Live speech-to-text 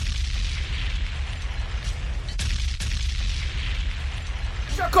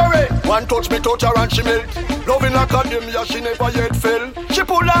Correct. One touch me, touch her and she melt. Loving academia, she never yet fell. She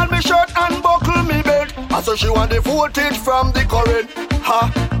pull on me shirt and buckle me belt. I say she want the voltage from the current.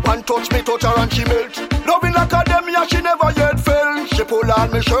 Ha, one touch me, touch her and she melt. Loving academia, she never yet fell. She pull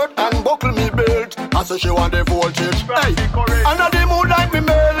on me shirt and buckle me belt. I say she want the voltage. Hey, another mood like me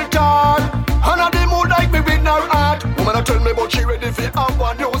melt her. Another mood like me with her heart. Woman a tell me but she ready for have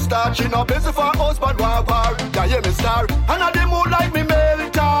a new start. She not busy for husband war. Yeah, hear me star. Another mood like me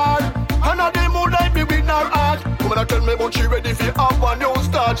melt her. Another mood like me with her heart. Woman a tell me but she ready for have a new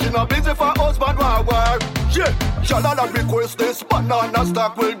start. She not busy for husband war. Yeah, Shalala request this banana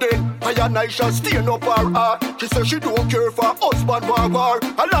stock will then. I and I shall stain up her heart. She says she don't care for husband war.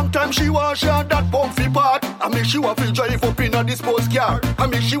 A long time she want share that bumpy part. I mean she want to drive up in a disposed car. I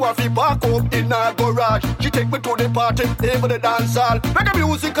mean she want to park up in a garage. She take me to the party, even the dance hall. Reggae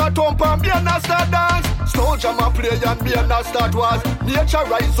music a thump and me and I start dance. Slow jam a play and me and I start was. Nature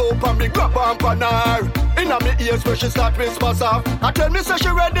rise up and me grab on panar. Inna me ears when she start Christmas off. I tell me say she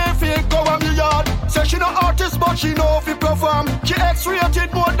ready for go on me yard. Say she no artist but she know if perform. She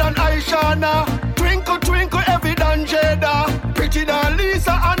X-rated more than Aishana. Twinkle twinkle every than Jada. Pretty than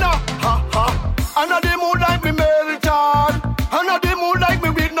Lisa Anna. Ha ha. Another mood like me melt her. Another mood like me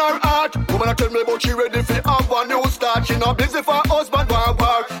with her heart. Woman a tell me but she ready for have a new start. She not busy for husband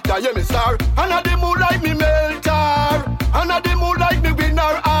war. Yeah, hear me star. Another mood like me melt her. Another mood like me with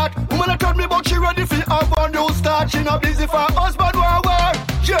her heart. Woman a tell me but she ready for have a new start. She not busy for husband war.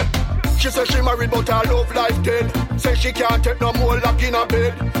 Yeah. She says she married but her love life dead. Say she can't take no more lock in her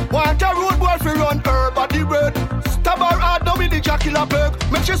bed. Want a road boy fi run her body red. Stab her heart down with the jackal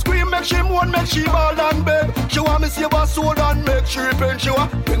peg. Make she scream, make she moan, make she ball and beg. She want me save her soul and make she repent. She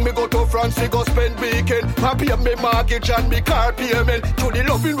want bring me go to France, we go spend weekend. And pay me mortgage and me car payment. To the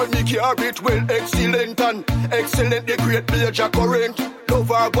loving when me care it well excellent and excellent the great major current. Love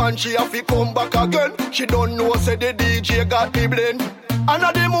her one she have to come back again. She don't know say the DJ got the blend.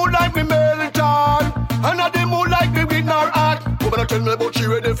 Another mood like me melt her. Another mood like me with her heart. Woman tell me but she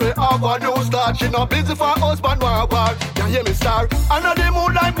ready for have a new start. She not busy for husband war. You hear me star. Another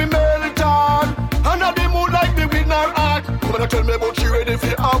mood like me melt her. Another mood like me with her heart. Woman tell me but she ready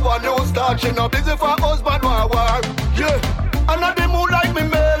for have a new start. She not busy for husband war. Yeah. Another mood like me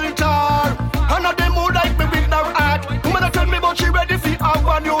melt her. Another mood like me with her heart. Woman tell me but she ready for have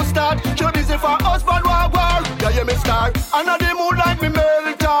a new start. She busy for husband war. You hear me star. Another mood like me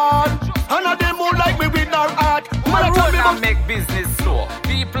melt her. Another mood like me with her heart. Woman tell me but make business slow.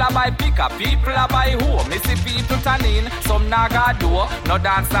 People are buy pickup, people are buy home. Me see people turn in, some naga do. No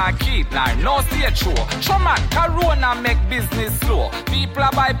dance and keep, nah, no stage show. Shaman, Corona make business slow. People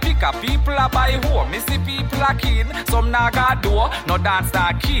are buy pickup, people are buy home. Me see people are keen, some naga do. No dance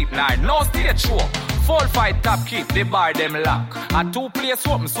and keep, nah, no stage show. Full fight top keep, the bar them lock. A two place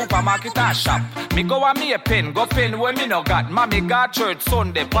open, supermarket and shop. Me go a me a pen, go pen where me no got. Mommy got church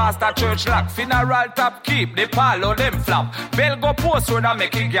Sunday, pastor church lock. Funeral top keep, the parlor them flop. Bell go post road and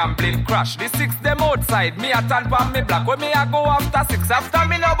make it gambling crash. The six them outside, me a tan pan me black. When me a go after six, after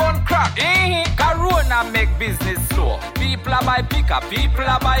me no bun crack. Corona make business slow. People a buy pickup, people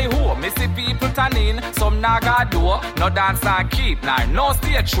a buy home. Me see people turn in, some naga do. No dance and keep, nah, no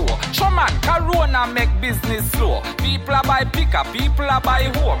stage show. Shaman, Corona make business slow. People a buy pickup, people a buy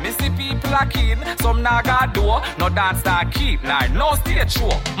home. Me see people a keen, some naga do. No dance and keep, nah, no stage show.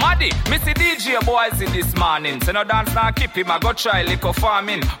 Maddy, me see DJ boys in this morning. Say no dance and keep him, I go try liquor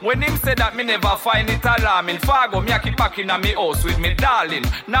farming. When him say that me never find it alarming. Fargo, me a keep back in a me house with me darling.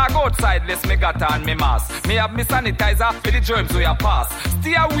 Now go outside, let's me got on me mask. Me have me sanitizer for the germs we a pass.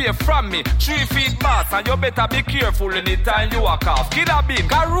 Stay away from me, 3 feet mask. And you better be careful anytime you walk off. Killer bean,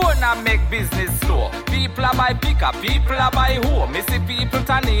 Corona make business slow. People a buy pickup, people a buy home. Me see people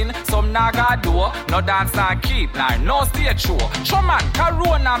turn in, some naga do. No dance and keep, nah, no stage show. Shaman,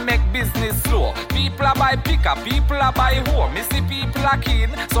 Corona make business slow. People a buy pickup, people a buy home. Me see people a keen,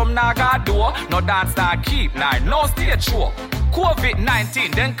 some naga do. No dance and keep, nah, no stage show.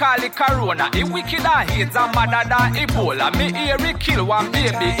 COVID-19, then call it Corona. It wicked and hates and madder than Ebola. Me hear it kill one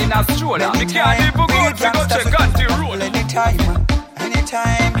baby in a stroller. Me can't even go to check out the road. Anytime,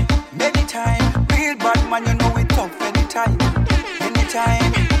 anytime, anytime. Real bad man, you know it tough. Anytime,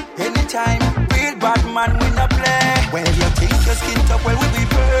 anytime, anytime. Real bad man, we not play. Well, you think your skin tough, well, we be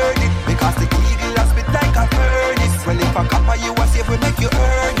burn it. Because the eagle has been like a furnace. Well, if a copper you was here, we make you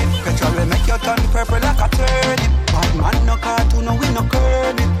earn it. Petrol will make your turn purple like a turnip. Bad man no cartoon, no we no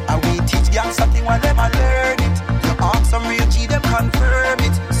curb it. And we teach young something while them a learn it. You ask some real G, them confirm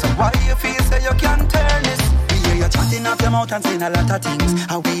it. So why you feel say you can't turn this? We hear you chatting off your mouth out and saying a lot of things.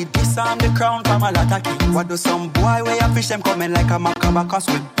 And we disarm the crown from a lot of kings. What do some boy where you fish them coming like a macabre? Cause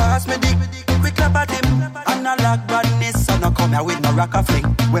we pass me dick, we clap at him. And a lock badness, so no come here with no rock a fling.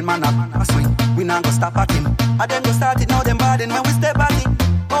 When man a swing, we not go stop at him. And then go start it, now them bad when we step at him.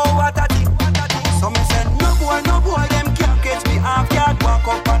 Oh, what a thing, what a thing. So me say, no boy, them can't catch me half yard. Walk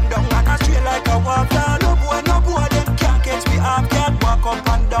up and down and a straight like a waffle. No boy, them can't catch me half yard. Walk up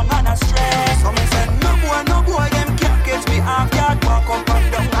and down and a straight. So me say, no boy, them can't catch me half yard. Walk up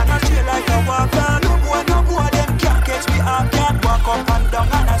and down and a straight like a waffle. No boy, them can't catch me half yard. Walk up and down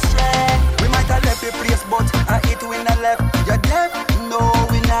and a straight. We might have left the place, but I hit we not left. You're deaf? No,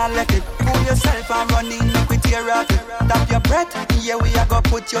 we not left it. Pull yourself and run in, make we tear off it. Tap your breath, yeah, we are gonna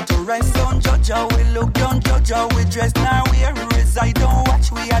put you to rest. Don't judge how we look, don't judge how we dress. Now we reside, don't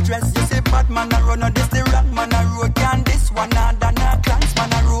watch we address. You say bad man a run, or this the wrong man a road. Can this one other not clans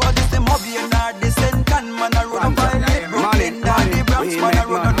man a road? This the Moby and not this Encan man a road. Violate Brooklyn, not the Bronx man a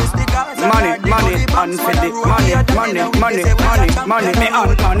road. This the Gaza, money, unfitted, money. Me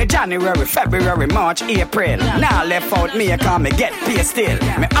on money, January, February, March, April. Now left out me, can me get paid still.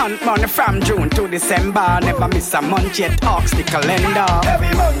 Me on money from June to December. Never miss a month yet, ox the calendar.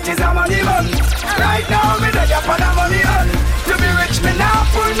 Every month is a money month. Right now me dey up on a money on. To be rich me now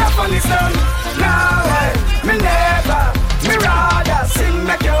pull up on the sun. Now me never, me rather sing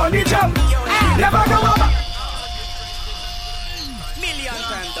make you only jump. Never go over. Million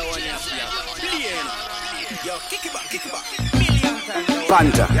times the one you yo, kick it back. Million times.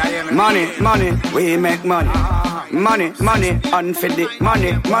 Panta, money, we make money. Money, unfitted,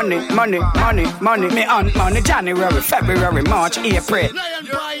 money. Me on money, January, February, March, April.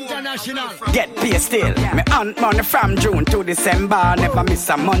 Get paid still. Me on money from June to December. Never miss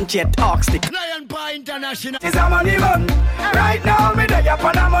a month yet, ox stick. It's a money run. Right now, me dey up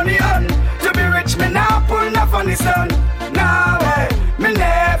on a money on. To be rich, me now pull up on the sun. Now, me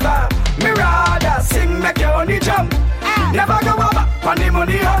never, me rather sing, make you only jump. Never go over, on the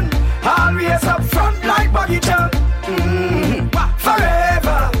money on. Always up front like buggy jump.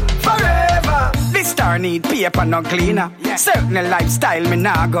 Forever. This star need paper, no cleaner. Certain lifestyle, me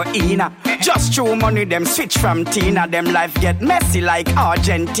nah go in. Just through money, them switch from Tina. Them life get messy like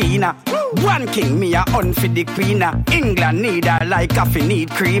Argentina. One king, me a unfit the queen. England need her like coffee need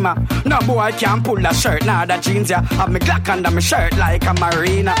creamer. No boy can pull a shirt, nah the jeans ya. Have me Glock under me shirt like a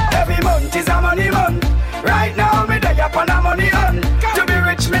marina. Every month is a money month. Right now me dey up on a money on. To be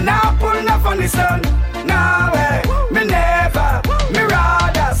rich me now pull up on the sun. Now me never, me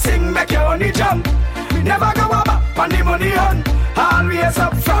rather sing make you only jump. Never go over on the money on. Always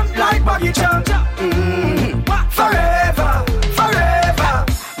up front like buggy jump. Forever.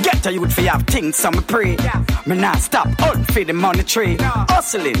 Get a youth for have things, so me pray. Me not stop out for the money tree.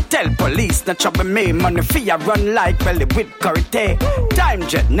 Hustling, tell police not trouble me. Money fee I run like belly with karate. Time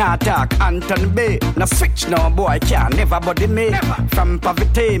jet, not talk, Anthony Bay. No switch, no boy can't never body me. From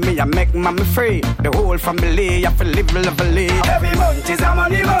poverty, me I make mommy free. The whole family, I feel live lovely. Every month is a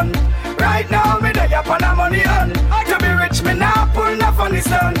money month. Right now, me dey up on a money on. To be rich, me now pull up on the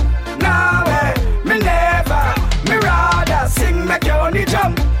sun. Now, me never, me rather sing, make you only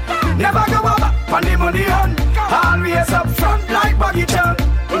jump. Never go over, on the money on. Always up front like buggy jump.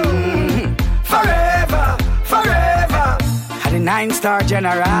 Forever. Had a 9-star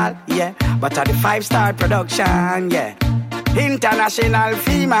general, yeah. But at the 5-star production, yeah. International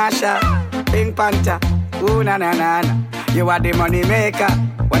fee marshal, Pink Panther, ooh na. You are the money maker.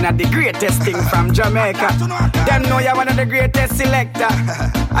 One of the greatest thing from Jamaica. Them know you're one of the greatest selector.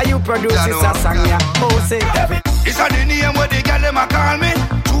 Are you produce this a song, yeah? Oh, say it's a the name where the girl them a call me.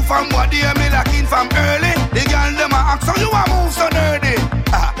 True from what they me locking from early. The girl them a ask so you a move so nerdy.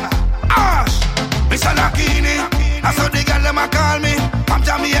 Ash, Mr. Lakini. I saw the girl them a call me. From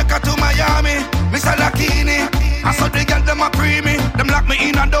Jamaica to Miami. Mr. Lakini. I saw the girl them a pre me. Them lock me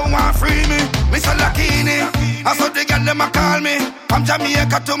in and don't want free me. Mr. Lakini. I saw the girl them a call me. From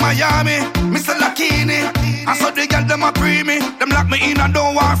Jamaica to Miami, Mr. Lakini. I saw the girl them a pre me. Them lock me in and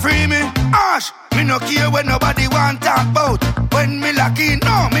don't want free me. Ash, me no care when nobody want talk about. When me lock in,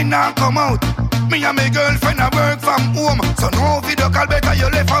 no, me not come out. Me and my girlfriend a work from home. So no video call better you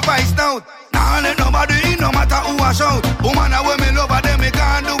left a voice note. Nah let nobody in, no matter who I shout. Woman a when me love her, them me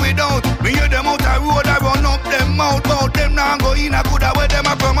can't do without. Me hear them out the road, I run up them mouth. Bout them now go in, I coulda where them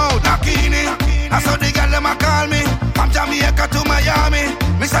a promote. Lakini, I saw the girl them a call me. From Jamaica to Miami,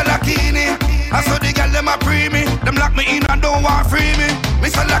 Mr. Lakini. I saw the girl them a pre me. Them lock me in and don't want free me.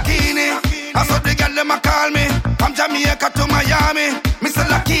 Mr. Lakini. I saw the girl them a call me. From Jamaica to Miami, Mr.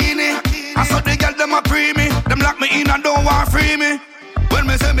 Lakini. I saw the girl them a pre me. Them lock me in and don't want free me. When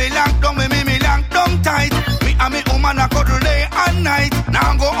me say me lock down, me lock down tight. Me and me woman a cuddle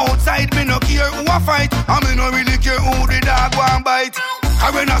a fight. I me no really care who the dog want bite.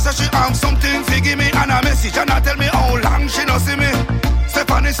 Karina says she have something to give me and a message and I tell me how long she no see me.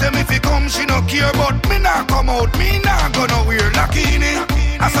 Stephanie say me fi come, she no care but me nah come out, me nah go nowhere. Lakini,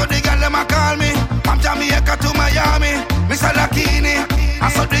 I saw the girl them a call me from Jamaica to Miami, Mr. Lakini. I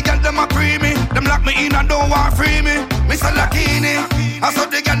saw the girl them a pre me, them lock me in and don't want free me, Mr. Lakini. I saw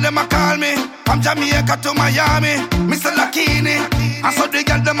the girl them a call me from Jamaica to Miami, Mr. Lakini. I saw the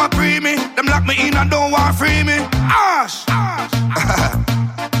girl them a pre me, them lock me in and don't want free me. Ash,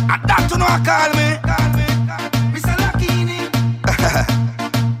 and that to know I call me, Mr. Lakini.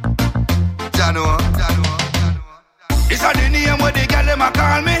 Jano. It's a the name where the girl them a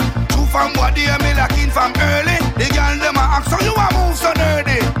call me. True from body and me locking from early. The girl them a ask so you a move so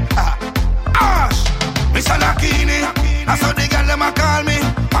nerdy. Ash, Mr. Lakini. I saw the girl them a call me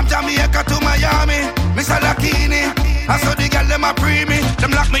from Jamaica to Miami, Mr. Lakini. I saw the girl them a pre me,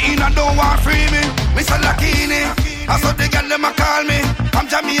 them lock me in and don't want free me, Mr. Lakini. I saw the girl them a call me from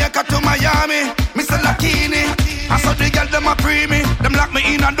Jamaica to Miami, Mr. Lakini. I saw the girl them a pre me, them lock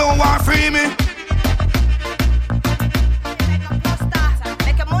me in and don't want free me.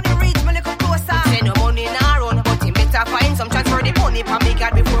 Make a money reach me little closer. Say no money in a run, but him better find some chance for the money for me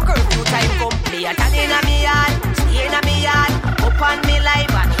God before curfew time come. Me a tan inna me yard, stay inna me yard, up on me life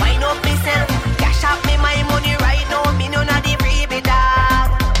and wind up myself. Cash up me my money right now, me none of the freebie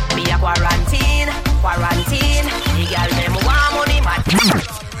dog. Me a quarantine. The girl them want money mad.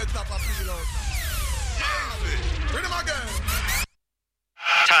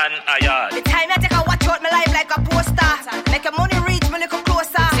 The time I take a watch out my life like a poster. Make a money reach me little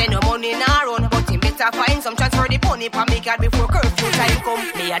closer. Say no money in a run, but him better find some chance for the money for me God before curfew time come.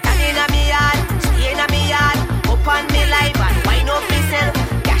 Me a tan inna me yard, stay inna me yard, up on me life and wind up myself.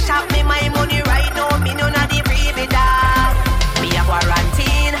 Cash up me my money right now, me none of the freebie dog. Me a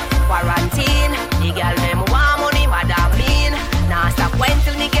quarantine. The girl them want money, madam mean. Nah stop when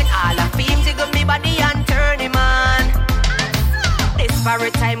till me get all the fame. Jiggle me body and turn him on.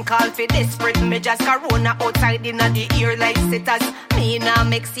 Disparate time call for desperate. Me just corona outside inna the ear like sitters. Me nah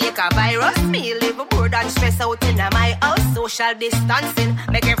make sick a virus. Me live bored and stress out inna my house. Social distancing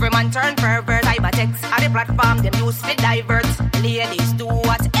make every man turn pervert. Cybertex are the platform them use for divert. Ladies do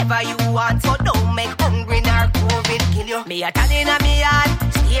whatever you want, so don't make hungry nor COVID kill you. Me a tan inna me yard,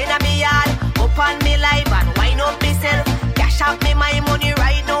 stay inna me yard, up on me life and wind up myself. Cash up me my money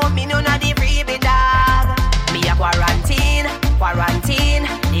right now, me none of the freebie dog. Me a quarantine.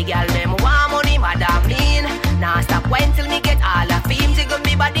 The girl them want money, madam mean. Nah stop when till me get all the fame. Jiggle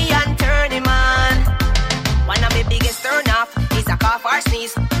me body and turn him on. One of my biggest turn off is a cough or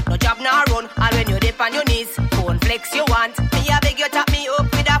sneeze. No job nor run, all when you dip on your knees. Phone flex you want, me a beg you tap me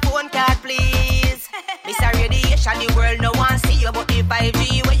up with a phone card please. Miss a radiation, the world no one see you, but the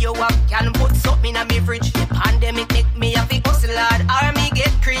 5G where you up can put something in me fridge. The pandemic make me a big hustle hard, or me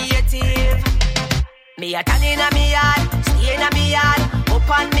get creative. Me a tan inna me yard, stay inna me yard, up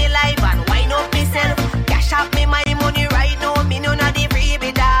on me life and wind up myself. Cash up me my money right now, me none of the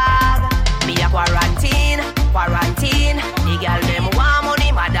freebie dog. Me a quarantine. The girl them want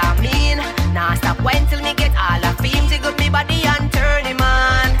money, madam mean. Nah stop when till me get all the fame. Jiggle me body and turn him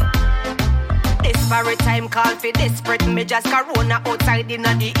on. Disparate time call for desperate. Me just corona outside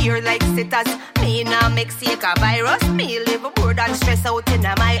inna the ear like sitters. Me nah make sick a virus. Me live bored and stress out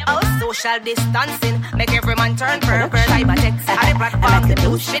inna my house. Social distancing make every man turn pervert. Cybertex are the platform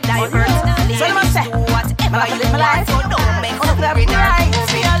them use shit divert. Ladies do whatever you want, so don't make hungry nor COVID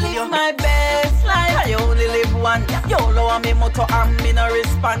kill you. My best life, I only live one. YOLO on me motto and me no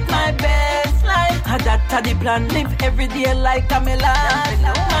respond. My best life, that the plan. Live every day like I'm alive.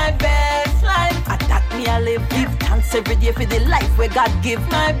 My best life, that me I live. Give thanks every day for the life where God give.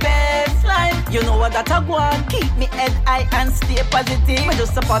 My best life, you know what that I want. Keep me head high and stay positive. Me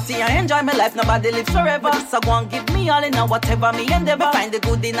just a party and enjoy my life. Nobody lives forever. Just a go and give me all in a whatever me endeavor. Find the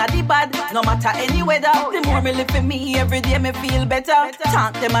good in a the bad, no matter any weather. The more me live for me, every day me feel better.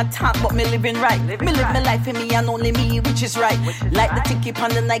 Talk them a talk, but me living right. Me live my life for me and only me, which is right. Like the ticket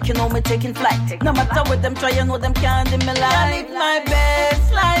on the night, you know me taking flight. No matter what them try, you know them can't in my life. I live my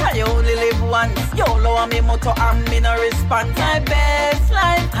best life, I only live once. YOLO on me motto and me no respond. My best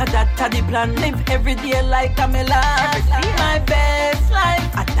life, that the plan. Live every day like I'm alive. My best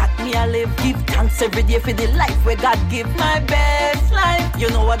life, that me I live. Give thanks every day for the life where God give. My best life, you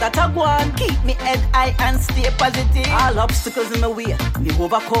know what that I want. Keep me head high and stay positive. All obstacles in my way, me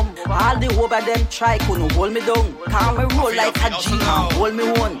overcome. All the over them try, couldn't hold me down. Calm me roll like a G, hold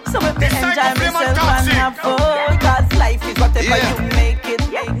me one. So let me enjoy myself and have fun. Cause life is whatever you make it.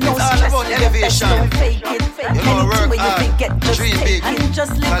 No stress, your best, don't fake it. Anything where you think get, just take it. And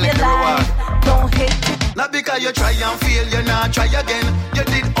just live your life. Don't Not because you try and fail, you not try again. You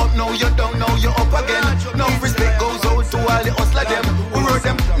did up, now you down, now you up again. No respect goes out to all the hustler them who wrote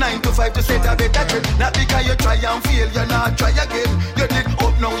them 9 to 5 to set a better trip. Not because you try and fail, you not try again. You did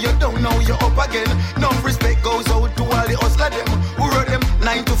up, now you down, now you up again. No respect goes out to all the hustler them who wrote them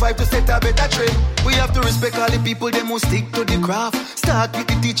 9 to 5 to set a better trip. We have to respect all the people them who stick to the craft. Start with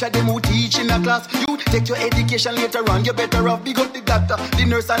the teacher them who teach in a class. You take your education later on, you better off. Big up the doctor, the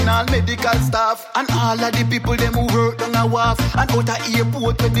nurse and all medical staff. And all of the people them who work on a wharf. And out of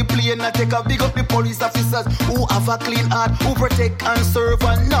airport when the plane a take off. Big up the police officers who have a clean heart, who protect and serve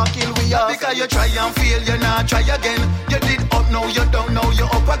and not kill we off. Because you try and fail, you not try again. You did up, now you down, now you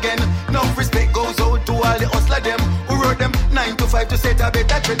up again. No respect goes out to all the hustler them who wrote them 9 to 5 to set a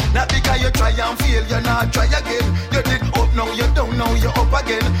better trend. Not because you try and fail, you not try again. You did up, now you down, now you up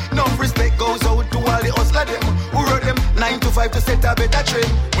again. No respect goes out to all the hustler them who wrote them 9 to 5 to set a better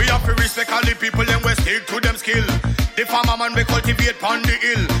trend. We have to respect all the people them we stick to them skill. The farmer man we cultivate pon the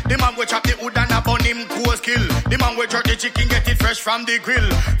hill. The man we chop the wood and a bun him cool skill. The man we jerk the chicken get it fresh from the grill.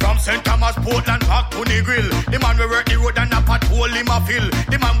 From St. Thomas, Portland, back to the grill. The man we work the road and a patrol him a fill.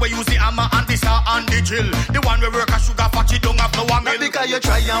 The man we use the hammer and the saw and the drill. The one we work a sugar factory down a flour mill. Because you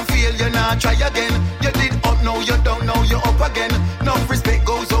try and fail, you not try again. You did up, now you down, now you up again. No respect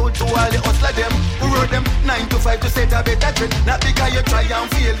goes out to all the hustler them who wrote them 9 to 5 to set a better trend. Not because you try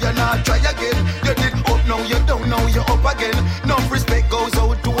and fail, you not try again. You did up, now you down, now you up again. No respect goes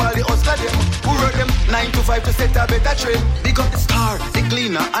out to all the hustler them who wrote them 9 to 5 to set a better trend. Big up the star, the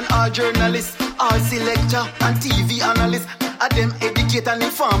cleaner and all journalists, all selector and TV analysts. At them educate and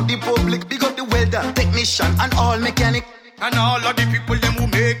inform the public. Big up the welder, technician and all mechanic. And all of the people them who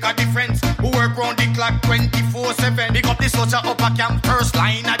make a difference, who work round the clock 24/7. Big up the soldier up a camp, first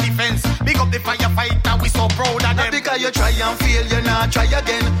line of defense. Big up the firefighter, we so proud of them. Because you try and fail, you not try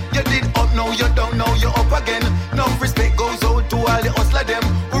again. You did up, now you down, now you up again. No respect goes out to all the hustler them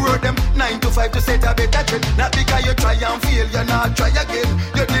who wrote them 9 to 5 to set a better trend. Not because you try and fail, you not try again.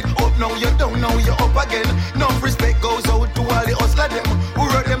 You did up, now you down, now you up again. No respect goes out to all the hustler them who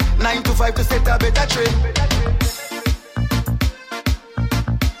wrote them 9 to 5 to set a better trend.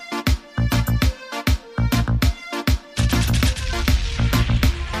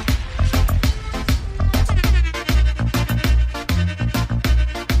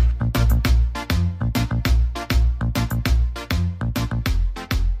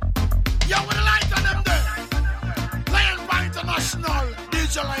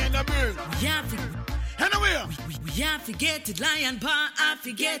 Forget it, lion paw, I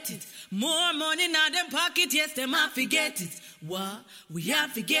forget it. More money now them pocket, yes, them I forget it. What? We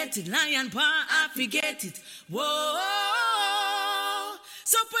have forget it, lion paw, I forget it. Whoa.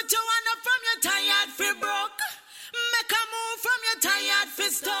 So put your hand up from your tired fi broke. Make a move from your tired fi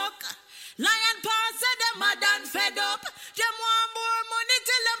stuck. Lion paw said them mad and fed up. Them want more money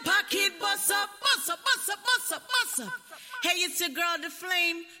till them pocket bust up, bust up, bust up, bust up, bust up. Hey, it's your girl, The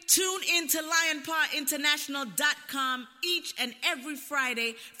Flame. Tune into lionpawinternational.com each and every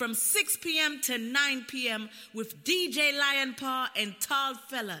Friday from 6 p.m. to 9 p.m. with DJ Lionpaw and Tall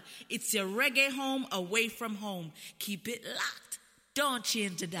Fella. It's your reggae home away from home. Keep it locked. Don't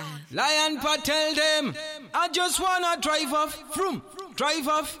change the dial. Lionpaw tell them, I just wanna drive off, vroom, drive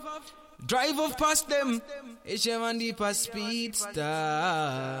off past them. It's your man deeper speedster.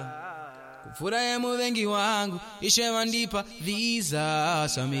 Furaha wengi wangu ishe mandipa visa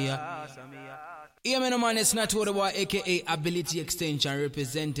samia. Yeah, man, it's not what about aka Ability Extension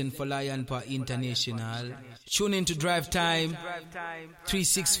representing for Lionpaw International. Tune in to Drive Time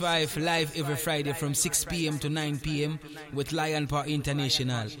 365 live every Friday from 6 p.m. to 9 p.m. with Lionpaw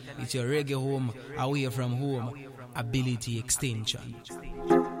International. It's your reggae home away from home. Ability Extension.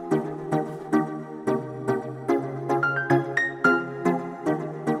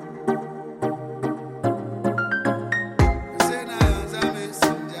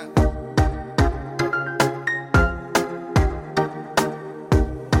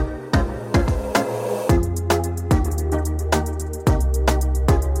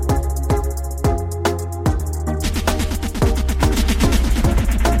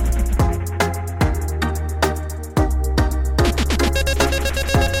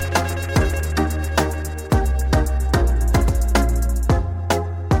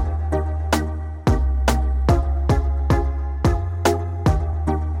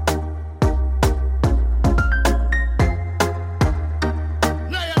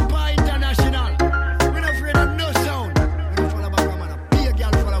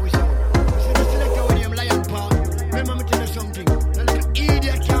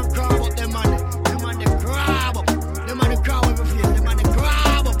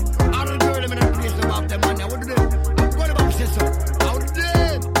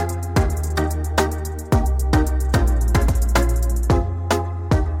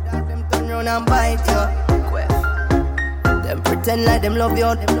 seem like them love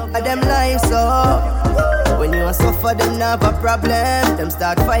you, them life so. When you suffer, them not have a problem. Them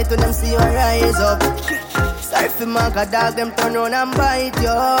start fight when them see you rise up. Sorry for mark a dog, them turn around and bite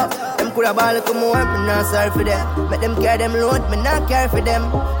you. Them coulda ball come more, me not sorry for them. Make them carry them load, me not care for them.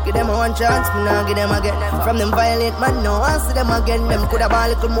 Give them one chance, me not give them again. From them violent man, no I see them again. Them coulda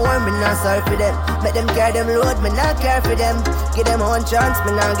ball come more, me not sorry for them. Make them carry them load, me not care for them. Give them one chance,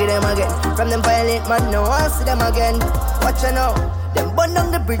 me not give them again. From them violent man, no I see them again. Watch you now. Them burn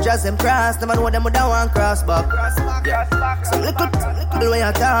down the bridge as them cross. Them know them would don't want cross back. Yeah. Some little way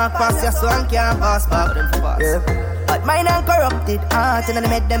you talk past your son can't pass back. Yeah. But mine and corrupted heart and they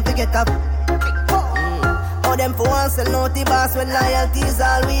make them forget up. How them for once and naughty boss when loyalty is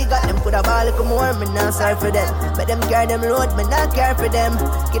all we got. Them coulda ball come more, me not sorry for them. But them carry them load, me not care for them.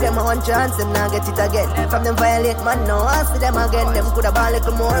 Give them one chance and not get it again. From them violate man, no I see them again. Them coulda ball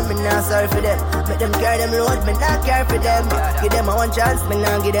come more, me not sorry for them. But them carry them load, me not care for them. Give them one chance, me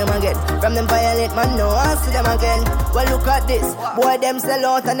not give them again. From them violate man, no I see them again. Well look at this, boy them sell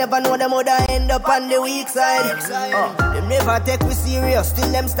out and never know them woulda end up on the weak side. Them never take me serious, still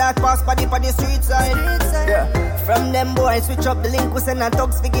them start pass party for the street side. Yeah. From them boys switch up the link, we send a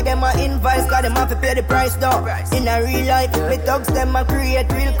thugs to give them a invoice, cause them have to pay the price though. In a real life, me thugs them a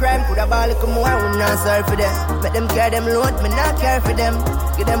create real crime. Coulda ball come more, we not sorry for them. Make them carry them load, me not care for them.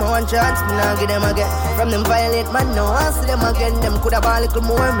 Give them one chance, me not give them again. From them violate man, no I see them again. Them coulda ball come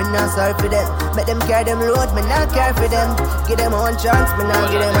more, me not sorry for them. Make them carry them load, me not care for them. Give them one chance, me not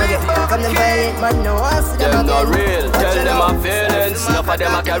give them again. From them violate man, no I see them again. Them not real, tell them my feelings. Enough of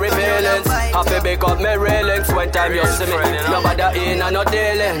them I carry feelings. Happy big up me railings when time you see me. Nobody in and no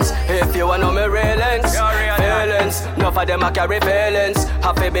dealings. If you want know me railings, feelings. Enough of them I carry feelings.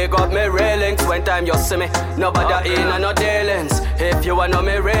 Happy big up me railings when time you see me. Nobody in and no dealings. If you want know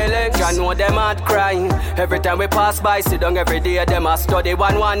me railings, I know them hard crying. Every time we pass by, sit down every day, them a study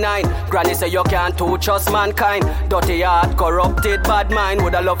 119. Granny say you can't touch us mankind. Dirty heart, corrupted, bad mind.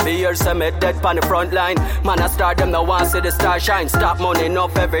 Woulda love for years, say me dead on the front line. Man I start them now want see the star shine. Stop money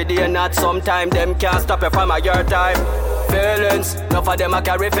enough every day, not sometime. Them can't stop you from a your time. Feelings, enough of them I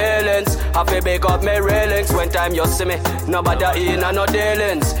carry feelings. Happy big up me railings when time you see me. Nobody in and no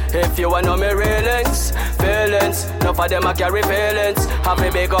dealings. If you want know me railings, feelings, enough of them I carry feelings. Happy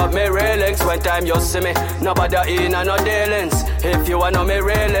big up me railings when time you see me. Nobody in and no dealings. If you want know me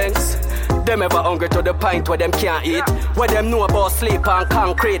railings. Them ever hungry to the point where them can't eat. Where them know about sleep on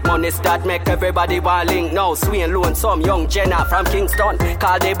concrete. Money that make everybody want link now. Swing loan some young Jenna from Kingston.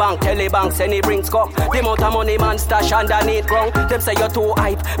 Call the bank, tell the bank, send the brings come. The amount of money man stash underneath ground. Them say you're too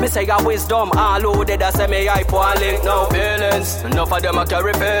hype, me say you're wisdom. All loaded, I say me hype one link now. Feelings, enough of them I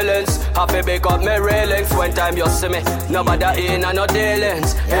carry feelings. Happy big up me railings when time you see me. Nobody in and no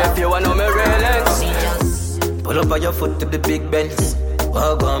dealings. If you want know me railings. Pull up on your foot to the big Benz.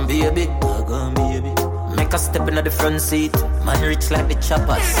 Walk on baby, walk on baby. Make a step into the front seat. Man rich like the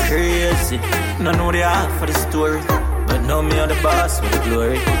choppers. Crazy. No know the half for the story, but know me on the boss with the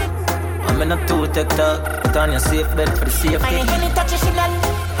glory. I'm in a two-tech talk. Put on your safe bet for the safety. My hand touch she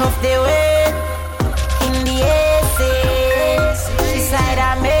off the way. In the AC. She side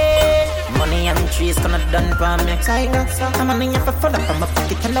of me. Money and trees gonna done for me. I'm on in your full up on my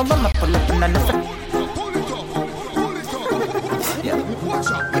pocket. And now I'm pull up and I'm not.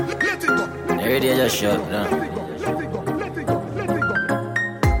 Radio just shut down.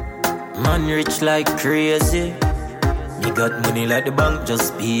 Man rich like crazy. Me got money like the bank,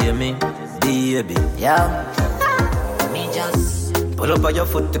 just pay me, baby. Yeah. Me just pull up on your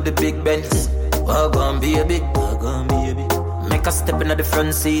foot to the big Benz. Walk on baby, walk on baby. Make a step into the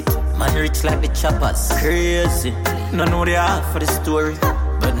front seat. Man rich like the choppers. Crazy. No know the half for the story,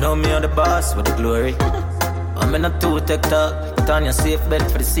 but know me on the boss with the glory. I'm in a two-tech talk. Put on your safe bet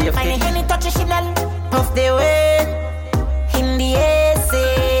for the safety. My hand touch she off the way. In the AC.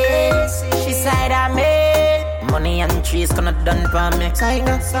 She side of me. Money and trees gonna done for me.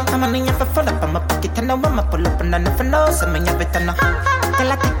 I'm on in your full up on my pocket. And now I'm pull up and I never know. So me have it on a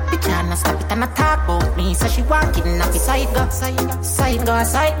tell I take picture and I stop it and I talk about me. So she walking up the side go. Side go,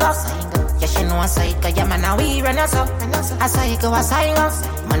 side go. Yeah, she know a side go. Yeah, man, now we run us up. A side go, a side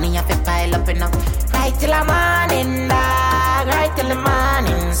go. Money have to pile up enough. Right till the morning dog, right till the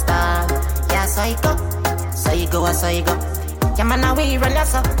morning star. Yeah, so you go, so you go, so you go. Yeah, man, now we run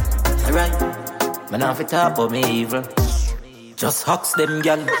us up. Alright, man, off the top of me evil. Just hucks them,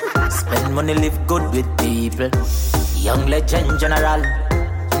 gal. Spend money, live good with people. Young legend general.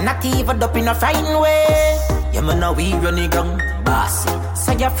 Not even up in a fine way. Yeah, man, now we run the gang. Bossy.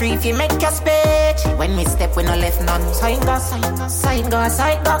 So you're free if you make your speech. When we step, we no left none. Side go, side go, side go,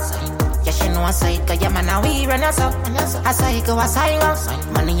 side go. Yeah, she know a psycho, yeah, man, now we run us up. A psycho,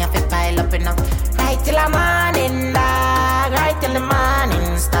 money have to pile up enough. Right till the morning, dog. Right till the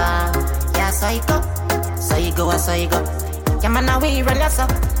morning star. Yeah, psycho, a psycho. Yeah, man, now we run us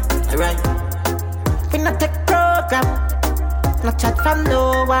up. Alright. We not take program. No chat from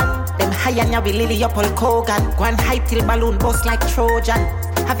no one. Them high and ya we lily up all Kogan. Go and hype till balloon bust like Trojan.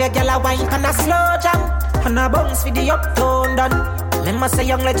 Have your girl a wine pan a slow jam. And a bounce with the uptown done. Remember say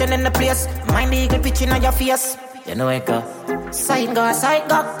young legend in the place. Mind the eagle pitching on your face. You know it go. Side go.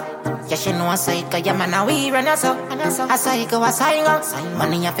 Yeah, she know a psycho. Yeah, man, now we run us up. A psycho.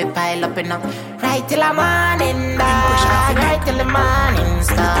 Money have to pile up enough. Right till the morning, dog. Right till the morning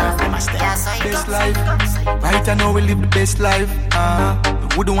star. Yeah, psycho. Best life. Right, I know we live the best life.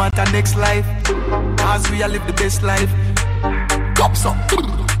 We wouldn't want our next life. As we live the best life. Cups up.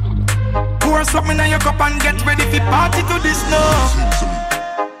 Pour something in your cup and get ready for party to this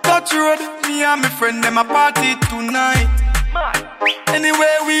now. Touch road, me and my friend them a party tonight.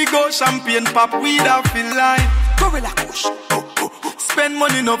 Anywhere we go, champagne pop, weed out feel like. Gorilla Kush. Spend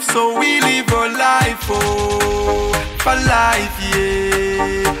money enough so we live our life, oh, for life,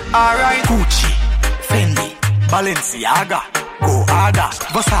 yeah. Alright. Gucci, Fendi, Balenciaga, Go Ada,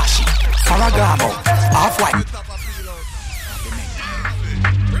 Versace, Ferragamo, Half-White.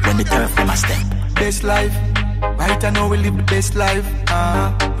 When the turf them a step. Best life, right I know we live the best life.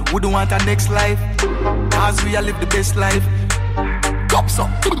 We wouldn't want our next life. As we live the best life. Cups up.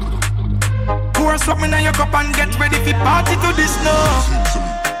 Pour something in your cup and get ready for party to this now.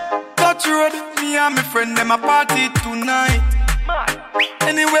 Touch road, me and my friend them a party tonight.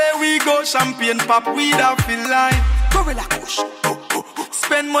 Anywhere we go, champagne pop, weed out feel like. Gorilla Kush.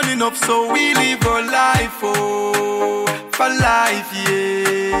 Spend money enough so we live our life, oh, for life,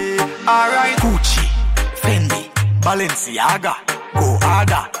 yeah. Alright. Gucci, Fendi, Balenciaga, Go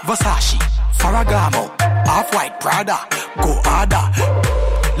Ada, Versace, Ferragamo, Half-White Prada, Go Ada,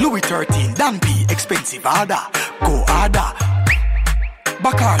 Louis 13, Dampy, expensive Ada, Go Ada,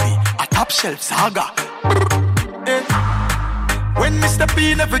 Bacardi, a top shelf saga. When Mr.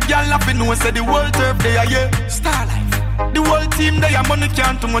 P never girl laughing, no say the world turf they are, yeah. Star life. The whole team they are money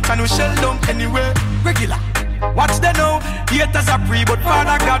can't too much and we shell down anyway. Regular. Watch them now. Haters are free, but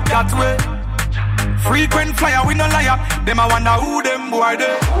Father God that way. Frequent flyer, we no liar. Them I wonder who them boy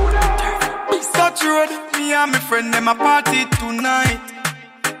they. Touch road, me and my friend them a party tonight.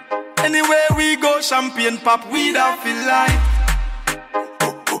 Anywhere we go, champagne pop, weed out feel like.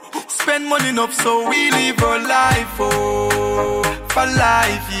 Spend money enough so we live our life, oh, for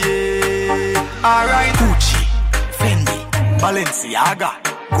life, yeah. Alright. Gucci, Fendi, Balenciaga,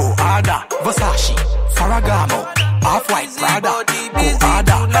 Go Ada, Versace, Ferragamo, Half-White Prada, Go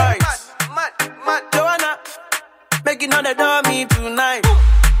Ada. Mad, Joanna, making all the dummy tonight.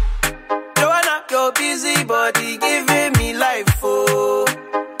 Joanna, your busy body giving me life, oh,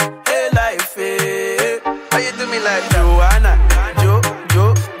 hey life, hey. How you do me like Joanna,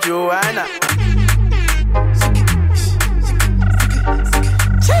 Joanna?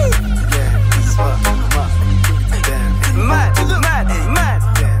 Mad.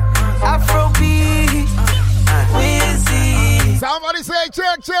 Afrobeat, Wizzy. Somebody say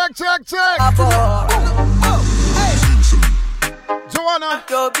check. Joanna,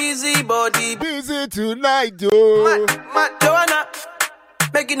 your busy body, busy tonight, dude. Mad, Joanna,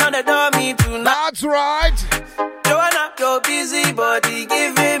 making all the dummy tonight. That's right. Joanna, your busy body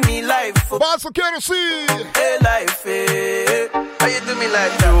giving me life. Boss of kerosene. Hey life, hey. How you do me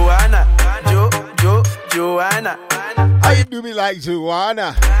like Joanna? Joanna. How you do me like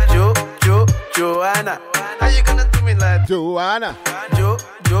Joanna? Joanna. How you gonna do me like Joanna?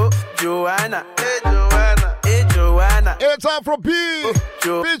 Joanna. Hey Joanna. It's Afrobeat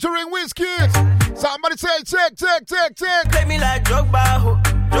featuring Wizkid. Somebody say check. Play me like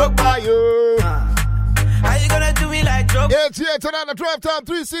Drogba, yo. How you gonna do me like Drogba? It's yet another Drive Time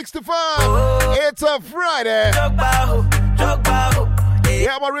 365. It's a Friday. Drogba.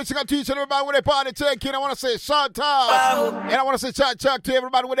 Yeah, I'm reaching out to each and everybody with a party taking. I want to say shout out. And I want to say shout to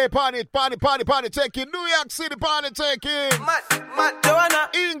everybody with a party taking. New York City party taking. Mad, Joanna.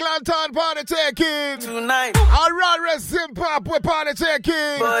 England town party taking. Tonight. Harare, Zimbabwe party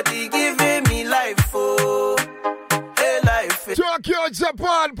taking. Body giving me life, oh. Hey, life. Tokyo,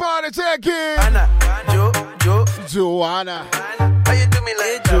 Japan party taking. Joanna. How you do me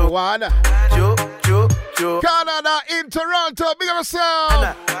like Joanna? Joe. Canada in Toronto, big up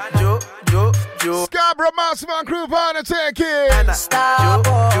yourself. Scarborough Massman crew party taking.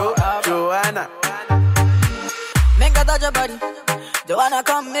 Joanna. Make a touch your body. Joanna,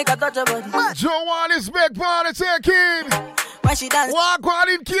 come make a touch your body. Joanna's big party taking. when she dance. Walk on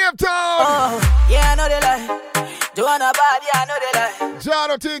in Cape Town. Oh, yeah, I know they lie. Joanna bad, yeah, I know they lie.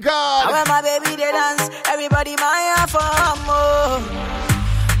 Jano Tinker. And when my baby they dance, everybody my for more.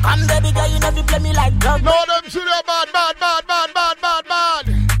 Come baby girl, you never play me like dog. No, them shoot up bad.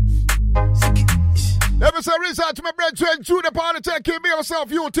 Let me say research to my brethren, to the party taking me yourself,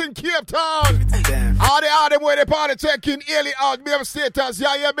 you in Cape Town. All them where the party taking early out, me have status,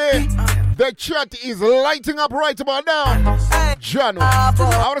 yeah, me. The chat is lighting up right about now. Jano. I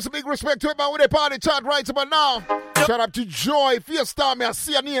want to say big respect to everyone with the party chat right about now. Shout out to Joy. First time I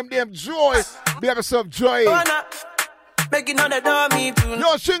see a name them Joy. Be yourself Joy. Making on the dummy too.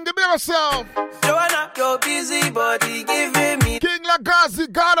 Yo, Shingy, be yourself. Joanna, your busy body giving me. King Lagazee,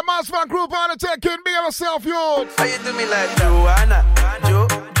 God, a mass fan group on the taking. Be yourself, yo. How you do me like Joanna?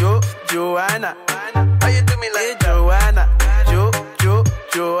 Joanna. How you do me like Joanna?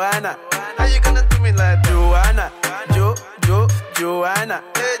 Joanna. How you gonna do me like Joanna? Joanna.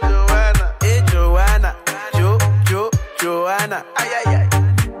 Hey, Joanna. Hey, Joanna. Joanna. Ay.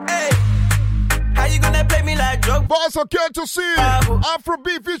 Hey. How you gonna play me like drug? Boss, okay to see. Afro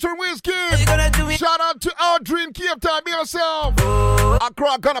Beat featuring Whiskey. Shout out to Audrey in Cape Town. Be yourself.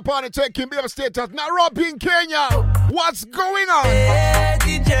 Accra, Ghana party taking. Be your status. Nairobi in Kenya. What's going on? Hey,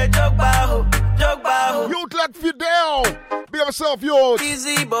 DJ Jogbaho. Youth like Fidel. Be yourself, yo.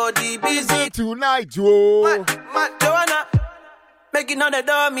 Busy body, busy tonight, Joe. Joanna, making on the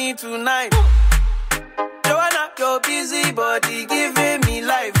dummy tonight. Joanna, your busy body giving me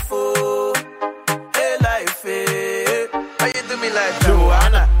life, oh. Hey, life, hey. How you do me like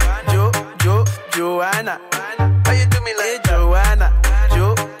Joanna? Joanna. How you do me like Joanna?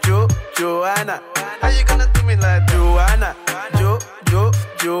 Joanna. How you gonna do me like Joanna?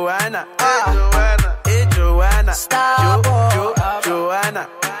 Joanna. Hey, Joanna. Stop. Joanna.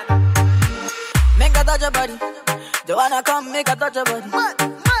 Make a touch your body. Joanna, come make a touch your body.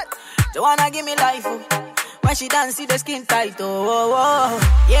 Joanna, give me life, oh. When she dance, see the skin tight, oh.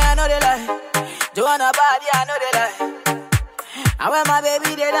 Yeah, I know they lie. Joanna bad, yeah, I know they lie. And when my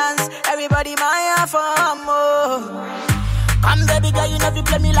baby they dance, everybody my for more. Come baby girl, you never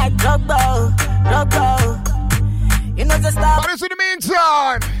play me like drug ball. You know the stop. But it's in the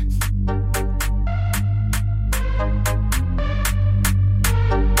meantime.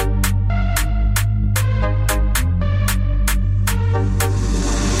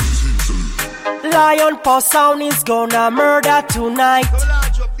 Lion Paw sound is gonna murder tonight.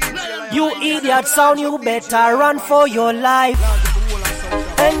 You idiot sound, you better run for your life.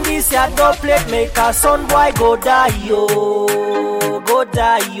 And this ya doublet make a son boy go die, yo.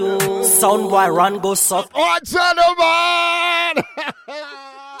 Sound boy run, go suck. Oh, gentlemen!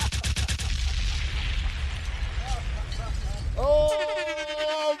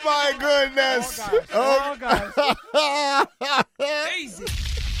 Oh, my goodness. Oh, guys. Easy.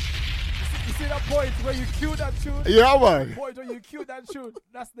 You see that point where you cue that tune? Yeah, man. The point where you cue that tune,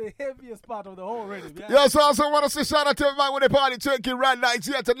 that's the heaviest part of the whole rhythm. Yeah? Yes, I also want to say shout out to everybody with the party taking right now. It's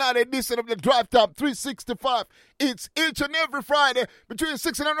here tonight edition of the Drive Top 365. It's each and every Friday between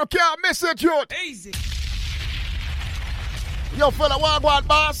 6 and 9. Can't miss it, youth. Easy. Yo, fella, wagwan,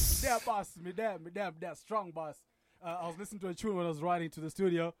 boss. Yeah, boss. Me damn, that strong boss. I was listening to a tune when I was riding to the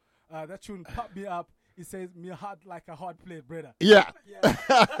studio. That tune popped me up. It says, me hot like a hot plate, brother. Yeah. We're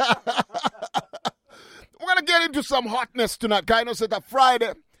going to get into some hotness tonight. I know it's a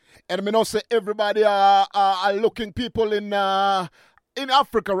Friday. And I know say everybody are looking people in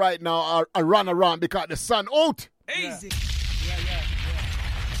Africa right now are run around because the sun out. Easy. Yeah.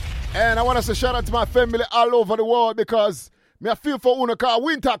 And I want to say shout out to my family all over the world because me I feel for una car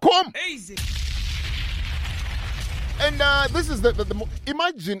winter come. Easy. And this is the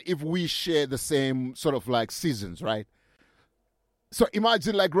imagine if we share the same sort of like seasons, right? So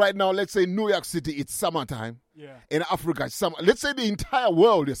imagine like right now, let's say New York City, it's summertime. Yeah. In Africa, it's summer. Let's say the entire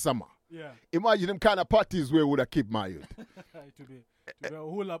world is summer. Yeah. Imagine them kind of parties where would I keep my youth. to be a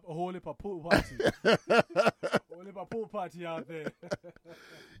whole heap of pool party. Whole heap of pool party out there.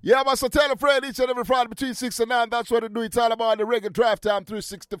 Yeah, but so tell a friend each and every Friday between 6 and 9. That's what it do. It's all about the Reggae Drive Time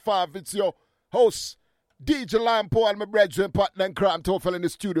 365. It's your host, DJ Lion Paul, and my brethren, partner and Crab Inna in the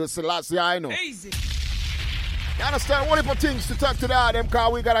studio. So last year I know. Easy. You understand? One of the things to talk to the them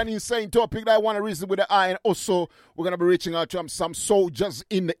because we got an insane topic that I want to reason with the eye, and also We're going to be reaching out to some soldiers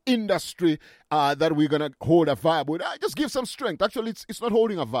in the industry that we're going to hold a vibe with. Just give some strength. Actually, it's not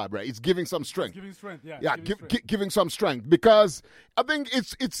holding a vibe, right? It's giving some strength. Giving strength, yeah. Yeah, giving some strength. Because I think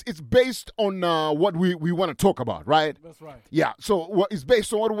it's based on what we want to talk about, right? That's right. Yeah, so it's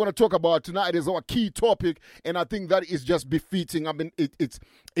based on what we want to talk about tonight is our key topic, and I think that is just befitting. I mean, it's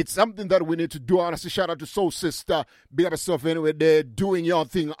something that we need to do. Honestly, shout out to Soul Sister. Big up yourself anyway. They're doing your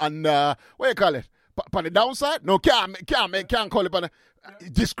thing on, what you call it? On the downside? No, can't call it on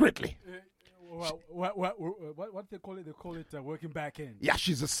discreetly. What they call it? They call it working back in. Yeah,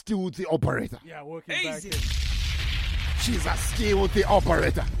 she's a stealthy operator. Yeah, working back in. She's a stealthy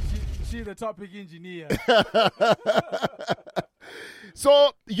operator. She's the topic engineer.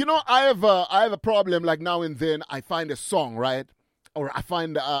 So, I have a problem like now and then. I find a song, right? Or I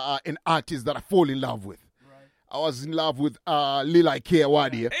find an artist that I fall in love with. Right. I was in love with Lila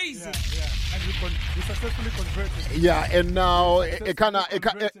Ikea. Yeah. And you successfully converted. Yeah, and now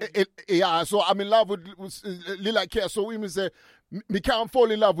so I'm in love with Lila Ikea. So women say, me can't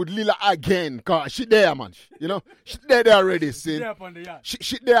fall in love with Lila again, because she there, man. She there already, see?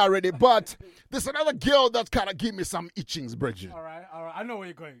 She there already, but there's another girl that kind of give me some itchings, Bridget. All right. I know where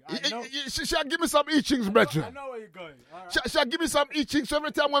you're going. She'll give me some itchings, Bridget. I know where you're going. Right. She'll give me some itchings. So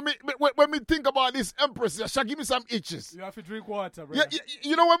every time when we think about this Empress, she'll give me some itches. You have to drink water, bro.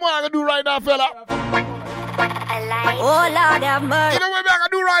 You know what I'm going to do right now, fella? Oh, Lord have mercy. You know what I'm going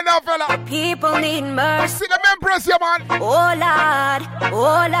to do right now, fella? People need mercy. See them Empress here, man. Oh,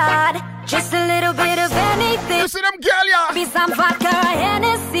 Lord, just a little bit of anything. You see them girl, yeah? Be some vodka or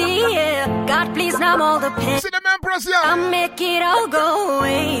Hennessy, yeah. God, please numb all the pain. You see them Empress, yeah? I'll make it all go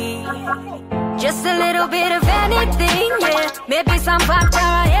away. Just a little bit of anything, yeah. Maybe some vodka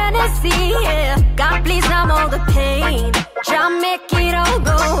or Hennessy, yeah. God, please numb all the pain. Just make it all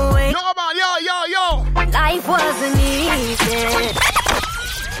go away. Yo, man, yo. Life wasn't easy.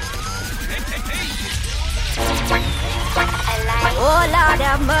 Oh, Lord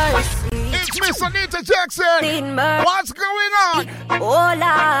have mercy. It's Miss Anita Jackson. What's going on? Oh,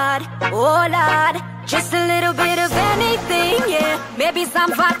 Lord, just a little bit of anything, yeah. Maybe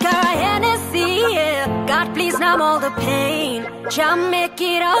some vodka or Hennessy, yeah. God, please numb all the pain. Just make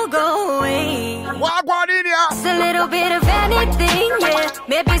it all go away. Just a little bit of anything, yeah.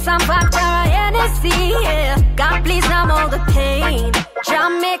 Maybe some vodka or Hennessy, yeah. God, please numb all the pain.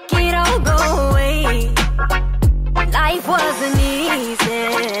 Just make it all go away. Life wasn't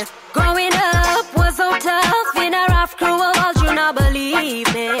easy. Growing up was so tough in a rough, cruel world, you not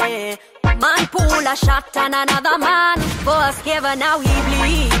believe me. Man pull a shot and another man first gave her, now he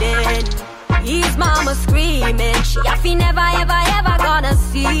bleeding. His mama screaming, she happy never ever gonna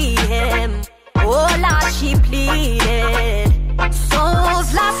see him. Oh Lord, she pleaded.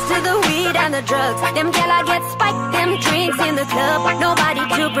 Souls lost to the weed and the drugs. Them gala get spiked, them drinks in the club. Nobody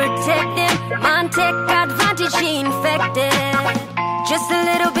to protect them. Man take advantage, she infected. Just a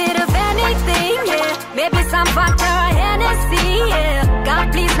little bit of anything, yeah. Maybe some vodka or Hennessy, yeah.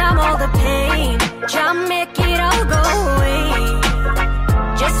 God, please numb all the pain. Just make it all go away.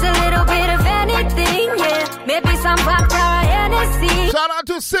 Just a little bit of anything, yeah. Maybe some vodka or Hennessy. Shout out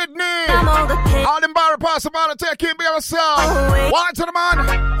to Sydney. All them barrel pass about to take him by yourself. Watch to the man.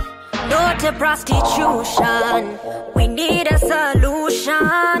 No to prostitution. We need a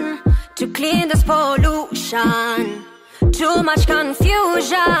solution to clean this pollution. Too much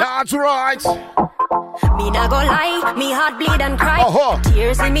confusion. That's right. Me not go lie, me heart bleed and cry.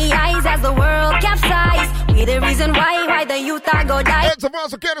 Tears in me eyes as the world capsize. We the reason why the youth are go die. It's a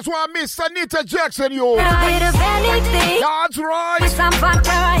once again, that's why I miss Anita Jackson, yo. A bit of anything. That's right. Some vodka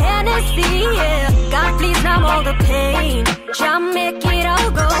or Hennessy, yeah. God, please numb all the pain. Just make it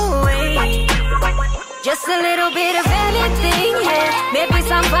all go away. Just a little bit of anything, yeah. Maybe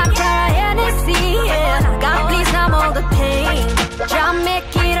some vodka or Hennessy, yeah. God, please numb all the pain. Just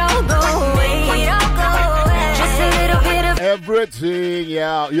make it all go away. Just a little bit of everything,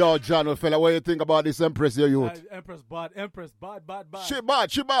 yeah. Yo, John, fella, what do you think about this Empress here, youth? Empress bad. She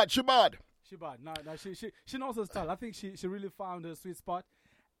bad. No, she knows her style. I think she really found her sweet spot,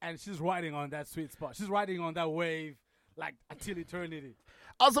 and she's riding on that sweet spot. She's riding on that wave like until eternity.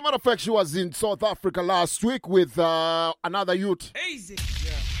 As a matter of fact, she was in South Africa last week with another youth. Easy.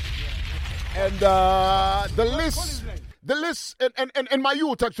 Yeah. And the list, and my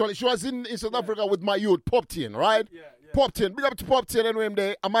youth actually, she was in South Africa with my youth, Poptin, right? Yeah. Poptin, big up to Poptin and when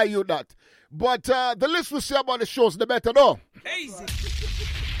they, and my youth that. But the list we say about the shows, the better though. Easy.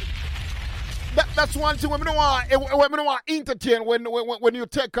 That's one thing when we don't want to entertain when you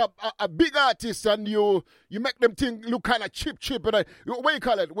take up a big artist and you make them thing look kind of cheap and what you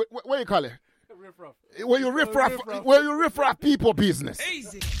call it? What you call it? Where you riff-raff people business.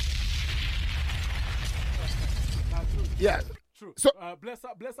 Easy. Yeah. True. So bless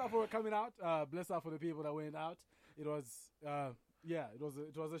up for coming out. Bless up for the people that went out. It was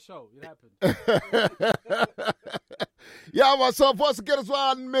it was a show. It happened. Yeah, well, so first to get us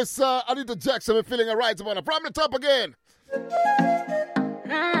on, Miss Anita Jackson, we're feeling alright about it. From the top again.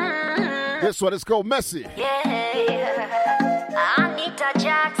 This one is called Messy. Yeah, Anita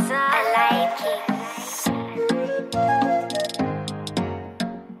Jackson, I like it.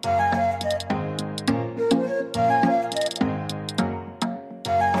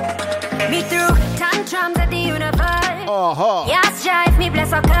 Me through tantrums at the universe. Yes, jive me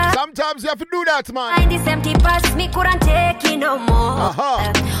bless a curse. Sometimes you have to do that, man. Find this empty purse, me couldn't take it no more.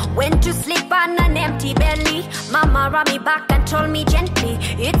 Went to sleep on an empty belly. Mama ran me back and told me gently,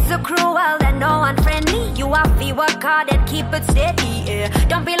 it's so cruel and no unfriendly. You have to work hard and keep it steady.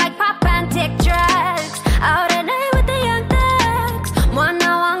 Don't be like Papa and take drugs. Out at night with the young thugs. One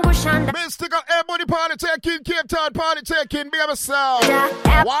now anguish and the Mystic of everybody party taking, Cape Town party taking, be myself.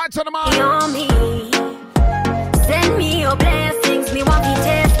 Watch on the man. On me. Send me your blessings, me want to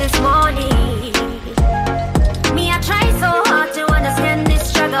taste this morning. Me I try so hard to understand this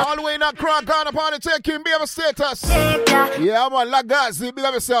struggle. All the way in that crowd, gonna party taking, be status. Yeah, I'm a Lagazee, be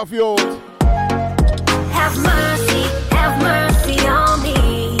yourself, yo. Have mercy on me.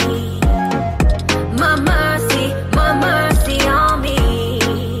 My mercy on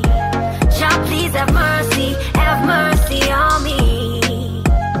me. Child, please have mercy on me.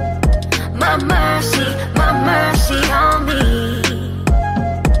 My mercy on me.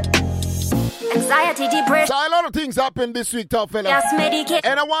 Anxiety, depression. So a lot of things happened this week, tough fella. Yes, medicate.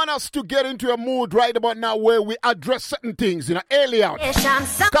 And I want us to get into a mood right about now where we address certain things, early out.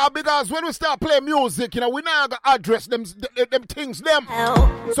 Because when we start playing music, we now going to address them things.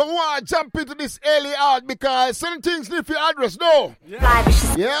 So we want to jump into this early out because certain things need to be addressed, no?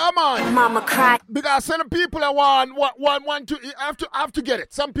 Yeah, man. Mama cry. Because certain people want to have to get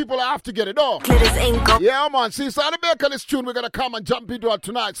it. Some people have to get it, no? Yeah, man. See, so on the back of this tune, we're going to come and jump into our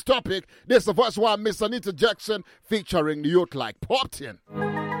tonight's topic. This is the first one, Miss Anita Jackson featuring the youth like Poptin.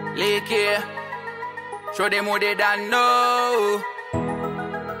 Leaky, show them what they don't know.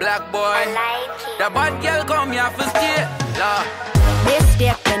 Black boy, the bad girl come here for stay.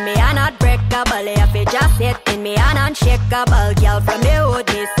 Mistake in me and unbreakable. If it just hit in me and unshakable. Girl from the hood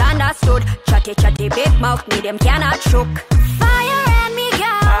misunderstood. Chatty big mouth me them cannot shook. Fire and me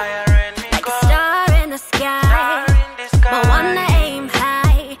girl, like a star in the sky. But one aim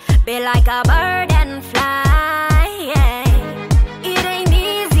high, be like a bird and fly. Yeah. It ain't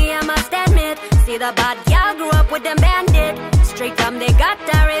easy, I must admit. See the bad girl grew up with them bandit. Straight from the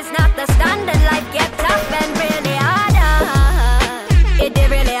gutter is not the standard. Life get tough and really harder. It did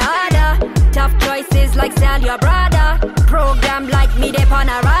really harder. Tough choices like sell your brother. Program like me they on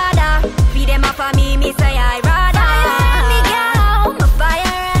a radar. Feed them up for me say I rather. Fire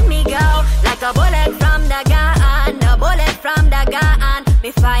and me go. Like a bullet from the gun. A bullet from the gun.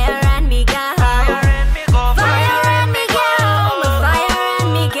 Me fire and me go. Fire and me go. Fire and me go. Me fire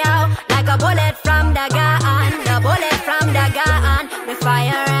and me go. Like a bullet from the gun. A bullet from the gun. Me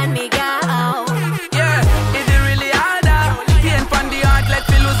fire and me go. Yeah, it is really harder. Pain from the heart like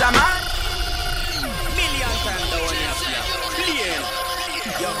lose a man. Million times the one you play.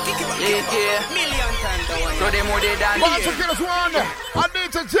 Yo, kick it back. Million times the one. So them what they done. Once again, this one,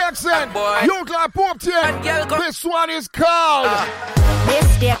 Anita Jackson, youth like Poptin. This one is called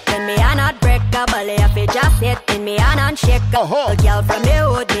Mistake in me and unbreakable. If it just hit in me and unshakable. A girl from the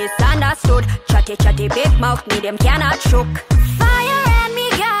hood misunderstood. Chatty big mouth me them cannot shook. Fire and me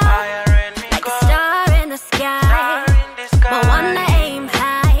girl, like a star in the sky. But one aim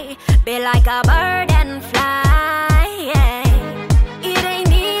high, be like a bird and fly. Yeah. It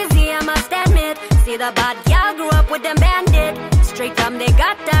ain't easy, I must admit. See the bad girl grew up with them bandit. Straight from the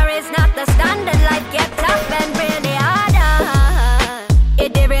gutter is not the standard. Life get tough and really harder.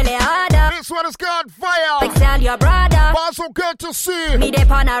 It did really harder. This one is called Fire. Like sell your brother. Also good to see. Me dey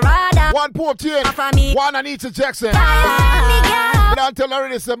on a radar. One Poptin. One Anita Jackson. Fire. But I'll tell her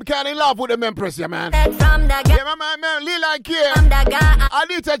this, I can't in love with the Empress, yeah, man. From the yeah, man, Lil like here.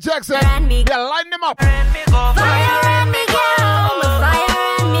 Anita Jackson. Yeah, line them up. Fire and me go. Fire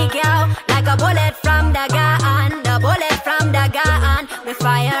and me go. Like a bullet from the gun. The bullet from the gun. Me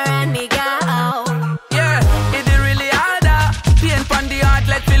fire and me go. Yeah, it is really harder. Pain from the heart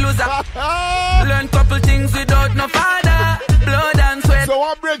like lose a. Learn couple things without no father. Blood and sweat. So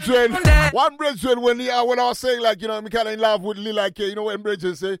one brethren when I was saying like, you know, I'm kind of in love with Lil like, you know when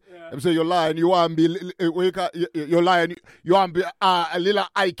brethren say, I'm saying you're lying, you want to be, you're lying, you want to be a little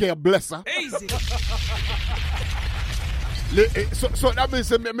eye care blesser. Easy. So that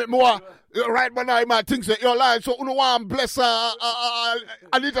means more right now I might think that you're lying, so you want to bless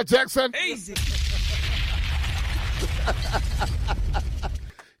Anita Jackson. Easy.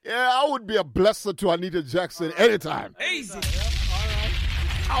 Yeah, I would be a blesser to Anita Jackson anytime. Easy.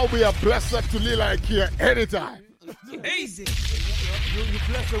 I'll be a blesser to Lil Ikea anytime. Easy. You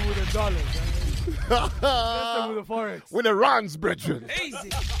bless her with $1. Bless her with a forex. With the runs, brethren.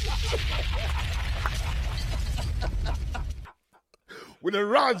 Easy. With the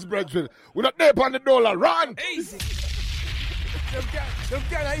runs, brethren. With a tape on the dollar. Run. Easy. Them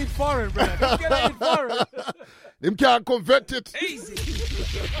can't eat foreign, brother. Them can't eat foreign. Them can't convert it. Easy.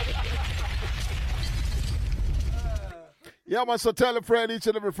 Yeah, man, so tell a friend each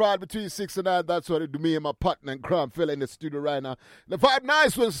and every Friday between 6 and 9. That's what it do. Me and my partner and Crab fella in the studio right now. The vibe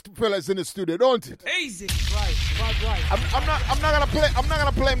nice when fellas in the studio, don't it? Easy. Right. I'm not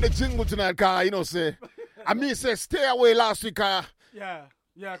gonna play him the jingle tonight, cause you know say I mean say stay away last week, Yeah,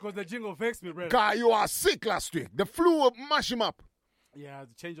 because the jingle vexed me, brother. Cause you are sick last week. The flu mash him up. Yeah,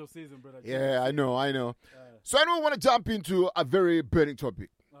 the change of season, brother. Yeah, I know. So I don't want to jump into a very burning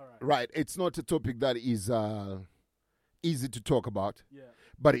topic. All right. Right. It's not a topic that is easy to talk about. Yeah.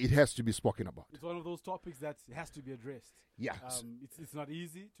 But it has to be spoken about. It's one of those topics that has to be addressed. Yeah. It's not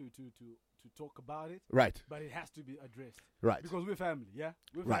easy to talk about it. Right. But it has to be addressed. Right. Because we're family, yeah?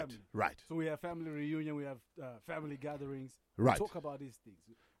 We're Right. family. Right. So we have family reunion, we have family gatherings. Right. We talk about these things.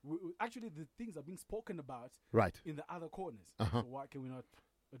 Actually, the things are being spoken about right. in the other corners. Uh-huh. So why can we not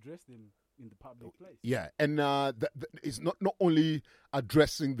address them in the public place? Yeah. And it's not only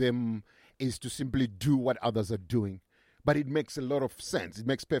addressing them is to simply do what others are doing. But it makes a lot of sense. It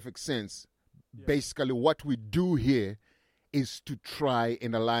makes perfect sense. Yeah. Basically, what we do here is to try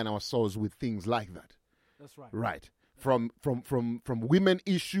and align ourselves with things like that. That's right. Right. From women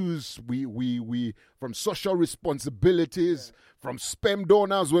issues, we from social responsibilities, from sperm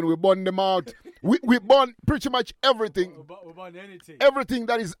donors when we burn them out. we burn pretty much everything. We burn anything. Everything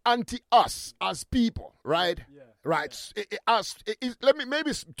that is anti-us as people, right? Yeah. Right. Yeah. Let me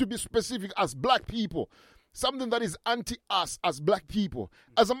maybe to be specific, as black people. Something that is anti-us as black people.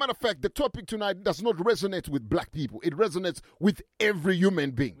 As a matter of fact, the topic tonight does not resonate with black people. It resonates with every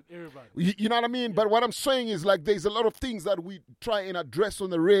human being. With everybody. You know what I mean? Yeah. But what I'm saying is like there's a lot of things that we try and address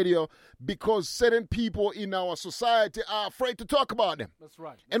on the radio because certain people in our society are afraid to talk about them. That's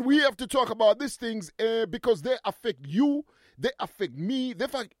right. And we have to talk about these things because they affect you. They affect me. They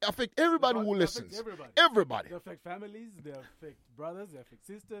affect everybody who listens. Everybody. They affect families. They affect brothers. They affect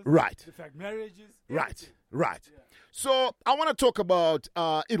sisters. Right. They affect marriages. Right. Right. Yeah. So I want to talk about,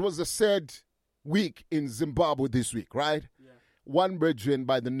 it was a sad week in Zimbabwe this week, right? Yeah. One brethren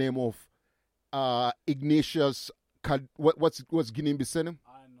by the name of Ignatius, what's Ginimbi surname?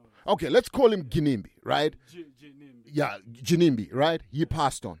 I know. Okay, let's call him Ginimbi, right? Ginimbi. Yeah, Ginimbi, right? He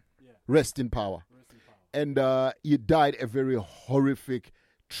passed on. Yeah. Rest in power. And he died a very horrific,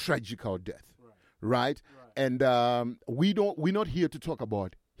 tragical death, right? And we're not here to talk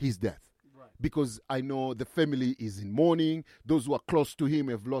about his death. Because I know the family is in mourning. Those who are close to him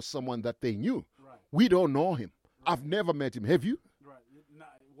have lost someone that they knew. Right. We don't know him. Right. I've never met him. Have you? Right.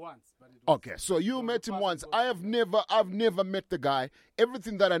 Once. But it was, okay, so you met him once. I've never met the guy.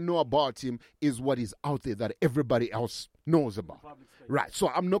 Everything that I know about him is what is out there that everybody else knows about. Right. So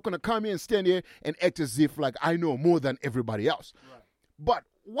I'm not going to come here and stand here and act as if like I know more than everybody else. Right. But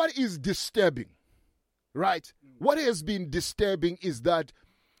what is disturbing, right? What has been disturbing is that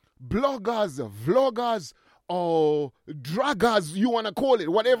bloggers, vloggers, or draggers, you want to call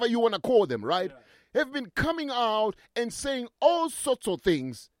it, whatever you want to call them, right, have been coming out and saying all sorts of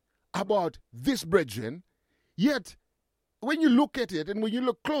things about this brethren, yet when you look at it and when you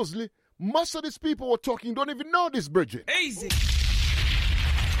look closely, most of these people who are talking don't even know this brethren. Easy.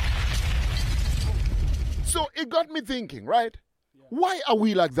 So it got me thinking, right? Yeah. Why are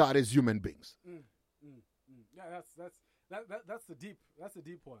we like that as human beings? Yeah, that's a deep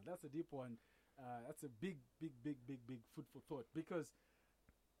one. That's a deep one. That's a big food for thought. Because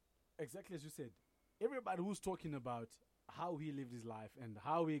exactly as you said, everybody who's talking about how he lived his life and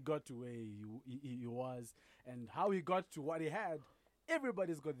how he got to where he was and how he got to what he had,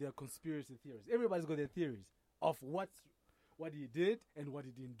 everybody's got their conspiracy theories. Everybody's got their theories of what he did and what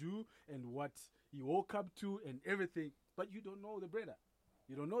he didn't do and what he woke up to and everything. But you don't know the brother.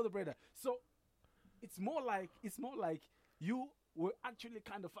 You don't know the brother. So it's more like you were actually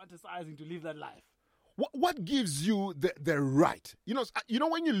kind of fantasizing to live that life. what gives you the right? You know,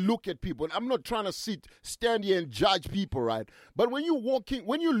 when you look at people, and I'm not trying to stand here and judge people, right? But when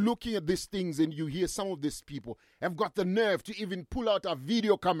you're looking at these things and you hear some of these people have got the nerve to even pull out a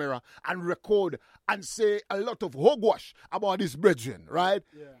video camera and record and say a lot of hogwash about his brethren, right?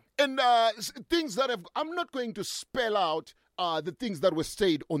 Yeah. And things that I'm not going to spell out the things that were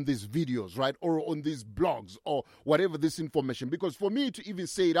said on these videos, right? Or on these blogs or whatever this information. Because for me to even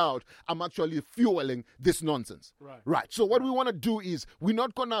say it out, I'm actually fueling this nonsense. Right. So what we want to do is we're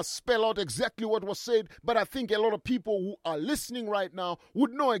not going to spell out exactly what was said, but I think a lot of people who are listening right now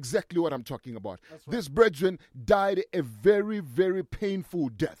would know exactly what I'm talking about. Right. This brethren died a very, very painful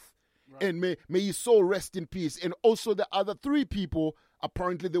death. Right. And may his soul rest in peace. And also the other 3 people,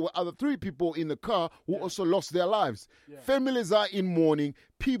 apparently there were other 3 people in the car who also lost their lives. Yeah. Families are in mourning.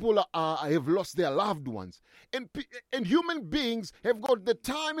 People have lost their loved ones. And human beings have got the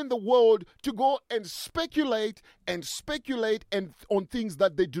time in the world to go and speculate and on things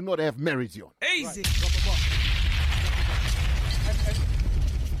that they do not have merit on. Easy. Right.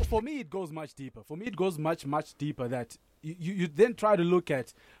 And for me, it goes much deeper. For me, it goes much, much deeper that you then try to look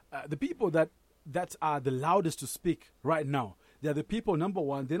at the people that are the loudest to speak right now. They're the people, number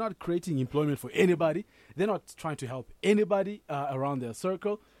one, they're not creating employment for anybody. They're not trying to help anybody around their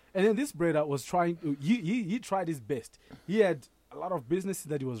circle. And then this brother was trying to, he tried his best. He had a lot of businesses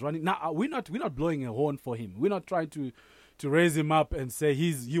that he was running. Now, we're not blowing a horn for him. We're not trying to raise him up and say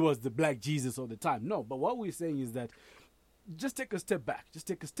he was the black Jesus all the time. No, but what we're saying is that just take a step back. Just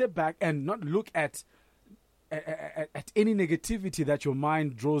take a step back and not look at any negativity that your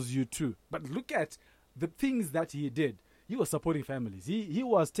mind draws you to. But look at the things that he did. He was supporting families. He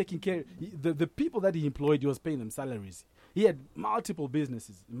was taking care. The people that he employed, he was paying them salaries. He had multiple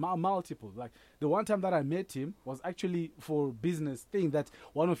businesses, multiple. Like the one time that I met him was actually for business thing that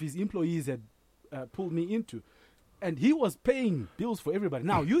one of his employees had pulled me into. And he was paying bills for everybody.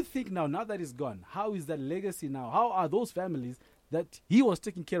 Now, you think now that he's gone, how is that legacy now? How are those families that he was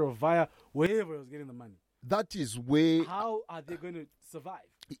taking care of via wherever he was getting the money? That is where... How are they going to survive?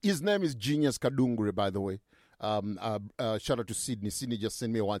 His name is Genius Kadungure, by the way. Shout out to Sydney. Sydney just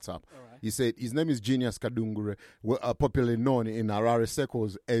sent me a WhatsApp. Right. He said his name is Genius Kadungure, popularly known in Harare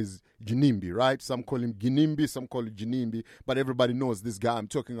circles as Ginimbi, right? Some call him Ginimbi, some call him Ginimbi, but everybody knows this guy I'm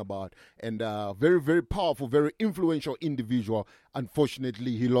talking about. And very, very powerful, very influential individual.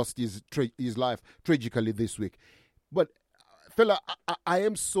 Unfortunately, he lost his life tragically this week. But fella,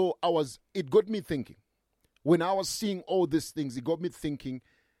 it got me thinking. When I was seeing all these things, it got me thinking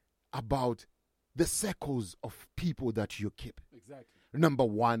about the circles of people that you keep. Exactly. Number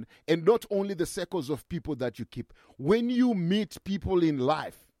one. And not only the circles of people that you keep. When you meet people in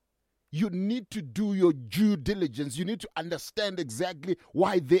life, you need to do your due diligence. You need to understand exactly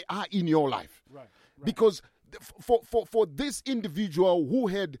why they are in your life. Right. Because for this individual who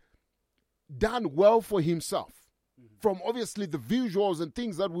had done well for himself, from obviously the visuals and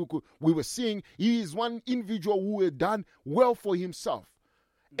things that we were seeing, he is one individual who had done well for himself.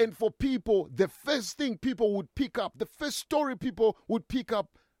 And for people, the first thing people would pick up, the first story people would pick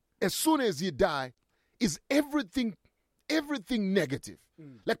up as soon as he died is everything negative.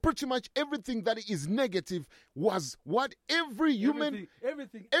 Like pretty much everything that is negative was what every human,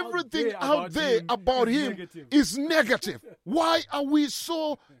 everything out there about him is negative. Why are we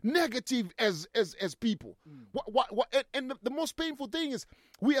so negative as people? And the most painful thing is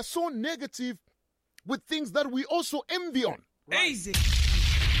we are so negative with things that we also envy on. Easy.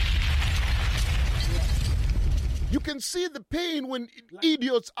 You can see the pain when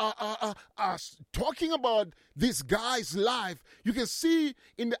idiots are talking about this guy's life. You can see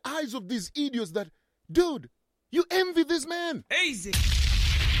in the eyes of these idiots that, dude, you envy this man. Easy.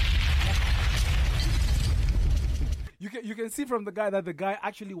 You can see from the guy that the guy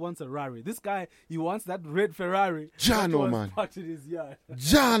actually wants a Rari. This guy, he wants that red Ferrari. Jano, man. Parked in his yard.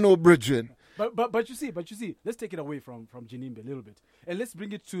 Jano, Bridget. But you see, let's take it away from Jinimbe a little bit. And let's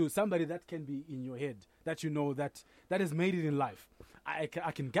bring it to somebody that can be in your head, that you know that has made it in life. I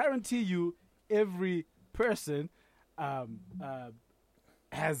can guarantee you every person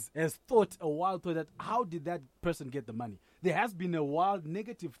has thought a wild thought that how did that person get the money? There has been a wild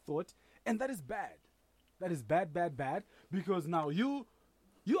negative thought, and that is bad. That is bad, because now you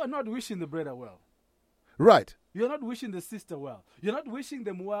are not wishing the brother well. Right. You're not wishing the sister well. You're not wishing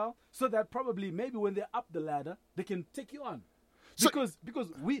them well so that probably maybe when they're up the ladder, they can take you on. Because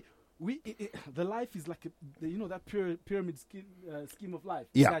the life is like that pyramid scheme of life.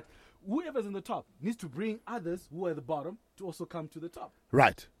 Yeah. That whoever's in the top needs to bring others who are at the bottom to also come to the top.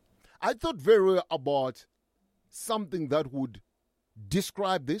 Right. I thought very well about something that would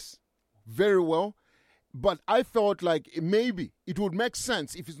describe this very well. but I felt like maybe it would make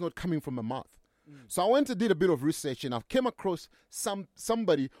sense if it's not coming from a mouth. So I went and did a bit of research, and I came across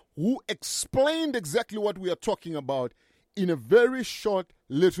somebody who explained exactly what we are talking about in a very short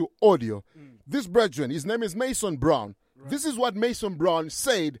little audio. This brethren, his name is Mason Brown. This is what Mason Brown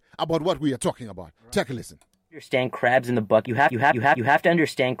said about what we are talking about. Take a listen. Understand crabs in the bucket. You have to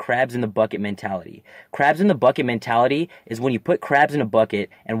understand crabs in the bucket mentality. Crabs in the bucket mentality is when you put crabs in a bucket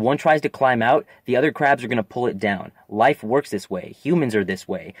and one tries to climb out, the other crabs are going to pull it down. Life works this way. Humans are this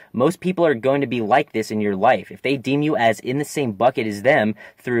way. Most people are going to be like this in your life. If they deem you as in the same bucket as them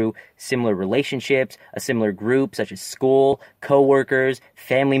through similar relationships, a similar group such as school, co-workers,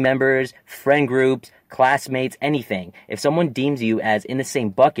 family members, friend groups, classmates, anything. If someone deems you as in the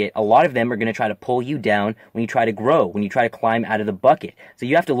same bucket, a lot of them are going to try to pull you down when you try to grow, when you try to climb out of the bucket. So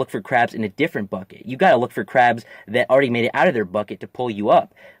you have to look for crabs in a different bucket. You got to look for crabs that already made it out of their bucket to pull you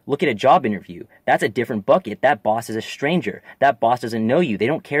up. Look at a job interview. That's a different bucket. That boss is a stranger. That boss doesn't know you. They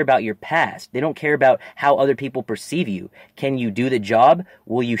don't care about your past. They don't care about how other people perceive you. Can you do the job?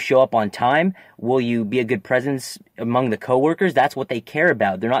 Will you show up on time? Will you be a good presence among the coworkers? That's what they care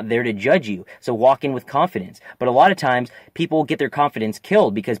about. They're not there to judge you. So walk in with confidence. But a lot of times, people get their confidence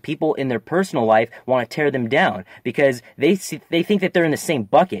killed because people in their personal life want to tear them down because they think that they're in the same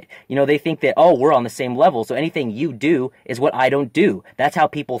bucket. You know, they think that, oh, we're on the same level, so anything you do is what I don't do. That's how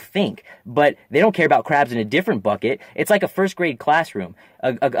people think. But they don't care about crabs in a different bucket. It's like a first grade classroom.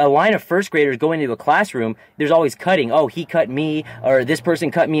 A line of first graders go into a classroom, there's always cutting. Oh, he cut me, or this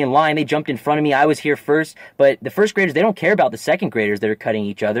person cut me in line. They jumped in front of me. I was here first. But the first graders, they don't care about the second graders that are cutting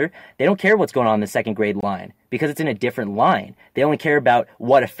each other. They don't care what's going on in the second grade line because it's in a different line. They only care about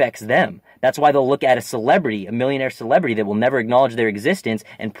what affects them. That's why they'll look at a celebrity, a millionaire celebrity that will never acknowledge their existence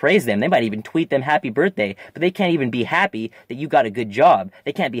and praise them. They might even tweet them happy birthday, but they can't even be happy that you got a good job.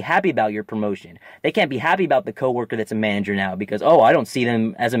 They can't be happy about your promotion. They can't be happy about the coworker that's a manager now because, oh, I don't see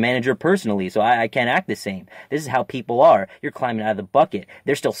them as a manager personally, so I can't act the same. This is how people are. You're climbing out of the bucket.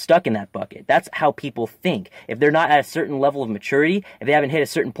 They're still stuck in that bucket. That's how people think. If they're not at a certain level of maturity, if they haven't hit a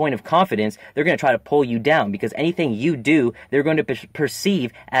certain point of confidence, they're going to try to pull you down because anything you do, they're going to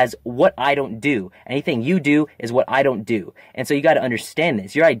perceive as what I don't do. Anything you do is what I don't do. And so you got to understand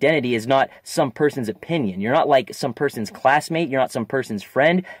this. Your identity is not some person's opinion. You're not like some person's classmate. You're not some person's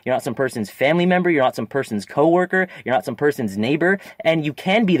friend. You're not some person's family member. You're not some person's coworker. You're not some person's neighbor. And you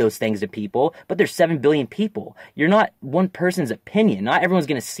can be those things to people, but there's 7 billion people. You're not one person's opinion. Not everyone's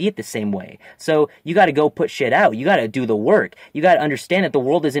going to see it the same way. So you got to go put shit out. You got to do the work. You got to understand that the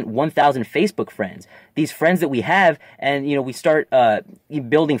world isn't 1,000 Facebook friends. These friends that we have, and you know, we start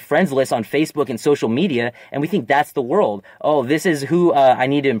building friends lists on Facebook and social media, and we think that's the world. Oh, this is who I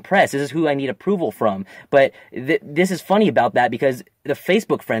need to impress. This is who I need approval from. But this is funny about that because the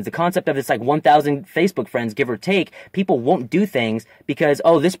Facebook friends, the concept of this like 1,000 Facebook friends, give or take, people won't do things because,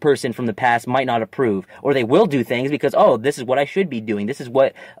 oh, this person from the past might not approve. Or they will do things because, oh, this is what I should be doing. This is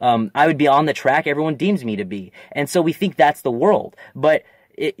what I would be on the track everyone deems me to be. And so we think that's the world. But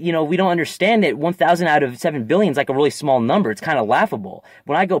we don't understand that 1,000 out of 7 billion is like a really small number. It's kind of laughable.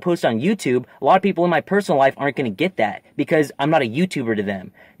 When I go post on YouTube, a lot of people in my personal life aren't going to get that because I'm not a YouTuber to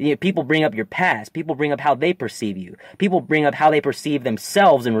them. People bring up your past. People bring up how they perceive you. People bring up how they perceive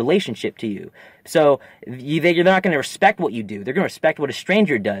themselves in relationship to you. So they're not going to respect what you do. They're going to respect what a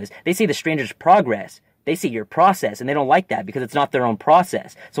stranger does. They see the stranger's progress. They see your process, and they don't like that because it's not their own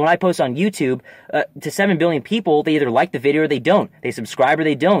process. So when I post on YouTube, to 7 billion people, they either like the video or they don't. They subscribe or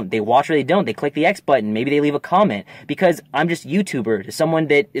they don't. They watch or they don't. They click the X button. Maybe they leave a comment because I'm just YouTuber to someone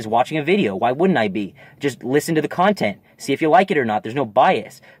that is watching a video. Why wouldn't I be? Just listen to the content. See if you like it or not. There's no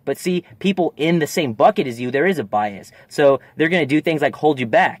bias. But see, people in the same bucket as you, there is a bias. So they're going to do things like hold you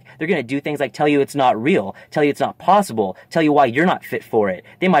back. They're going to do things like tell you it's not real, tell you it's not possible, tell you why you're not fit for it.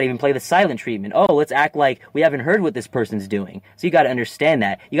 They might even play the silent treatment. Oh, let's act like we haven't heard what this person's doing. So you got to understand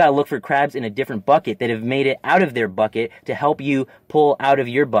that. You got to look for crabs in a different bucket that have made it out of their bucket to help you pull out of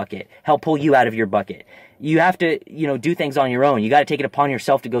your bucket, help pull you out of your bucket. You have to, do things on your own. You got to take it upon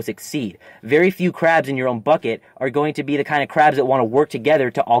yourself to go succeed. Very few crabs in your own bucket are going to be the kind of crabs that want to work together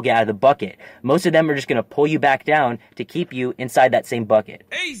to all get out of the bucket. Most of them are just going to pull you back down to keep you inside that same bucket.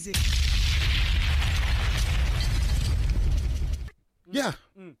 Easy. Yeah,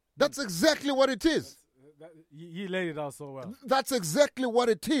 that's exactly what it is. You laid it out so well. That's exactly what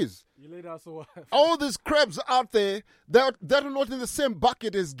it is. You laid it out so well. All these crabs out there, they're not in the same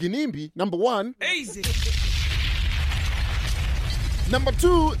bucket as Ginimbi, number one. Easy. Number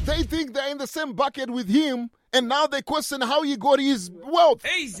two, they think they're in the same bucket with him, and now they question how he got his wealth.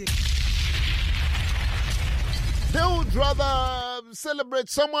 Easy. They would rather celebrate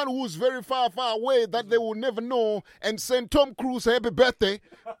someone who's very far, far away that they will never know and send Tom Cruise a happy birthday,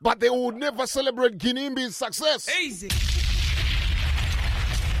 but they will never celebrate Guinimbi's success. Easy.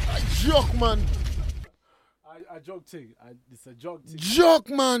 A joke, man. I joke thing. It's a joke thing. Joke,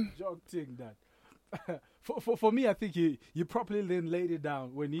 man. Joke thing that. For me, I think you properly then laid it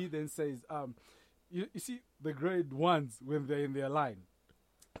down when he then says, you see the grade ones when they're in their line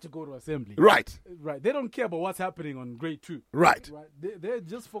to go to assembly. Right. Right. They don't care about what's happening on grade 2. Right. They're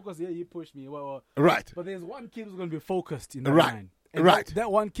just focused, yeah, you pushed me. Well, right. But there's one kid who's going to be focused in that right. line. And right.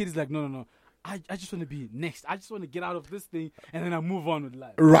 That one kid is like, no. I just want to be next. I just want to get out of this thing and then I move on with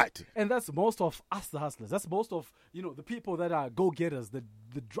life. Right. And that's most of us, the hustlers. That's most of, the people that are go-getters, the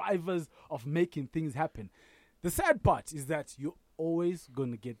drivers of making things happen. The sad part is that you're always going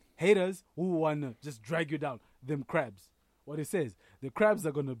to get haters who want to just drag you down. Them crabs. What it says, the crabs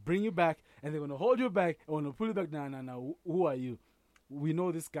are going to bring you back and they're going to hold you back and want to pull you back. No. Who are you? We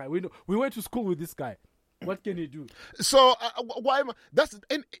know this guy. We went to school with this guy. What can you do? So and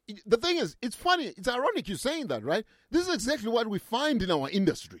the thing is, it's funny, it's ironic you saying that, right? This is exactly what we find in our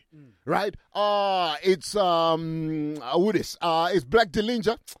industry, right? It's Black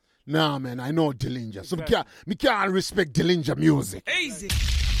Dillinger. Nah, man, I know Dillinger, so me can't respect Dillinger music. Easy,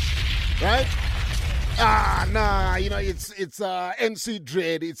 right? It's MC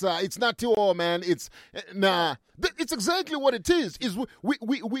Dread. It's not T.O., man. It's exactly what it is. Is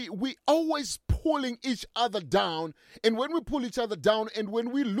we always pulling each other down, and when we pull each other down, and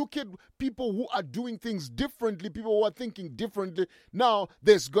when we look at people who are doing things differently, people who are thinking differently, now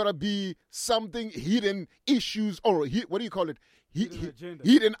there's gotta be something hidden issues or what do you call it?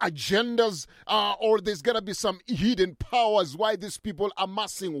 Hidden agendas, or there's gonna be some hidden powers why these people are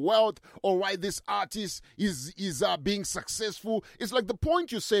amassing wealth or why this artist is being successful. It's like the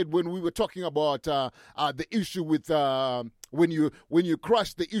point you said when we were talking about the issue with when you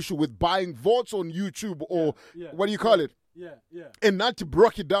crushed the issue with buying votes on YouTube or what do you call it? Yeah. And Nati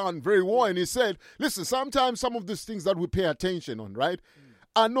broke it down very well, and he said, listen, sometimes some of these things that we pay attention on, right?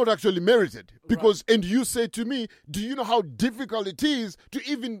 Are not actually merited because, and you say to me, do you know how difficult it is to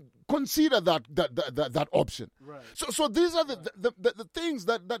even consider that option? Right. So these are the things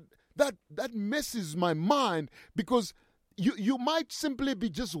that messes my mind because you might simply be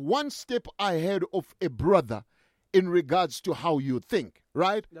just one step ahead of a brother in regards to how you think,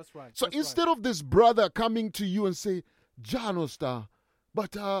 right? That's right. So instead of this brother coming to you and say, Jano Star,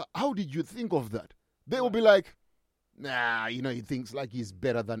 but how did you think of that? They will be like, nah, he thinks like he's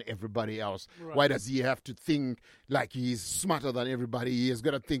better than everybody else. Right. Why does he have to think like he's smarter than everybody? He has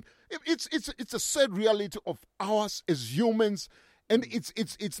got to think. It's a sad reality of ours as humans, and it's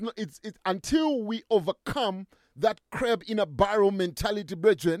until we overcome that crab in a barrel mentality,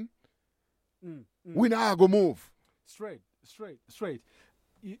 brethren, we now go move. Straight.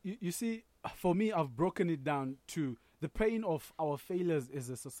 You see, for me, I've broken it down to the pain of our failures as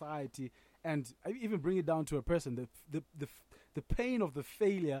a society. And I even bring it down to a person. The pain of the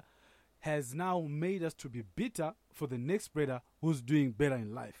failure has now made us to be bitter for the next brother who's doing better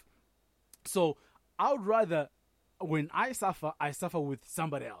in life. So I would rather, when I suffer with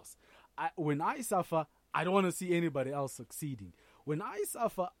somebody else. When I suffer, I don't want to see anybody else succeeding. When I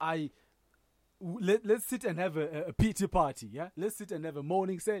suffer, let's sit and have a pity party, yeah? Let's sit and have a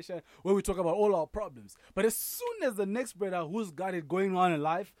morning session where we talk about all our problems. But as soon as the next brother who's got it going on in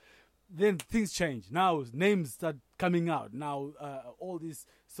life, then things change. Now names start coming out. Now all these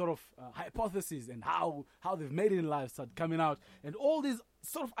sort of hypotheses and how they've made it in life start coming out. And all these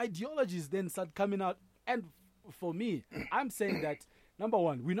sort of ideologies then start coming out. And for me, I'm saying that, number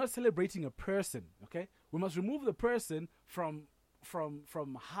one, we're not celebrating a person, okay? We must remove the person from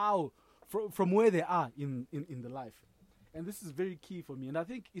where they are in the life. And this is very key for me. And I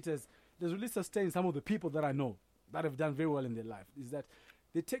think it has really sustained some of the people that I know that have done very well in their life, is that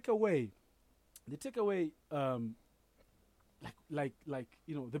they take away the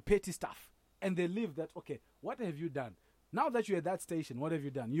petty stuff, and they leave that. Okay, what have you done? Now that you're at that station, what have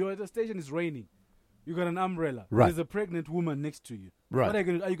you done? You're at a station, it's raining. You got an umbrella. Right. There's a pregnant woman next to you. Right. What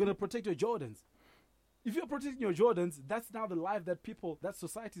are you going to protect your Jordans? If you're protecting your Jordans, that's now the life that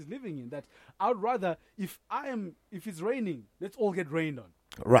society is living in. That I'd rather, if it's raining, let's all get rained on.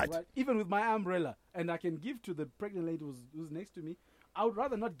 Right. Even with my umbrella, and I can give to the pregnant lady who's next to me. I would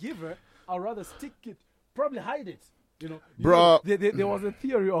rather not give her. I'd rather stick it, probably hide it. Bro. There was a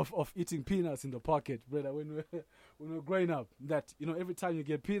theory of eating peanuts in the pocket, brother, when we were growing up. That every time you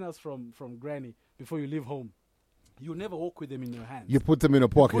get peanuts from granny before you leave home, you never walk with them in your hands. You put them in a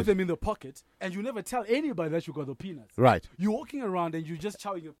pocket. You put them in the pocket, and you never tell anybody that you got the peanuts. Right. You're walking around and you're just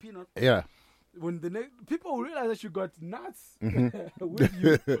chowing your peanut. Yeah. when people realize that you got nuts Mm-hmm. with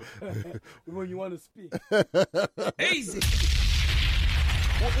you when you want to speak. Easy.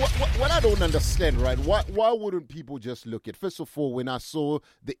 What I don't understand, right? Why wouldn't people just look at? First of all, when I saw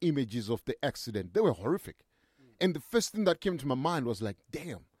the images of the accident, they were horrific, and the first thing that came to my mind was like,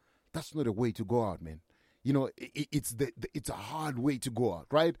 "Damn, that's not a way to go out, man." You know, it's a hard way to go out,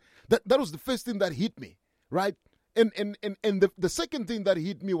 right? That was the first thing that hit me, right? And the second thing that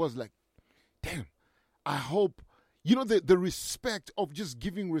hit me was like, damn, I hope, you know, the respect of just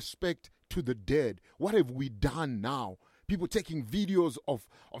giving respect to the dead. What have we done now? People taking videos of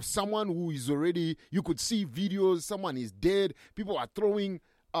someone who is already, you could see videos, someone is dead. People are throwing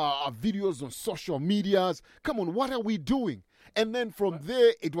videos on social medias. Come on, what are we doing? And then from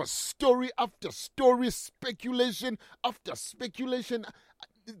there, it was story after story, speculation after speculation,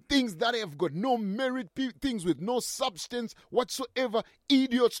 things that have got no merit, things with no substance whatsoever,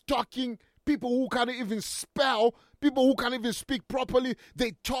 idiots talking, people who can't even spell, people who can't even speak properly.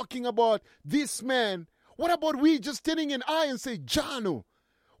 They're talking about this man. What about we just turning an eye and say, Jano,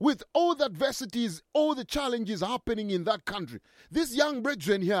 with all the adversities, all the challenges happening in that country, this young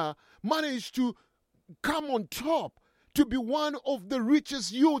brethren here managed to come on top to be one of the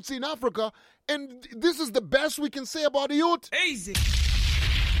richest youths in Africa, and this is the best we can say about the youth. Easy.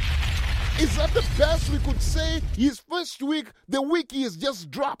 Is that the best we could say? His first week, the week he has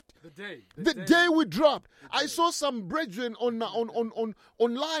just dropped. The day we dropped. I saw some brethren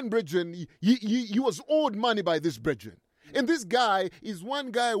online brethren. He was owed money by this brethren. And this guy is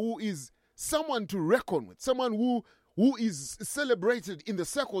one guy who is someone to reckon with, someone who is celebrated in the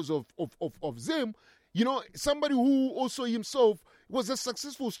circles of Zim. You know, somebody who also himself was a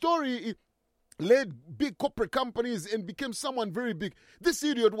successful story, led big corporate companies and became someone very big. This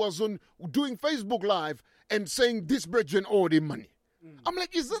idiot was on doing Facebook Live and saying this brethren owed him money. I'm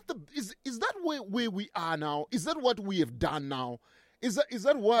like, is that where we are now? Is that what we have done now? Is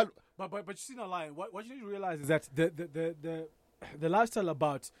that what? But you see, no lie. What you need to realize is that the lifestyle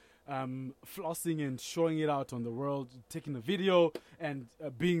about flossing and showing it out on the world, taking a video and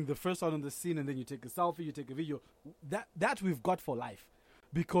being the first one on the scene, and then you take a selfie, you take a video. That we've got for life,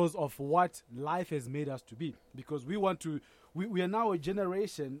 because of what life has made us to be. Because we are now a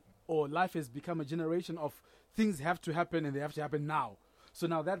generation, or life has become a generation of things have to happen and they have to happen now. So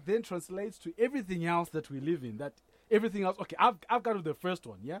now that then translates to everything else that we live in. That everything else, okay, I've got to be the first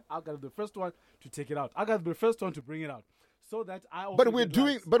one, yeah? I've got to be the first one to take it out. I've got to be the first one to bring it out. So that I also But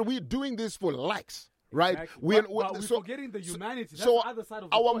we're doing this for likes. Right, exactly. We're forgetting the humanity. That's the other side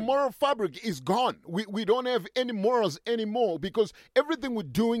of the our coin. moral fabric is gone. We don't have any morals anymore, because everything we're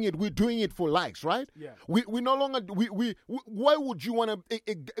doing it for likes, right? Yeah. We no longer why would you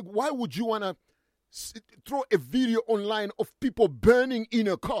wanna throw a video online of people burning in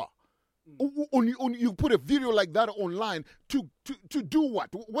a car? You put a video like that online to do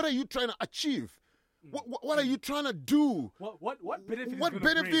what? What are you trying to achieve? What are you trying to do? What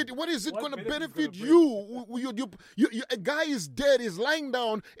benefit? What is it going to benefit you? A guy is dead, is lying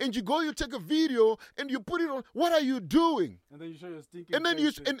down, and you take a video and you put it on. What are you doing? And then you show your stinking. And then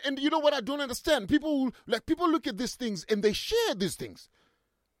and you know what I don't understand? People look at these things and they share these things.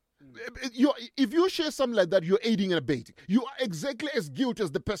 If you share something like that, you're aiding and abetting. You are exactly as guilty as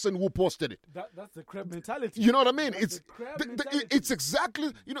the person who posted it. That's the crab mentality. You know what I mean? Mentality. It's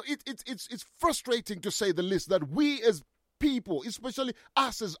exactly, you know, it's frustrating to say the least that we as people, especially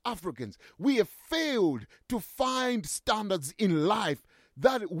us as Africans, we have failed to find standards in life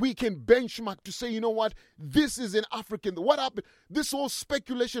that we can benchmark to say, you know what, this is an African. What happened? This whole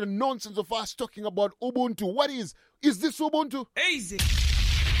speculation and nonsense of us talking about Ubuntu. What is this Ubuntu? Easy.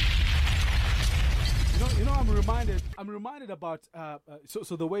 You know, I'm reminded about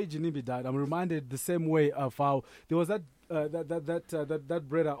so the way Janibi died. I'm reminded the same way of how there was that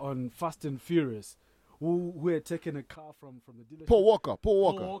brother on Fast and Furious who had taken a car from the dealership. Paul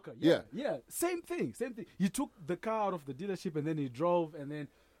Walker. Yeah. Same thing. He took the car out of the dealership and then he drove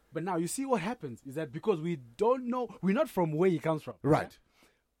but now you see what happens is that because we don't know, we're not from where he comes from. Right. Yeah?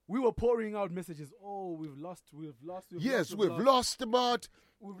 We were pouring out messages. Oh, we've lost. Yes, we've lost about.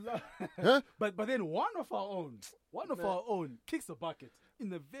 Huh? But then one of our own kicks a bucket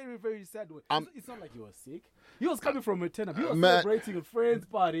in a very, very sad way. It's not like he was sick. He was coming from a tenant. He was celebrating a friend's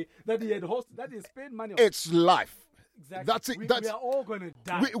party that he had hosted, that he spent money on. It's life. Exactly. That's it. We are all going to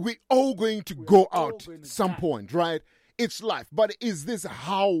die. We're all going to go out at some point, right? It's life. But is this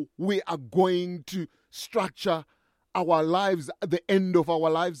how we are going to structure our lives at the end of our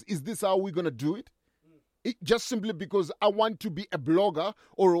lives? Is this how we're going to do it? Just simply because I want to be a blogger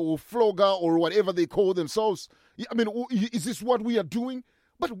or a flogger or whatever they call themselves. I mean, is this what we are doing?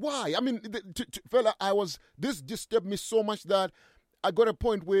 But why? I mean, fella, this disturbed me so much that I got a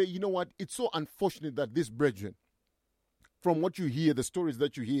point where, you know what, it's so unfortunate that this brethren, from what you hear, the stories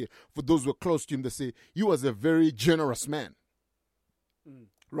that you hear, for those who are close to him, they say, he was a very generous man.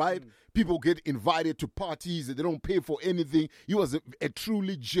 Right? People get invited to parties and they don't pay for anything. He was a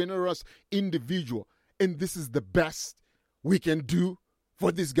truly generous individual. And this is the best we can do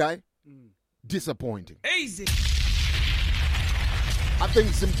for this guy? Disappointing. Easy. I think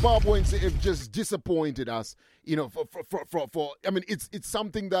Zimbabweans have just disappointed us, you know, for I mean, it's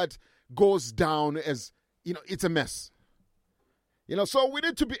something that goes down as, you know, it's a mess. You know, so we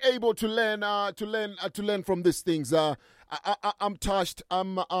need to be able to learn from these things. I'm touched.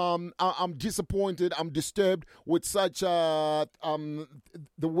 I'm disappointed. I'm disturbed with such the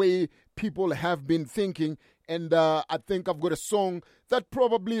way people have been thinking. And I think I've got a song that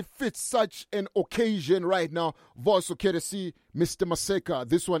probably fits such an occasion right now. Voice of Courtesy, Mr. Maseka.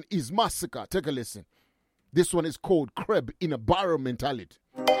 This one is Massacre. Take a listen. This one is called Crab Inna Barel Mentality.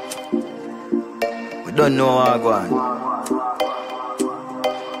 We don't know how to go on.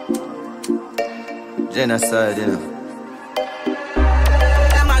 Genocide, you know.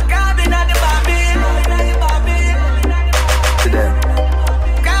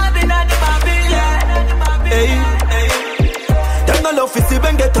 Love to see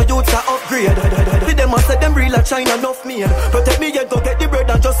when get a youth a upgrade. See them and say them real a China enough made. Protect me yet go get the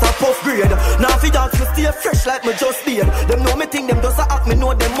bread and just a puff grade. Now fi dogs me stay fresh like me just did. Them know me think them just a act, me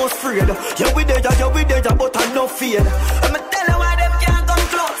know them must afraid. Yeah we there, but I no fear. I'ma tell you why them can't come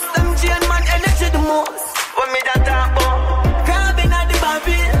close. Them chain man energy the most. What me that talk about? Crab inna the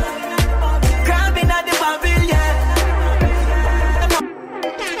barrel. Crab inna the barrel, yeah.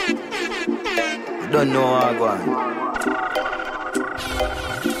 Don't know how to go on.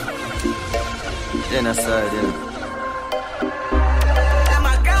 Genocide, you know. I'm a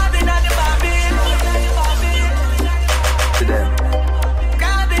crab inna the barrel. To them.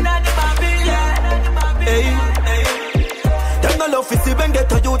 Crab inna the barrel, yeah. Hey. Them no love to see when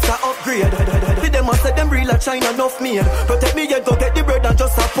get a youth a upgrade. See them and say them real a China enough made. Protect me yet go get the bread and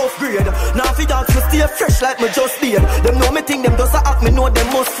just a puff grade. Now fi dogs me stay fresh like me just did. Them know me think them just a act, me know them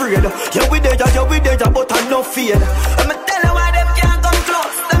must afraid. Yeah we there, but I no fear. I'ma tell you why them can't come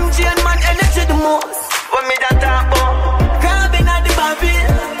close. Them chain man energy the most. What me that talk about? Crab inna the barrel.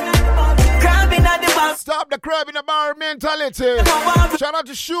 Crab inna the barrel. Stop the crab in the bar mentality. Shout out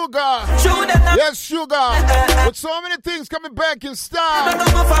to Sugar. Yes, Sugar. With so many things coming back in style.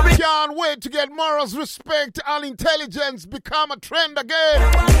 Can't wait to get morals, respect, and intelligence become a trend again.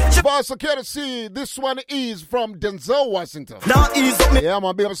 Boss of Courtesy. This one is from Denzel Washington. Yeah, I'm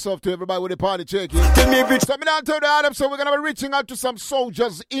gonna be myself to everybody with the party check. So me down to the Adam, so we're gonna be reaching out to some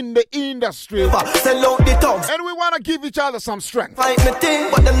soldiers in the industry. And we wanna give each other some strength.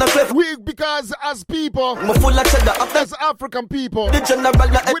 Because as people, as African people, we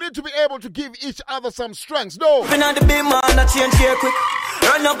need to be able to give each other some strength. No. And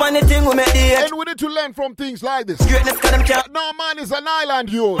we need to learn from things like this. No man is an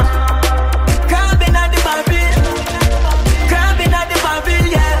island, youth.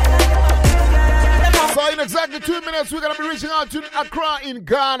 So in exactly 2 minutes, we're going to be reaching out to Accra in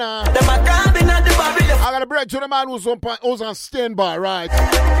Ghana. I got a break to the man who's on standby, right?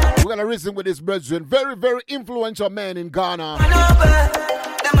 We're going to reason with this brethren. Very, very influential man in Ghana.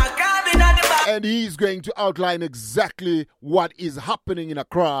 And he's going to outline exactly what is happening in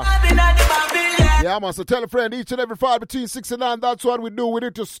Accra. Yeah, man, so tell a friend each and every Friday between 6 and 9. That's what we do. We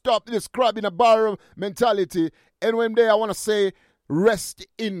need to stop this crab in a barrel mentality. And one day I want to say, rest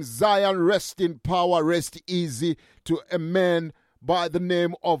in Zion, rest in power, rest easy to a man by the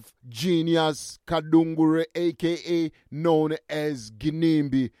name of Genius Kadungure, a.k.a. known as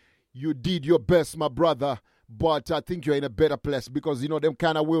Ginimbi. You did your best, my brother, but I think you're in a better place because, you know, them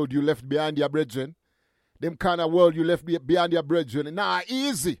kind of world you left behind your brethren. Them kind of world you left behind your brethren. Nah,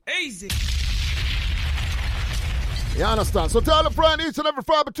 easy. Easy. You understand? So tell a friend each and every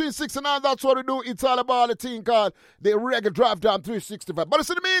Friday between 6 and 9. That's what we do. It's all about a thing called the Reggae Drive Down 365. But it's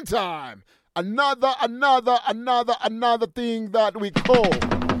in the meantime, another thing that we call.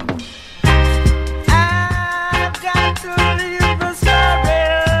 I've got to leave the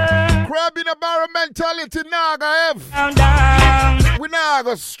story. Crab Inna Barel mentality, Naga F. Down. We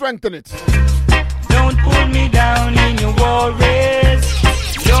Naga strengthen it. Don't pull me down in your worries.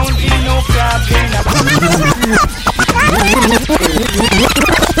 Don't be no crab in a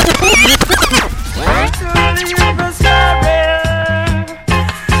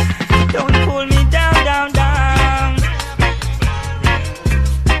Don't pull me down.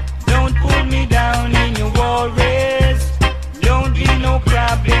 Don't pull me down in your worries. Don't be no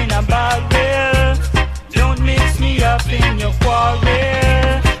crab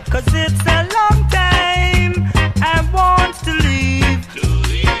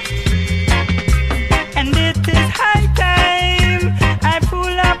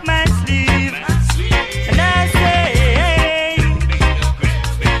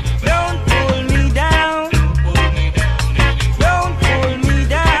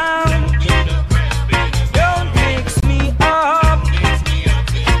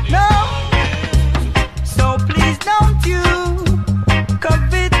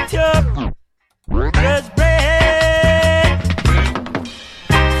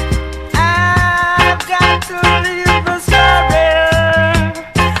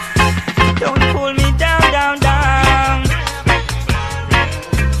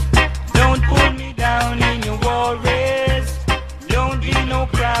no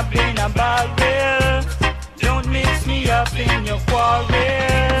crab in a barrel. Don't mix me up in your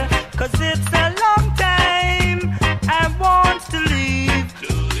quarrel. Cause it's a long time I want to leave.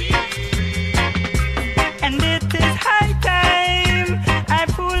 And it is high time I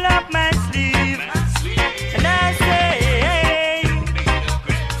pull up my sleeve. And I say,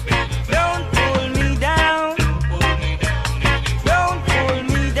 don't pull me down. Don't pull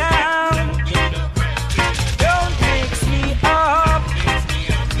me down. Don't mix me up.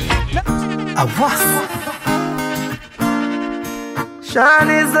 I was. Sean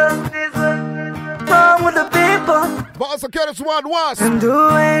is wrong with the people. Boss, okay, this one was. And do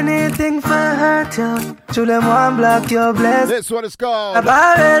anything for hurt you. Show them one block your blessing. This one is called a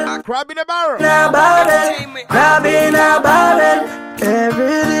barrel. Crab in a barrel. In a barrel. Crab in a barrel.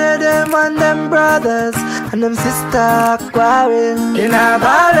 Every day them and them brothers and them sister quarrel. In a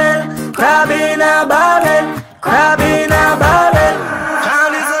barrel. Crab in a barrel. Crab in a barrel.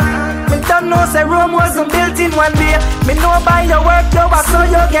 Don't know say Rome wasn't built in one day. Me know by your work you are so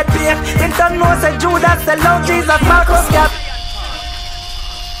you get paid. Me don't know say Judas the Lord Jesus Marcus got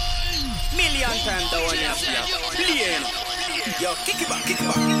million times the one you have playing. Yo, kick it back.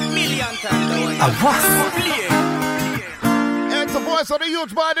 Million times the one you have playing. It's the voice of the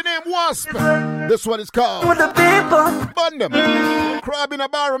youth by the name Wasp. This one is called with the people. Bundem. Crab in a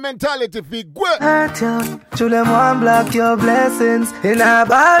barrel mentality. Hurt you. Show them one block your blessings. In a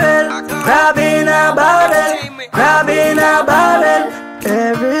barrel. Crab in a barrel. Crab in a barrel.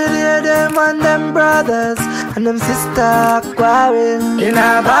 Every day them and them brothers and them sister quarrel. In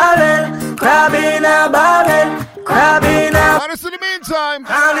a barrel. Crab in a barrel. Crab in a. And it's in the meantime.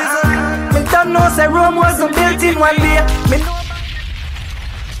 Me don't know say Rome wasn't built in one day. Me know.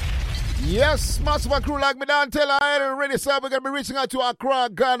 Yes, massive crew like me don't tell I already said we're gonna be reaching out to Accra,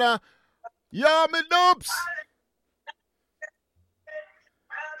 Ghana. Yo, me noobs.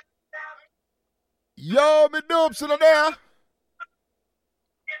 Yo, me noobs, in there.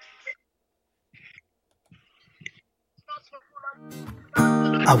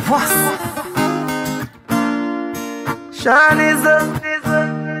 I was. Sean is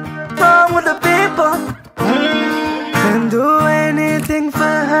wrong with the people. Can do anything for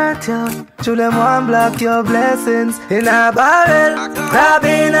hurt you. Show them one block your blessings. In a barrel. Crab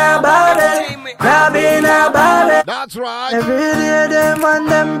in a barrel. Crab in a barrel. That's right. Every day them and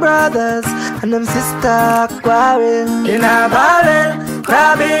them brothers and them sister quarrel. In a barrel.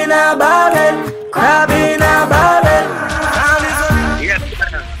 Crab in a barrel. Crab in a barrel.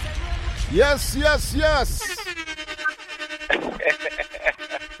 Yes.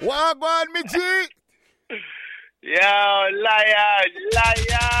 Wagwan, me G. Yo, lion.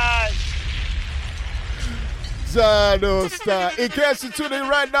 Zano Star. In case you're tuning in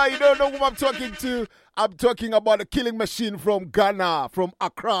right now, you don't know who I'm talking to. I'm talking about the killing machine from Ghana, from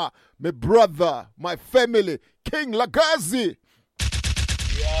Accra. My brother, my family, King Lagazee.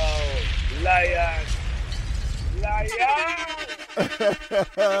 Yo, lion. Up your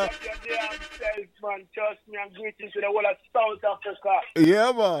damn self, man. Trust me, and greetings to the whole of South Africa.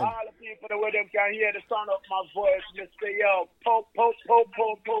 Yeah, man. All the people the way them can hear the sound of my voice. Mr. Yo, poke.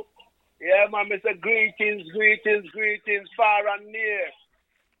 Yeah, man, Mr. Greetings, far and near.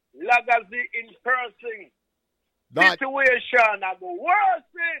 Lagazee in person. Situation, I go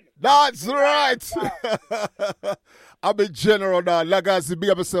worsen. That's right. I'm in general now. Lagazee,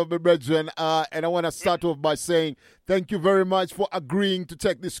 big up yourself, my brethren. And I want to start off by saying thank you very much for agreeing to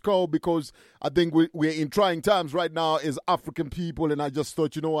take this call, because I think we're in trying times right now as African people, and I just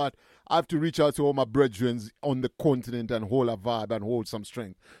thought, you know what, I have to reach out to all my brethren on the continent and hold a vibe and hold some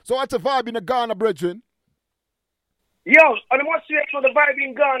strength. So what's a vibe in the Ghana, brethren? Yo, and I want to say for the vibe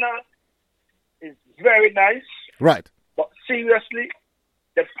in Ghana is very nice. Right. But seriously,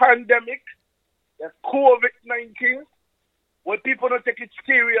 the pandemic, the COVID-19, when people don't take it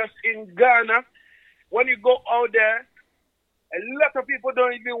serious in Ghana, when you go out there, a lot of people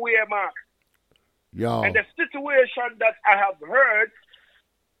don't even wear masks. Yo. And the situation that I have heard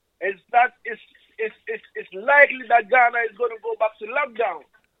is that it's likely that Ghana is going to go back to lockdown.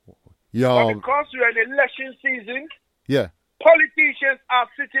 Yo. But because we're in election season, yeah, politicians are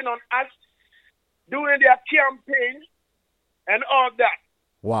sitting on us, doing their campaign and all that.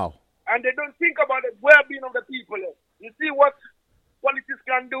 Wow. And they don't think about the well-being of the people. You see what politics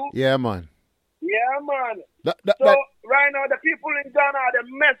can do? Yeah, man. Yeah, man. So right now, the people in Ghana are the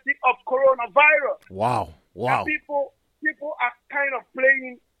mercy of coronavirus. Wow. And people are kind of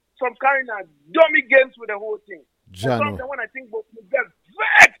playing some kind of dummy games with the whole thing. Jano. When I think about it, get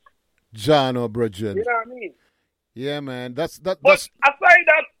vexed. Jano, brethren. You know what I mean? Yeah, man. But aside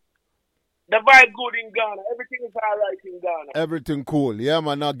that, The vibe good in Ghana. Everything is all right in Ghana. Everything cool. Yeah,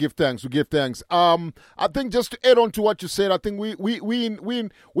 man. Now give thanks. We give thanks. I think just to add on to what you said, I think we in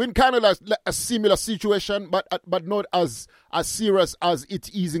kind of like a similar situation, but not as serious as it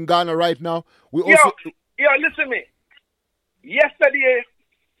is in Ghana right now. We also listen to me. Yesterday,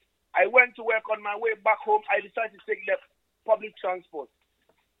 I went to work. On my way back home, I decided to take the public transport.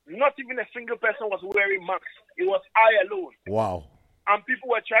 Not even a single person was wearing masks. It was I alone. Wow. And people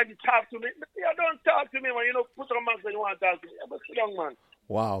were trying to talk to me. Yeah, don't talk to me, man. Put on mask when you want to talk to me. But sit down, man.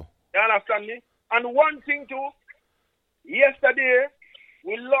 Wow. You understand me? And one thing too, yesterday,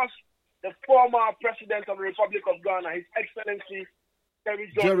 we lost the former president of the Republic of Ghana, His Excellency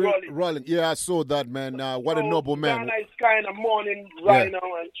Jerry Rawlings. Yeah, I saw that, man. What a noble man. Ghana is kind of mourning right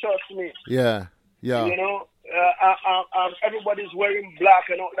now, and trust me. Yeah. Everybody's wearing black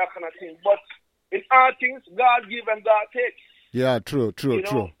and all that kind of thing. But in our things, God give and God takes. Yeah, true.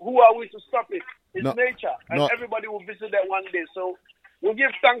 Who are we to stop it? It's nature. And everybody will visit that one day. So we'll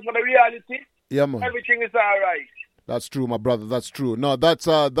give thanks for the reality. Yeah, man. Everything is all right. That's true, my brother. That's true. No, that's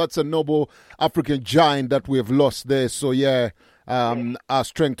a noble African giant that we have lost there. So, yeah, our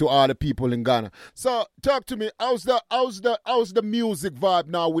strength to all the people in Ghana. So, talk to me. How's the music vibe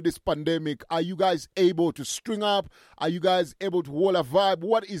now with this pandemic? Are you guys able to string up? Are you guys able to hold a vibe?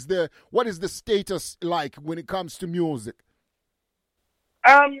 What is the status like when it comes to music?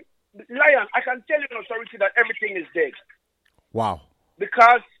 Lion, I can tell you in authority that everything is dead. Wow.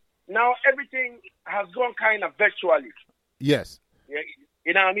 Because now everything has gone kind of virtually. Yes. Yeah,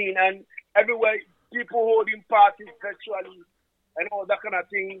 you know what I mean? And everywhere, people holding parties virtually and all that kind of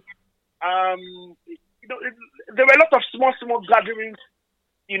thing. There were a lot of small gatherings,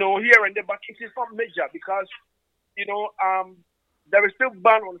 here and there, but it is not major because, there is still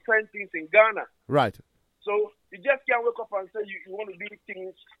ban on certain things in Ghana. Right. So you just can't wake up and say you want to do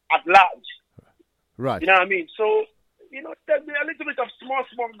things at large. Right. You know what I mean? So, there'll be a little bit of small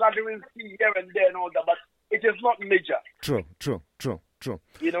gatherings here and there and all that, but it is not major. True.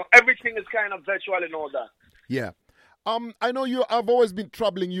 Everything is kind of virtual and all that. Yeah. I know I've always been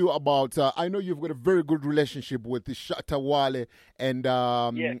troubling you about, I know you've got a very good relationship with the Shatta Wale and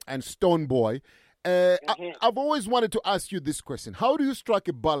Stoneboy. I've always wanted to ask you this question. How do you strike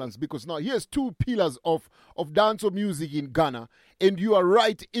a balance? Because now here's two pillars of dancehall music in Ghana, and you are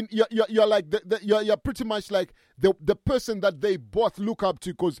right. You're like you're pretty much like the person that they both look up to,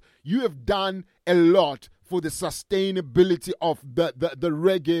 because you have done a lot for the sustainability of the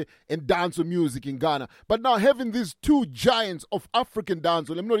reggae and dancehall music in Ghana. But now having these two giants of African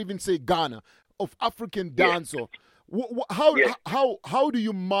dancehall, let me not even say Ghana, of African dancehall. How do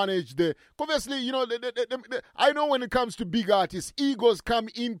you manage the? Obviously, I know when it comes to big artists, egos come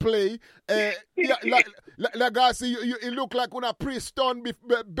in play. Lagazee, you look like when I pre-stone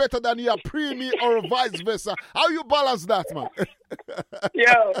better than you pre-me or vice versa. How you balance that, man?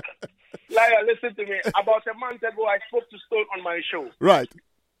 Yeah, Lion, listen to me. About a month ago, I spoke to Stone on my show. Right.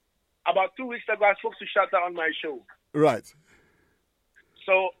 About 2 weeks ago, I spoke to Shatta on my show. Right.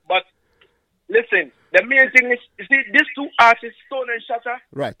 So, but listen, the main thing is, you see, these two artists, Stone and Shatta,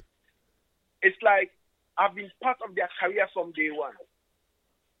 right? It's like I've been part of their career from day one.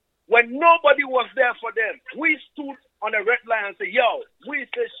 When nobody was there for them, we stood on the red line and said, yo, we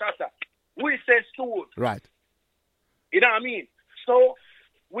say Shatta, we say Stone. Right. You know what I mean? So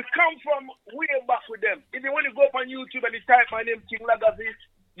we come from way back with them. Even when you go up on YouTube and you type my name, King Lagazee,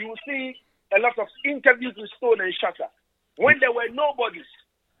 you will see a lot of interviews with Stone and Shatta when there were nobodies.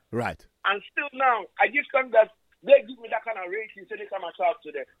 Right. And still now, I give thanks that they give me that kind of rating so they come and talk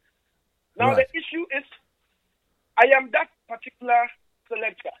to them. Now, The issue is, I am that particular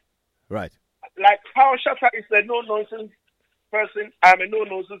selector. Right. Like how Shatta is a no-nonsense person, I'm a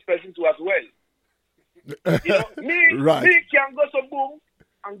no-nonsense person too as well. Me can go so boom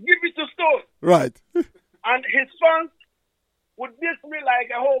and give it to Stone. Right. And his fans would diss me like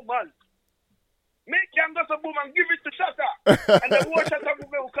a whole month. Me can go so boom and give it to Shatta. And the whole Shatta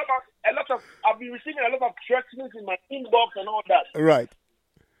movement will come out. I've been receiving a lot of threatenings in my inbox and all that. Right.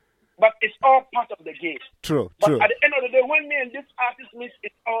 But it's all part of the game. True. But at the end of the day, when me and this artist meet,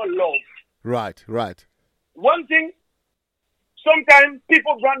 it's all love. Right. One thing, sometimes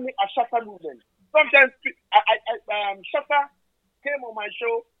people grant me a Shatta movement. Sometimes Shatta came on my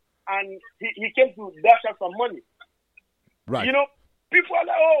show and he came to dash us some money. Right. People are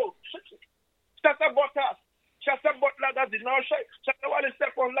like, oh, Shatta bought us. Shatta bought Lagazee. Now Shatta want to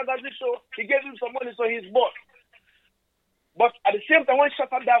step on Lagazee show. He gave him some money, so he's bought. But at the same time, when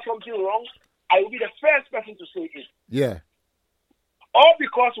Shatta does something wrong, I will be the first person to say it. Yeah. All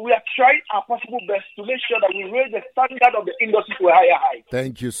because we are trying our possible best to make sure that we raise the standard of the industry to a higher height.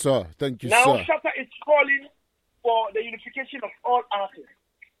 Thank you, sir. Thank you, Now, sir. Shatta is calling for the unification of all artists.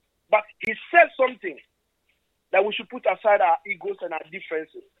 But he said something that we should put aside our egos and our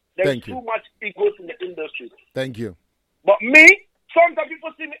differences. There's too much egos in the industry. Thank you. But me, sometimes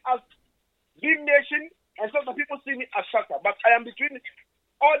people see me as Dream Nation, and sometimes people see me as Shatta. But I am between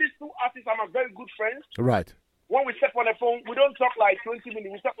all these two artists. I'm a very good friend. Right. When we step on the phone, we don't talk like 20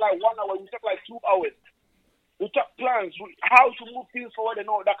 minutes. We talk like 1 hour. We talk like 2 hours. We talk plans, how to move things forward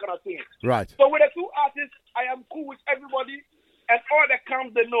and all that kind of thing. Right. So with the two artists, I am cool with everybody. And all that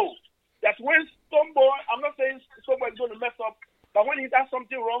comes, they know that when Stoneboy, I'm not saying Stoneboy is going to mess up, but when he does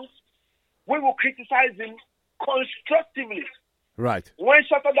something wrong, we will criticize him constructively. Right. When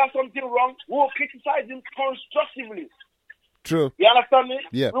Shatta does something wrong, we will criticize him constructively. True. You understand me?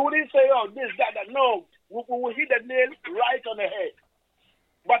 Yeah. We wouldn't say, oh, this, that. No. We will hit the nail right on the head.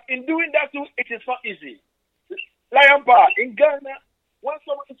 But in doing that too, it is not easy. Lion Power, in Ghana, when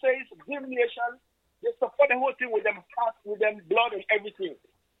someone says Dream Nation, they support the whole thing with them heart, with them blood and everything.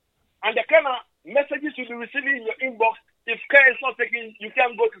 And the kind of messages you'll be receiving in your inbox, if care is not taken, you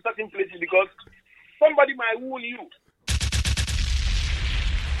can't go to certain places because somebody might wound you.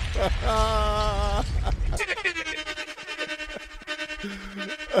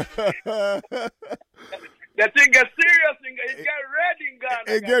 The thing gets serious, it get red in Ghana.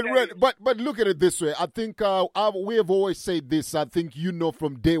 It get red. But look at it this way. I think we have always said this. I think you know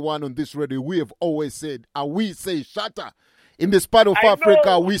from day one on this radio, we have always said, we say Shatta. In this part of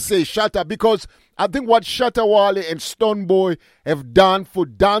Africa, we say Shatta because I think what Shatta Wale and Stoneboy have done for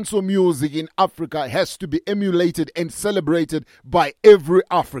dancehall music in Africa has to be emulated and celebrated by every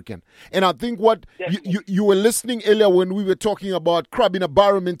African. And I think what you were listening earlier when we were talking about Crab Inna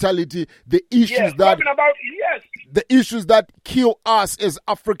Barel mentality, the issues the issues that kill us as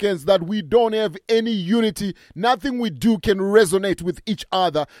Africans, that we don't have any unity. Nothing we do can resonate with each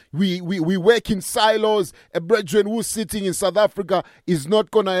other. We work in silos. A brethren who's sitting in South Africa is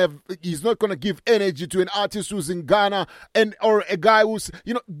not gonna give energy to an artist who's in Ghana or a guy who's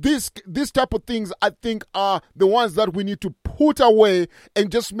this type of things. I think are the ones that we need to put away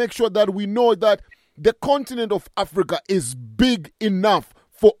and just make sure that we know that the continent of Africa is big enough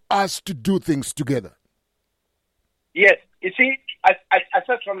for us to do things together. Yes, you see, I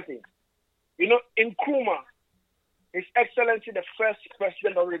said something. In Nkrumah, His Excellency, the first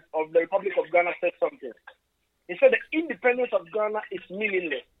president of the Republic of Ghana, said something. He said the independence of Ghana is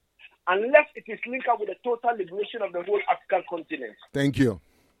meaningless unless it is linked up with the total liberation of the whole African continent. Thank you.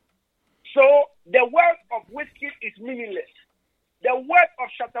 So the word of Whiskey is meaningless. The word of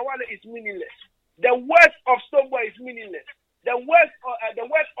Shatta Wale is meaningless. The word of Stoneboy is meaningless. The word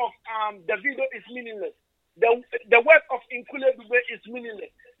of Davido is meaningless. The word of Intl is meaningless.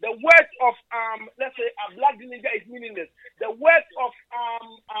 The word of let's say a Black Ninja is meaningless. The word of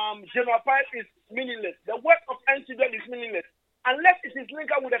General Pipe is meaningless. The word of NCW is meaningless unless it is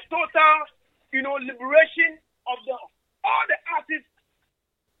linked up with the total, liberation of all the artists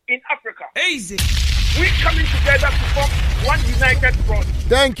in Africa. Easy. We're coming together to form one united front.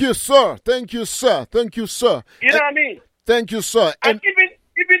 Thank you, sir. Thank you, sir. Thank you, sir. You know what I mean? Thank you, sir. And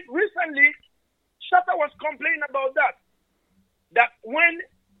even recently, Shatta was complaining about that when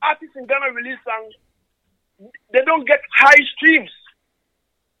artists in Ghana release songs, they don't get high streams.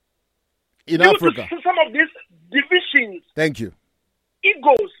 In Due Africa. to some of these divisions, Thank you.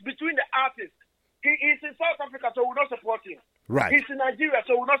 egos between the artists. He's in South Africa, so we're not supporting. Right. He's in Nigeria,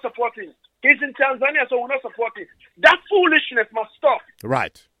 so we're not supporting. He's in Tanzania, so we're not supporting. That foolishness must stop.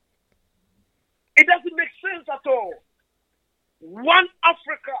 Right. It doesn't make sense at all. One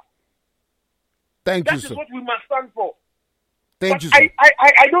Africa. Thank you, That is sir. what we must stand for. Thank you, But sir.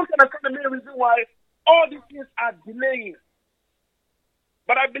 I don't understand the main reason why all these things are delaying.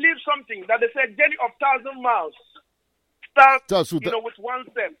 But I believe something that they said journey of 1,000 miles starts with one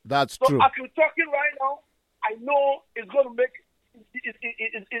step. That's so true. As we're talking right now, I know it's going to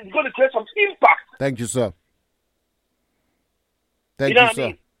it's going to create some impact. Thank you, sir. Thank know you, what sir. I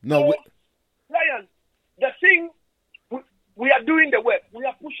mean? No, So, Lion, the thing, we are doing the work. We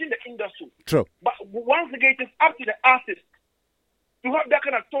are pushing the industry. True. But once again, it is up to the artist to have that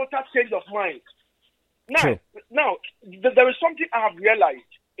kind of total change of mind. Now, there is something I have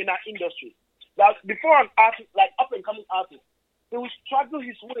realized in our industry. That before an artist, like up-and-coming artist, he will struggle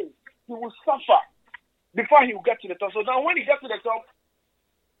his way. He will suffer before he will get to the top. So now when he gets to the top,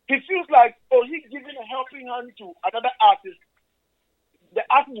 he feels like, he's giving a helping hand to another artist. The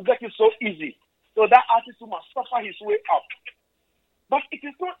artist will get it so easy. So that artist must suffer his way up. But it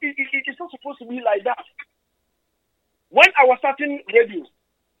is not. It's not supposed to be like that. When I was starting radio,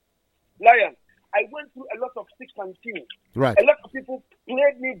 Lion, I went through a lot of thick and thin. Right. A lot of people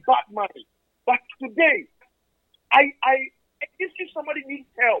played me bad money. But today, if somebody needs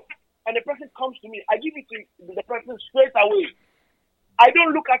help and the person comes to me, I give it to the person straight away. I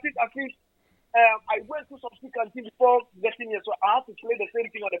don't look at it as if I went through some thick and thin before getting here, so I have to play the same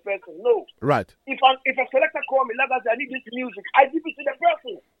thing on the person. No. Right. If a selector call me, Lagazee, I need this music, I give it to the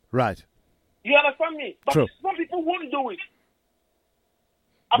person. Right. You understand me? But True. some people won't do it.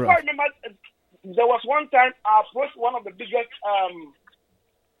 I Right. can't remember, there was one time I approached one of the biggest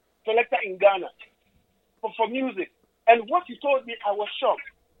selector in Ghana for music. And what he told me, I was shocked.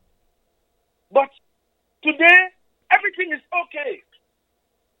 But today, everything is okay.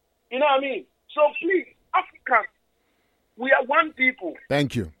 You know what I mean? So please, Africans, we are one people.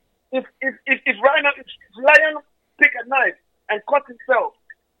 Thank you. If right now, if lion pick a knife and cut himself,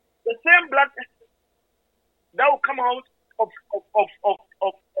 the same blood that will come out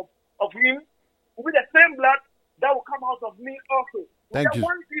of him will be the same blood that will come out of me also. Thank we you. are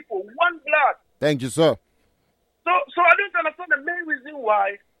one people, one blood. Thank you, sir. So I don't understand the main reason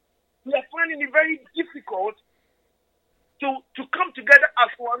why we are finding it very difficult to come together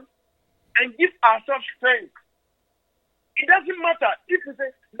as one and give ourselves strength. It doesn't matter if you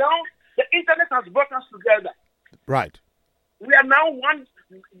say now the internet has brought us together. Right. We are now one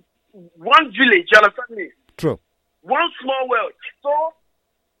village, you understand me? True. One small world. So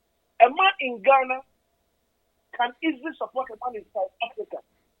a man in Ghana can easily support a man in South Africa,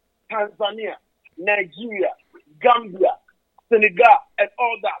 Tanzania, Nigeria, Gambia, Senegal, and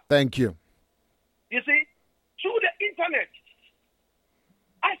all that. Thank you. You see, through the internet,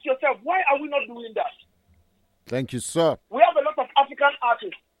 ask yourself, why are we not doing that? Thank you, sir. We have a lot of African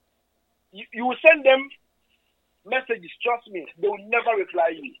artists. You will send them messages, trust me, they will never reply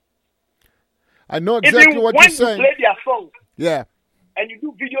you. I know exactly even what when you're saying. you play their songs, Yeah. and you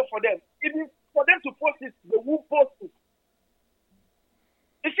do video for them, even for them to post it, they will post it.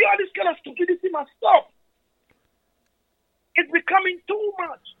 You see, all this kind of stupidity must stop. It's becoming too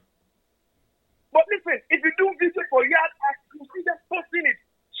much. But listen, if you do video for yard acts, you see them posting it,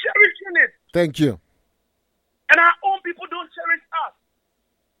 cherishing it. Thank you. And our own people don't cherish us.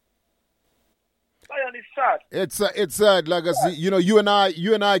 And it's sad. It's sad, Lagazee. You know, you and I,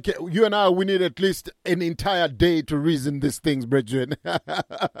 we need at least an entire day to reason these things, brethren. Yeah.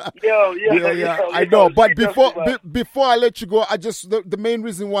 I know, but before I let you go, the main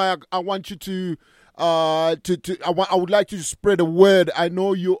reason why I want you to I would like you to spread a word. I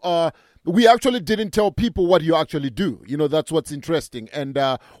know you are. We actually didn't tell people what you actually do. You know, that's what's interesting. And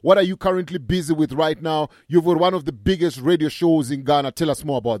what are you currently busy with right now? You've got one of the biggest radio shows in Ghana. Tell us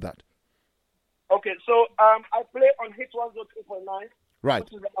more about that. Okay, so I play on Hit 103.9. Right.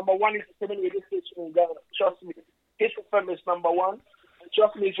 Which is the number one entertainment radio station in Ghana. Trust me. Hit FM is number one. And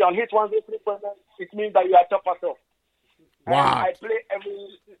trust me, if you're on Hit 103.9, it means that you are top of top. Wow. And I play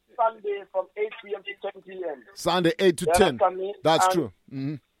every Sunday from 8 p.m. to 10 p.m. Sunday 8 to 10. That's true.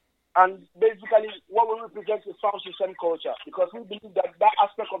 Mm-hmm. And basically, what we represent is sound system culture, because we believe that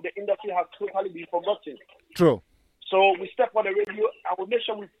aspect of the industry has totally been forgotten. True. So we step on the radio and we make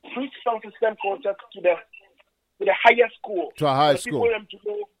sure we preach sound system culture to the highest school. To a high school. People them to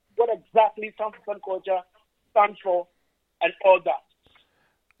know what exactly sound system culture stands for and all that.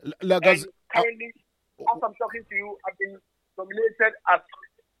 Lagazee, currently, as I'm talking to you, I've been nominated as,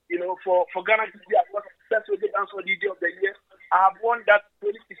 for Ghana to be as one of the best reggae dancehall DJ of the year. I have won that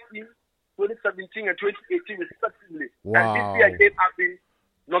 2016, 2017, and 2018 respectively. Wow. And this year again, I've been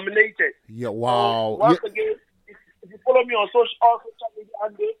nominated. Yeah, wow. So once again, if you follow me on all social media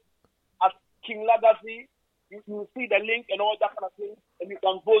handles at King Lagazee, you see the link and all that kind of thing, and you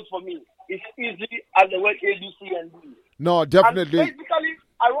can vote for me. It's easy as the word ABC and D. No, definitely. And basically,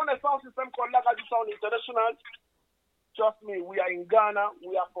 I run a sound system called Lagazee Sound International. Trust me, we are in Ghana.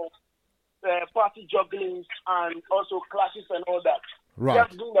 We are for party jugglings and also clashes and all that. Right.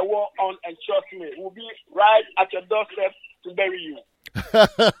 Just bring the war on and trust me, we'll be right at your doorstep to bury you.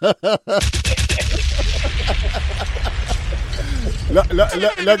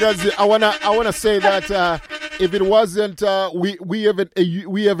 Lagazee, I wanna say that if it wasn't, we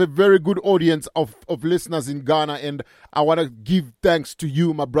have a very good audience of listeners in Ghana, and I want to give thanks to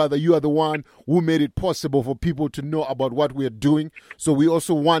you, my brother. You are the one who made it possible for people to know about what we are doing. So we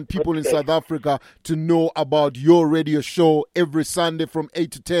also want people in South Africa to know about your radio show every Sunday from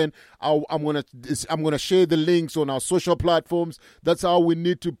 8 to 10. I'm gonna share the links on our social platforms. That's how we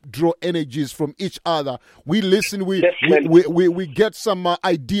need to draw energies from each other. We listen, we get some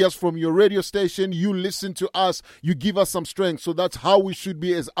ideas from your radio station. You listen to us. us, you give us some strength. So that's how we should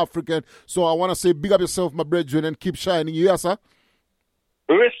be as African. So I want to say big up yourself, my brethren, and keep shining. Yes, sir?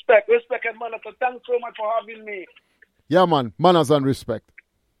 Respect, and manners. So thanks so much for having me. Yeah, man. Manners and respect.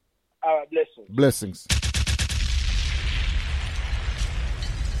 All right, blessings. Blessings.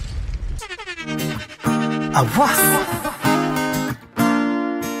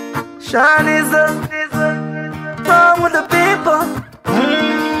 Sean is wrong with the people.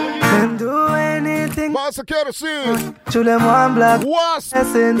 Can do anything. Master Kerosene. To them one black.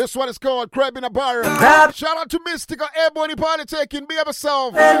 This one is called Crab Inna Barel. Shout out to Mystical Airborne Polytechnic. Be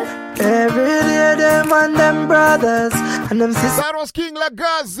yourself. Every day them and them brothers and them sisters. That was King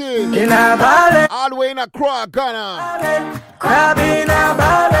Lagazee. Inna Barel. All the way in Accra, Ghana. Crab Inna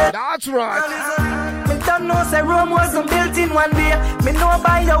Barel. That's right. Don't know say Rome wasn't built in one day. Me know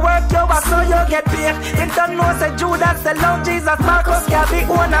by your work you are so you get paid. Me don't know say Judas the Lord Jesus Marcus can be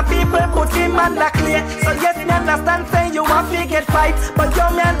one of people put him under clay. So yes me understand saying you want to get fight, but you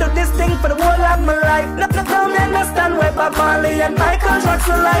man do this thing for the whole of my life. No me understand where Bob Marley and Michael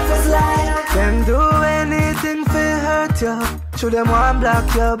Jackson life was like. Them do anything for hurt you. To them one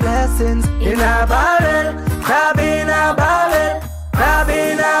block your blessings. In a barrel, crab in a barrel. Crab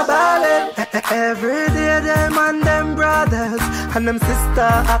Inna Barel. Every day them and them brothers and them sister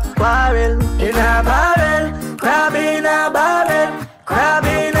at quarrel. In a barrel, crab Inna Barel. Crab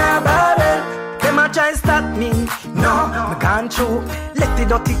Inna Barel. Them a try stop me, no, me can't chew. Let the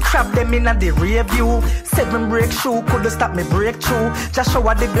dirty crab them in a the rear view. 7 break shoe could stop me breakthrough. Just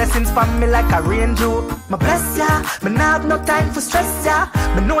shower the blessings for me like a rain dew. Me bless ya, me not have no time for stress ya.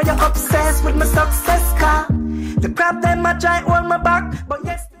 Me know you're obsessed with my success car. The crab them a try hold my back, but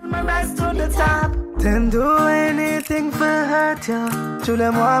yet still me rise to the top. Them do anything for hurt you. To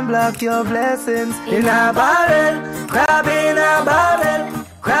them one block your blessings. In a barrel, crab in a barrel,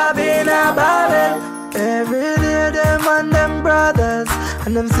 crab in a barrel. Every day them and them brothers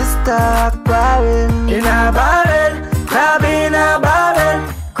and them sisters quarrel. In a barrel, crab in a barrel,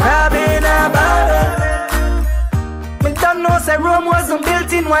 crab in a barrel. Me don't know say Rome wasn't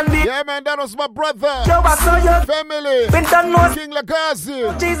built in one day. Yeah, man, that was my brother. Yo, I saw your family. Me don't know King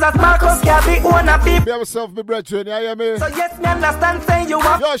Lagazee. Jesus Marcus can be one of people. Be yourself, my brethren. Yeah, yeah, me. So yes, me understand saying you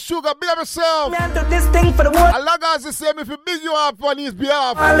want. Yo, Sugar, be yourself. Me do this thing for the world. Lagazee say me if you big you up on his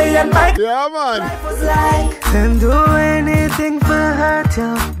behalf. Marley and Mike. Yeah, man. Life was like. Them do anything for hurt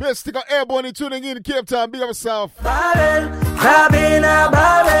you. Mystical Airborne tuning in Cape Town. Be yourself. Barrel, crab in a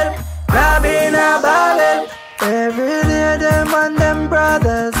barrel, crab in a barrel. Every day them and them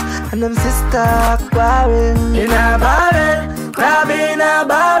brothers and them sisters quarrel. In a barrel, crab in a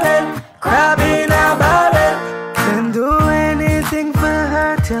barrel, crab in a barrel. Them do anything for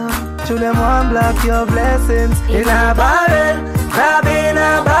hurt you. To them one block your blessings. In a barrel, crab in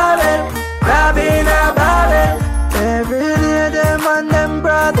a barrel, crab in a barrel. Every day them and them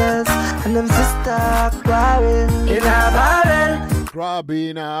brothers and them sisters quarrel. In a barrel, crab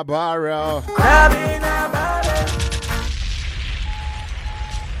in a barrel, crab in a barrel.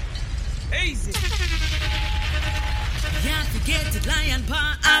 Easy. Yeah, forget it, lion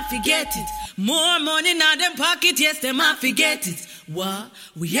paw, I forget it. More money now them pocket, yes, them I forget it. What?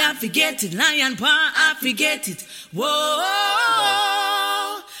 We have forget it, lion paw, I forget it.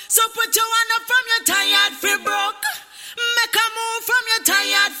 Whoa. So put your hand up from your tired fi broke. Make a move from your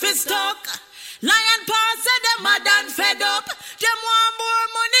tired fi stuck. Lion paw said them mad and fed up. Them want more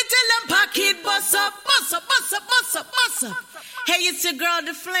money till them pocket bust up, bust up, bust up, bust up, bust up. Hey, it's your girl,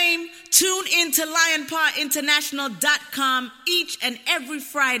 The Flame. Tune in to lionpawinternational.com each and every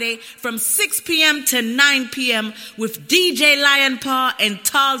Friday from 6 p.m. to 9 p.m. with DJ Lionpaw and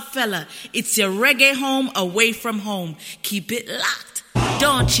Tall Fella. It's your reggae home away from home. Keep it locked.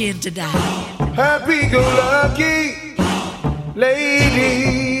 Don't change the dial. Happy-go-lucky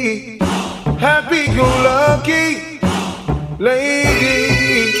lady. Happy-go-lucky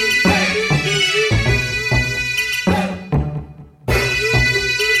lady.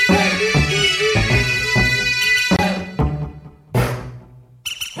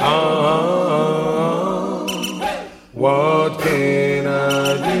 What can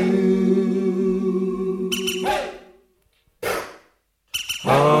I do?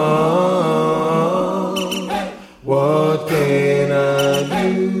 What can I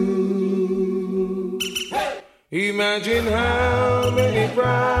do? Imagine how many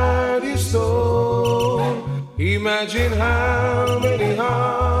pride you stole. Imagine how many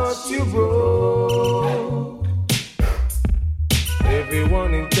hearts you broke.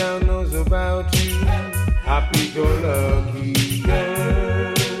 Everyone in town knows about you. Happy-go-lucky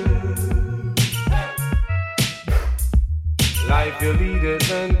girl. Life your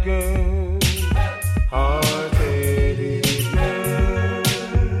leaders and girls. Heart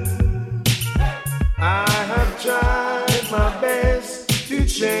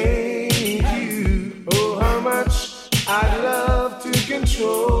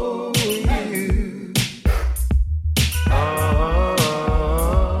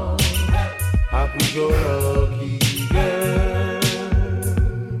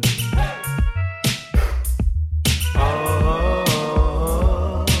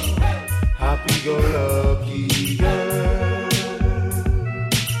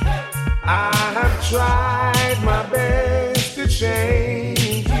tried my best to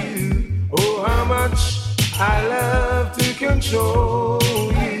change you. Oh, how much I love to control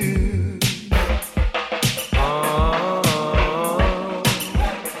you. Oh,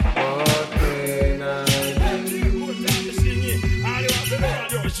 what can I do?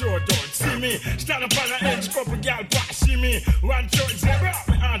 Sure, don't see me. Stand up on the edge, couple gal see me. One short zebra,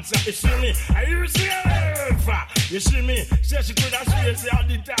 my answer is see me. I use the alpha. You see me? Say she could have swear, say how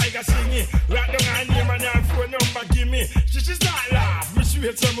the tiger sing me. Write down her name and her phone number, give me. She start laugh, me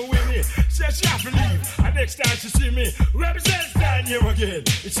swear to me with me. Say she have to leave, and next time she see me, represent stand here again.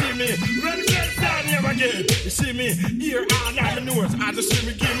 You see me? Represent stand here again. You see me? Here all on the nose, and you see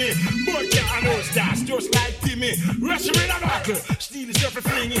me give me. Boy can't know stars, just like Timmy. Rush me in a buckle, steal the stuff and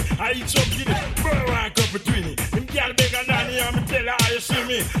fling it. I eat some guinea, burn one cup between it. Him girl bigger than me, and me tell her how you see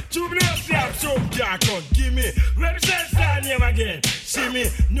me. Two minutes, have some can't come, give me. Represent stand here again. See me?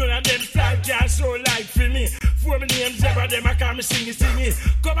 None of them style can't so like for me. Four my names, ever them I call me sing it.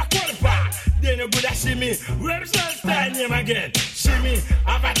 Come back on the park, they no good at see me. Represent stand here again. See me?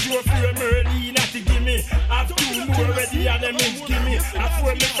 I've a two for a Merlin, not to give me. I've two more ready and them in give me. I've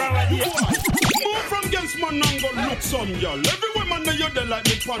four me power here. Move from against man and go look some girl. Every woman that you there like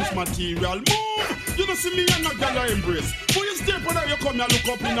me punch material. Move! You don't see me and a girl I embrace. When you stay for that you come here look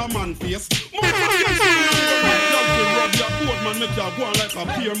up in a man face. Move from against man and go like girl to rub your boat man make you go on like a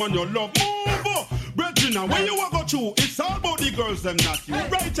peer man you love. Move! Brethren, when you walk go through, it's all about the girls them not you.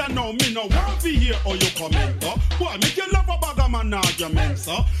 Right now, me no want to hear how you comment, boy, make you love a bag of man argument,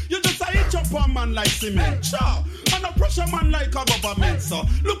 so. You just a hit up a man like cement, chow. And a pressure man like a government, so.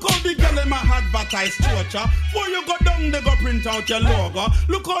 Look how the girl in my advertise torture. Before you go down, they go print out your logo.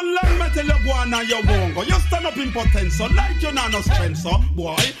 Look how long metal you go on and you won't go. You stand up in potential, like you not no strength, so.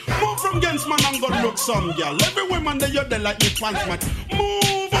 Boy, move from against man and go look some girl. Every woman that you there like me pants, man. Move!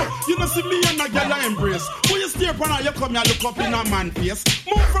 You don't see me and a girl I embrace. When you stay upon her, you come here look up in a man face.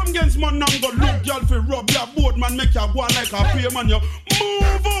 Move from against man and go look girl for rub your boat man make you go like a peer man. You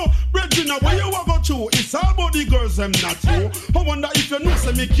move up, Regina, when you walk go through, it's all about the girls them not you. I wonder if you know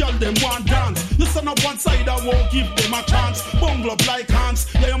say me girl them want dance. You stand up one side and won't give them a chance. Bungle up like hands,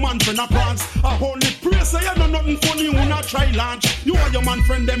 yeah your man friend a prance. I only pray say you know nothing funny you not try launch. You and your man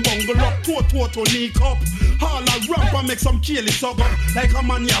friend them bungle up, to knee up. All a ramp and make some killy sug up like a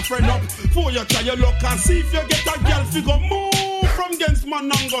man your friend up. For you try your luck and see if you get a girl figure. Move from against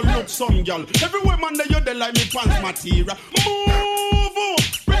man and go look some girl. Every woman that you there like me pants material. Move up,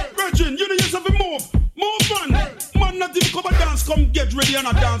 Virgin, you know yourself a move. Move man. Man not even come a dance, come get ready and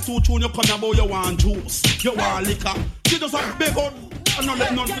a dance to tune you come about you want juice. You want liquor. You just a big old and not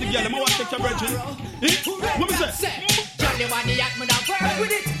let none for the girl. I want to take your Virgin. What me say? Jolly one the act, me now work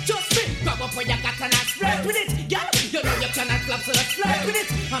with it. Just me, grab up where you got and I spread with it. Girl, you know you cannot flop, so let's flirt with it.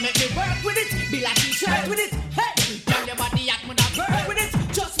 I make me work with it, be like t-shirt with it. Hey, jolly one the act, me now work with it.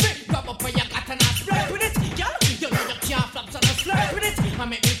 Just me, grab up where you got and I spread with it. Girl, you know you can't flop, so let's flirt with it. I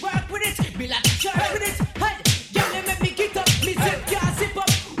make me work with it, be like t-shirt with it. Hey, girl, you make me get up, me zip can't zip up.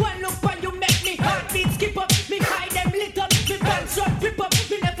 One look when you make me heartbeat skip up. Me hide them lit up, me pants run rip up.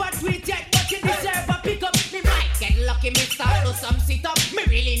 Me never tweet yet, but you deserve a pick up. Me might get lucky, me start do some sit up. Me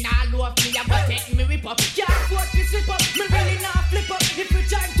really not love me, I go take me rip up. Can't afford to slip up, me really not flip up. If you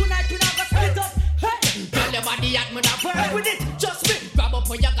try tonight, we not go split up. Hey, girl, your body at me not work with it. Just me, grab up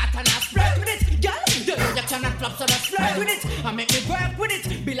what you got and I spread with it. Girl, you know you cannot flop, so let's flirt with it. I make me work with it,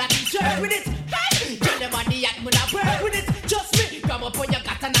 be like t-shirt with it. Hey, girl, your body at me not work with it. Just me, grab up what you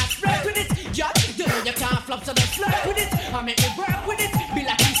got and I spread with it. Girl, you know you can't flop, so let's flirt with it. I make me work with it, be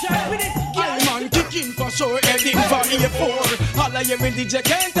like t-shirt with it. I'm on kicking for sure, heading for A4. All I hear is DJ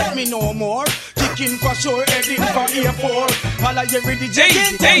can't take me no more. Kicking for sure, heading for A4. All I hear is DJ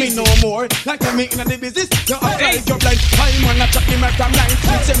can't take me no more. Like I'm making the business, you act like you're blind. I'm on a chat him at from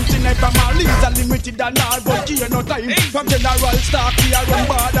 1979 from all leads are limited and all, but here no time. From General Stark, we are on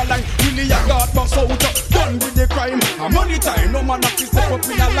borderline. Really a god boss out, done with the crime. I'm on the time, no man have to step up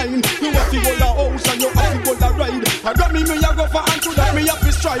in a line. You have to hold a house and you have to hold a ride. I got me a go for and to that me have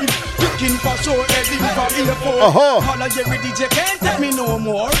to strive. Kicking for sure, heading for A4. All of your DJ can't take me no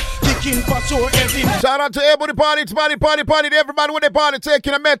more. Kicking for sure, heading. Shout out to everybody party, to everybody with their party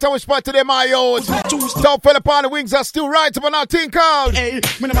taking a mental spot to them my yours. Don't fell upon the wings are still right, but not think out. Hey,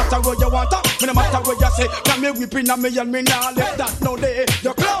 me no matter what you want, me no matter what you say. Can me whipping on me and me nah left that no day.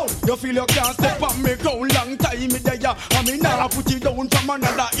 You clown, you feel you can't step on me go long time me there. And me nah put you down from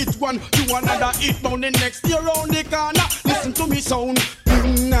another hit one to another hit down the next year round the corner. Listen to me sound.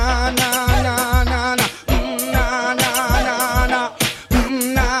 Na na na na na. Na na na na.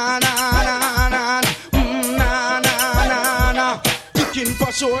 Na na na na. Na na na na. Kicking Kicking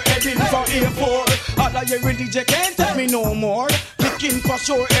for sure, heading for A4. All of your DJ can't take me no more. Kicking for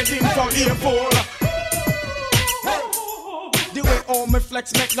sure, heading for A4. The way all me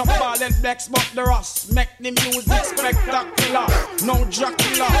flex make no ball and flex, but the Ross make the music spectacular. No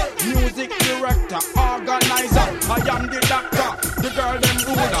Dracula, music director, organizer. I am the doctor, the girl them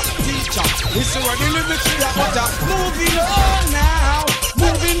ruler, teacher. This is where the lyrics are utter. Moving on now,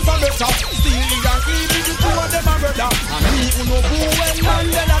 moving for better. Still and clean, this is two of them a brother. And me who know who when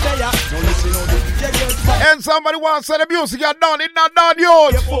Mandela there. No listen to the DJ. And somebody wants to say the music are done, it's not done,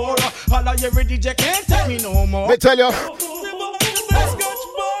 yo. All of your DJ can't take me no more. Me tell you.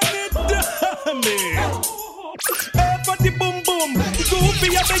 Party boom boom,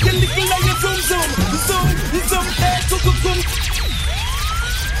 goofy, I beg a little like a zoom.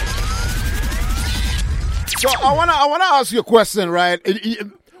 So I wanna ask you a question, right?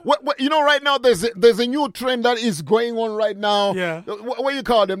 You know, right now there's a new trend that is going on right now. Yeah. What you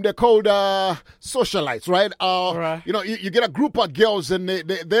call them? They're called socialites, right? Right. You know, you get a group of girls and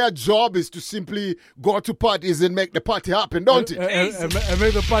their job is to simply go to parties and make the party happen, don't it? And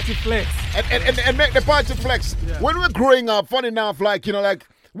make the party flex. And make the party flex. Yeah. When we're growing up, funny enough, like, you know, like,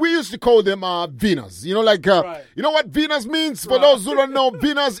 we used to call them Venus. You know, like, right. You know what Venus means? For those who don't know,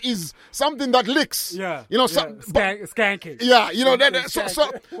 Venus is something that licks. Yeah. You know, skanking. Yeah, you know,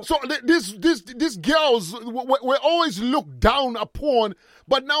 so these girls were always looked down upon,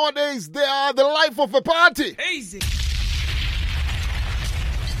 but nowadays they are the life of a party. Easy.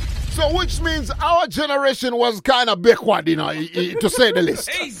 So which means our generation was kind of backward, you know, to say the least.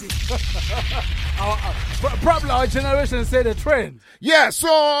 Easy. Probably our generation set the trend. Yeah,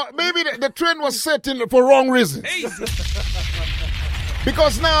 so maybe the trend was set in for wrong reasons. Easy.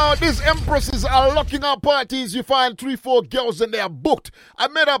 Because now these empresses are locking up parties. You find 3-4 girls and they are booked. I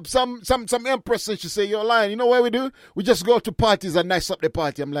met up some empresses. She say, "You're lying. You know what we do? We just go to parties and nice up the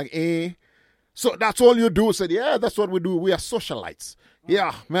party." I'm like, eh? So that's all you do? I said, yeah, that's what we do. We are socialites.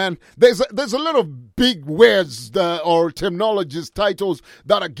 Yeah, man. There's a lot of big words or terminologies, titles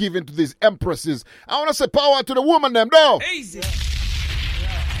that are given to these empresses. I want to say power to the woman, them, though. Easy.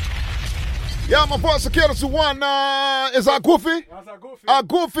 Yeah, my boy, security one is a goofy. A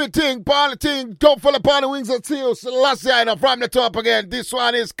goofy thing, party thing. Don't fall upon the wings of steel. So last year, from the top again. This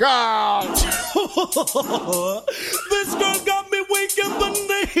one is called. This girl got me weak in the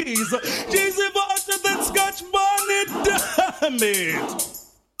knees. She's even hotter than Scotch bonnet. Damn it.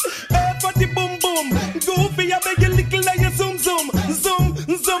 Hey, party boom boom. Goofy, I beg you little like a zoom zoom. Zoom,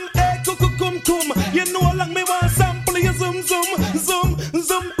 zoom, hey, cum. You know how long me want sample you zoom zoom.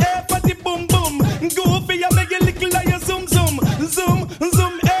 Zoom, hey, party boom boom. Goofy, I beg you little like a zoom zoom. Zoom,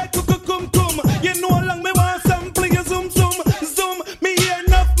 hey, cum. You know how long me want sample you zoom. Me hear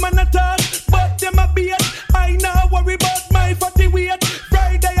enough man attack, but them a beat. I now worry about my fatty weight.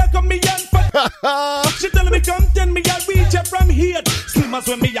 Friday I come me and fat. She tell me come tell me I reach her from here. Slim as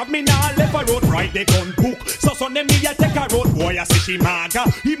when me have me now left a road. Friday gun book. So Sunday me I take a road. Boy I say she maga.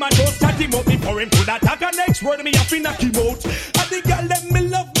 He man just chat him up before him could attack. And next word me have to knock him out. And the girl let me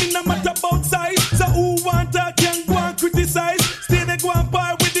love me no matter about size. So who want her can go and criticize. Stay they go and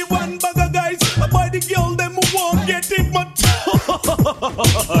par with the one bugger guys. By the girl them who won't get it my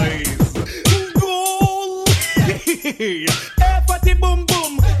toys.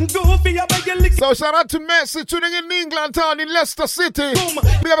 So shout out to Messi tuning in England town in Leicester City.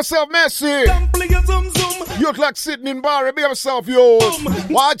 Big up yourself, Messi. You look like sitting in Barry. Big up yourself, yo.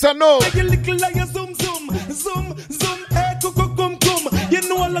 What I know? You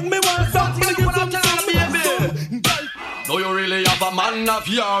know how long me want something. Do you really have a man of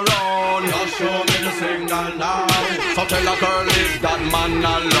your own? Just show me the signal now. So tell a girl leave that man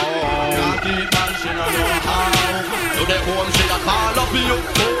alone. Can't keep man, she don't know how. To the home, she a call up your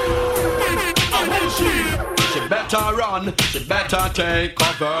phone. And when she better run, she better take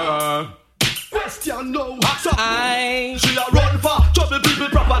cover. Question no. So she a run for trouble people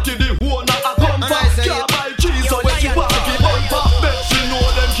property. The owner a come for. Can't buy cheese, so when she want to run for, bet she know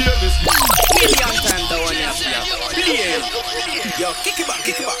them careless. Million times the one you have here. Yo, kick it back.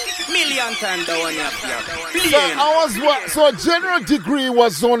 Million times the one you have here. So General Degree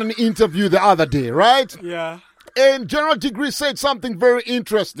was on an interview the other day, right? Yeah. And General Degree said something very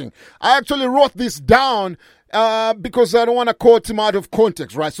interesting. I actually wrote this down because I don't want to quote him out of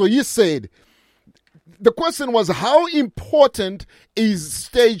context, right? So he said, the question was, how important is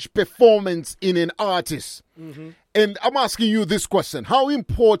stage performance in an artist? Mm-hmm. And I'm asking you this question. How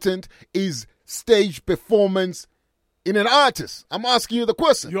important is stage performance in an artist? I'm asking you the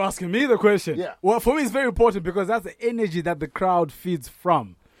question. You're asking me the question? Yeah. Well, for me, it's very important because that's the energy that the crowd feeds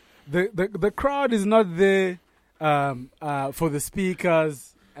from. The crowd is not there for the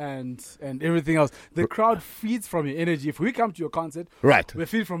speakers and everything else. The crowd feeds from your energy. If we come to your concert, right, we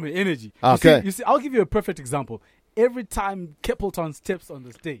feed from your energy. Okay. You see, I'll give you a perfect example. Every time Capleton steps on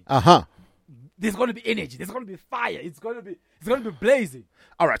the stage, there's going to be energy. There's going to be fire. It's going to be blazing.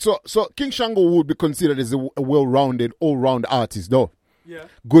 All right. So King Shango would be considered as a well-rounded, all-round artist, though. Yeah.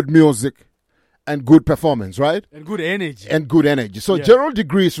 Good music and good performance, right? And good energy. So Gerald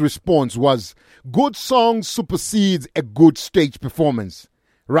Degree's response was, good song supersedes a good stage performance,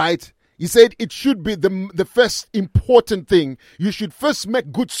 right? He said it should be the first important thing. You should first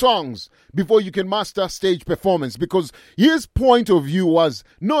make good songs before you can master stage performance, because his point of view was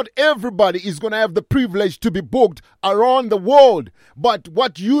not everybody is going to have the privilege to be booked around the world. But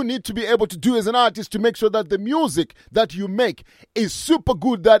what you need to be able to do as an artist to make sure that the music that you make is super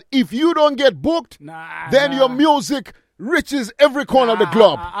good, that if you don't get booked, then your music reaches every corner of the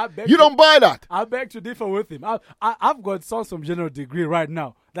globe. You don't buy that. I beg to differ with him. I've got songs from General Degree right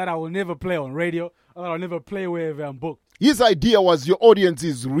now that I will never play on radio, or I'll never play wherever I'm booked. His idea was your audience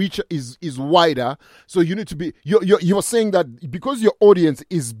is wider, so you need to be. You're saying that because your audience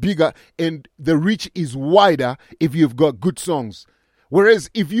is bigger and the reach is wider, if you've got good songs,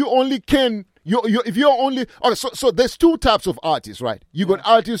 whereas if you only can. If you're only so there's two types of artists, right? You got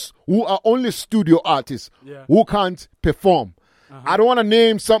artists who are only studio artists who can't perform. I don't want to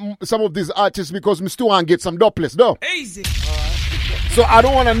name some of these artists because we still want to get some doublets, though. Easy. So I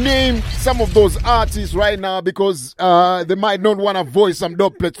don't want to name some of those artists right now because they might not want to voice some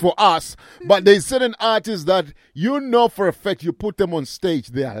doublets for us. But there's certain artists that you know for a fact you put them on stage,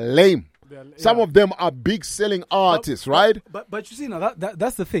 they are lame. Some of them are big selling artists, right? But you see now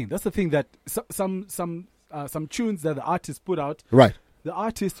that's the thing. That's the thing that some tunes that the artist put out. Right. The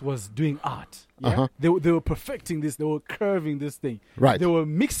artist was doing art. Yeah? They were perfecting this. They were curving this thing. Right. They were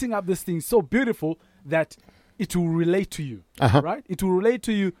mixing up this thing so beautiful that it will relate to you. Right. It will relate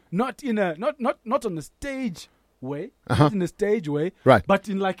to you not in a not on a stage way, not in a stage way, right, but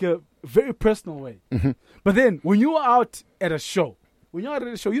in like a very personal way. But then when you are out at a show. When you're at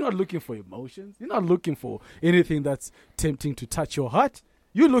a show, you're not looking for emotions. You're not looking for anything that's tempting to touch your heart.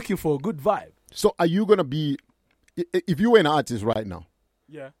 You're looking for a good vibe. So are you going to be, if you were an artist right now,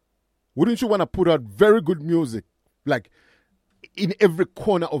 wouldn't you want to put out very good music, like in every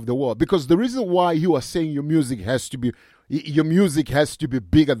corner of the world? Because the reason why you are saying your music has to be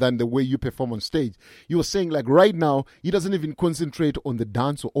bigger than the way you perform on stage. You were saying like right now, he doesn't even concentrate on the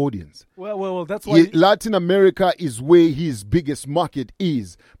dance audience. Well, that's why Latin America is where his biggest market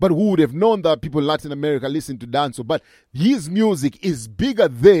is. But who would have known that people in Latin America listen to dancehall? But his music is bigger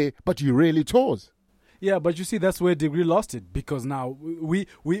there, but he rarely tours. Yeah, but you see, that's where Degree lost it, because now we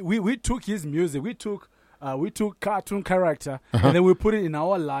took his music, we took cartoon character, and then we put it in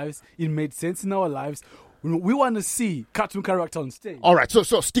our lives. It made sense in our lives. We want to see cartoon character on stage. All right, so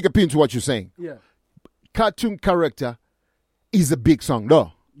stick a pin to what you're saying. Yeah. Cartoon character is a big song,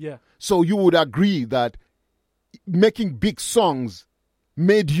 though. Yeah. So you would agree that making big songs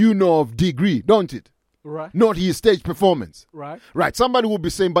made you know of Degree, don't it? Right. Not his stage performance. Right. Right. Somebody would be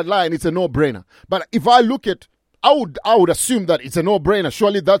saying, but Lion, it's a no-brainer. But if I look at, I would assume that it's a no-brainer.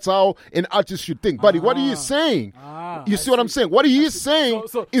 Surely that's how an artist should think. But what he is saying, you see what I'm saying? What he is saying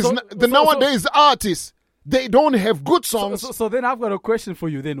is nowadays artists, they don't have good songs. So then I've got a question for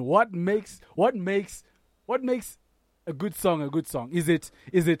you. Then what makes a good song a good song? Is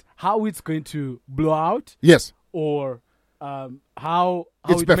it how it's going to blow out? Yes. Or how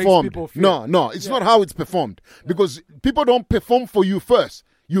it's it performed. Makes people feel? No, it's not how it's performed, because people don't perform for you first.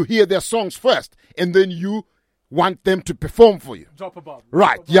 You hear their songs first, and then you want them to perform for you. Drop a bomb.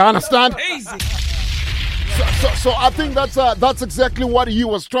 Right? You understand? Easy. So I think that's exactly what he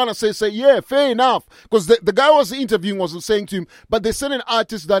was trying to say. Say, yeah, fair enough. Because the guy was interviewing was saying to him, but there's certain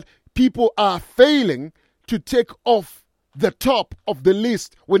artists that people are failing to take off the top of the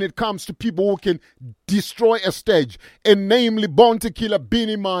list when it comes to people who can destroy a stage. And namely Bounty Killer,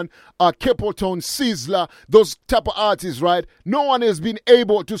 Beanie Man, Capleton, Sizzler, those type of artists, right? No one has been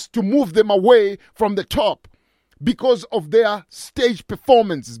able to move them away from the top because of their stage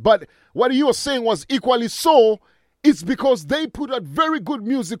performances. But what you were saying was equally so. It's because they put out very good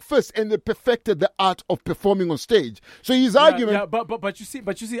music first and they perfected the art of performing on stage. So his argument... Yeah, but you see,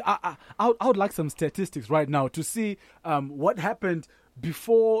 I would like some statistics right now to see what happened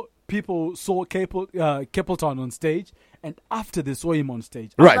before people saw Capleton on stage and after they saw him on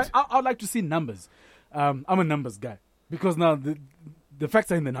stage. Right. I'd like to see numbers. I'm a numbers guy because now the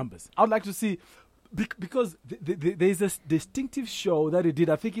facts are in the numbers. I'd like to see Because there's a distinctive show that he did.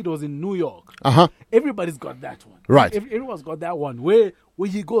 I think it was in New York. Everybody's got that one. Right. Everyone's got that one where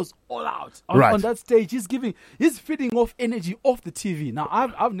he goes all out on that stage. He's feeding off energy off the TV. Now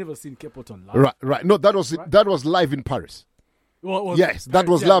I've never seen Capleton live. Right. No, that was live in Paris. Yes, that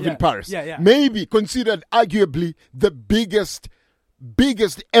was live in Paris. Yeah. Maybe considered arguably the biggest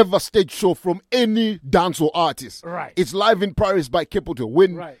ever stage show from any dancehall artist. Right. It's live in Paris by Capleton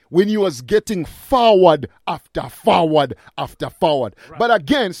when he was getting forward after forward after forward. Right. But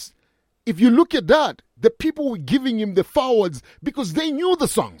again, if you look at that, the people were giving him the forwards because they knew the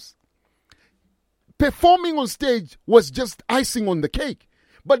songs. Performing on stage was just icing on the cake.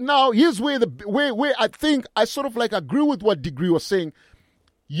 But now here's where I think I sort of like agree with what Degree was saying.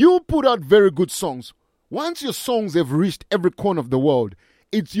 You put out very good songs. Once your songs have reached every corner of the world,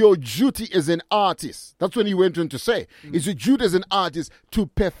 it's your duty as an artist. That's what he went on to say. It's your duty as an artist to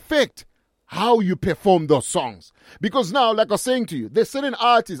perfect how you perform those songs. Because now, like I was saying to you, there's certain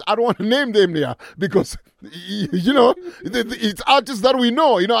artists, I don't want to name them here because, it's artists that we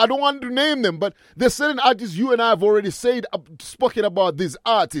know. I don't want to name them, but there's certain artists you and I have already spoken about these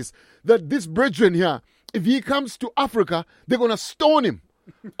artists, that this brethren here, if he comes to Africa, they're going to stone him.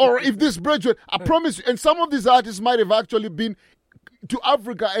 Or if this brethren, I promise you, and some of these artists might have actually been to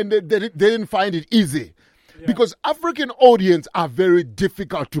Africa and they didn't find it easy. Yeah. Because African audience are very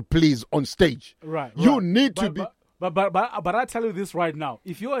difficult to please on stage. Right. You need to be... But I tell you this right now.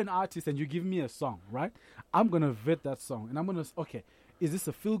 If you're an artist and you give me a song, right, I'm going to vet that song. And I'm going to, okay, is this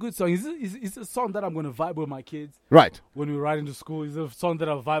a feel-good song? Is it a song that I'm going to vibe with my kids? Right. When we ride into school? Is it a song that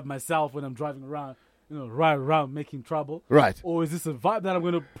I'll vibe myself when I'm driving around? Ride around making trouble. Right. Or is this a vibe that I'm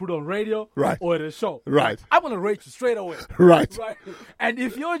going to put on radio? Right. Or at a show? Right. I'm going to rate you straight away. Right. And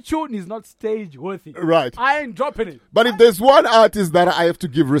if your tune is not stage worthy, right, I ain't dropping it. But if there's one artist that I have to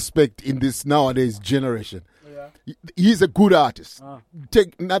give respect in this nowadays generation, he's a good artist.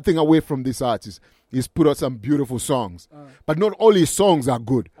 Take nothing away from this artist. He's put out some beautiful songs. But not all his songs are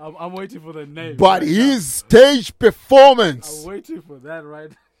good. I'm waiting for the name. But his stage performance. I'm waiting for that,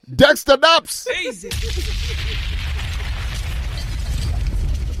 right? Dexter Daps. Easy.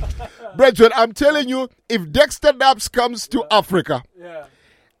 Brethren, I'm telling you, if Dexter Daps comes to Africa,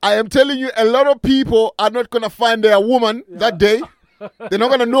 I am telling you, a lot of people are not going to find their woman that day. They're not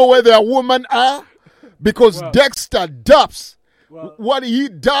going to know where their women are because Dexter Daps, what he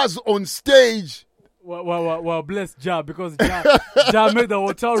does on stage. Well, bless Ja, because Ja made the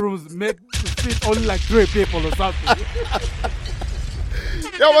hotel rooms fit only like 3 people or something.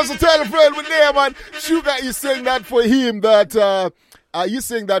 I was to tell a friend with there, man. Sugar is saying that for him, you're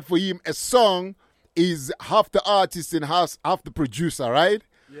saying that for him, a song is half the artist and half the producer, right?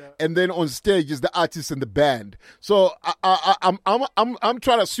 Yeah. And then on stage is the artist and the band. So I'm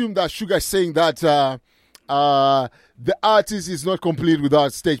trying to assume that Sugar is saying that the artist is not complete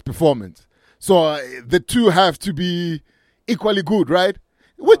without stage performance. So the two have to be equally good, right?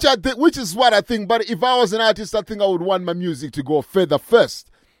 Which is what I think. But if I was an artist, I think I would want my music to go further first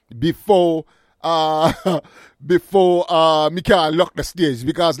before Mika lock the stage.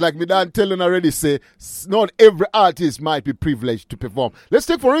 Because like me Dan telling already say, not every artist might be privileged to perform. Let's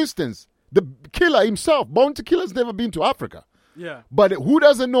take for instance the Killer himself. Bounty Killer's never been to Africa. Yeah. But who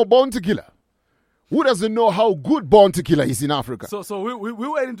doesn't know Bounty Killer? Who doesn't know how good Bounty Killer is in Africa? So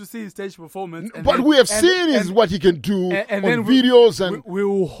we're waiting to see his stage performance. But we have seen is what he can do on videos. And we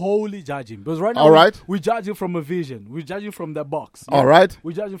will wholly judge him. Because right now, we judge him from a vision. We judge him from the box. All right.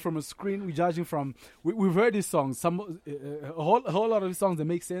 We judge him from a screen. We judge him from... We've heard his songs. A whole lot of his songs that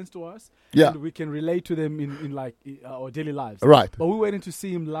make sense to us. Yeah. And we can relate to them in our daily lives. Right. But we're waiting to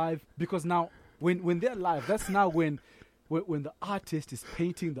see him live. Because now, when they're live, that's now when the artist is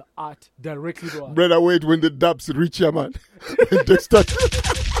painting the art directly to us. Brother, wait when the dubs reach ya, man.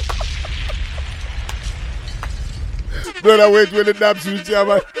 Brother, wait when the dubs reach ya,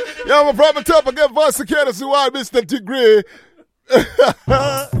 man. Yeah, I'm a proper top again. Voice security, so why, Mr. Tigray?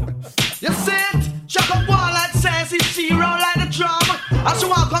 You see it? Chuck up wall that says it's zero like the drum. And so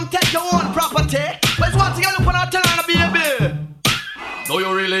I'll come take your own property. But it's one thing I look when I tell her, baby. Do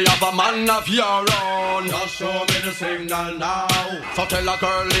you really have a man of your own? Just show me the signal now. So tell a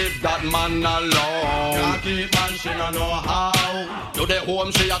girl leave that man alone. Can't keep man, she don't know how. You the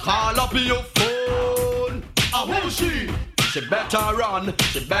home, she a call up your phone. Who's she? She better run,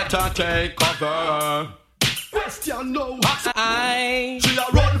 she better take cover. Question no. She a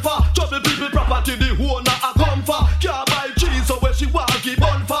run for trouble people property, the owner a come for. Can't buy cheese so when she walk give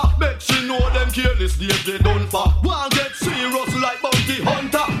bun for. Make she know them careless days they done for. Want get serious like bounty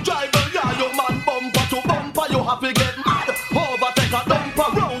hunter. Drive a your man bumper to bumper. You happy get mad. Overtake a dumper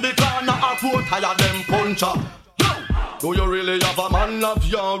round the corner. I put higher than puncher. Do you really have a man of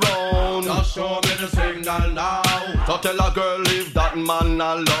your own? Just show me the signal now. So tell a girl leave that man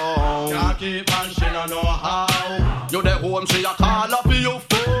alone. Can't keep man, she no know how. You the home, she a call up your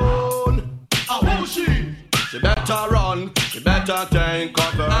phone. Who she? She better run, she better take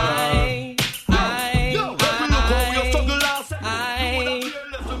cover.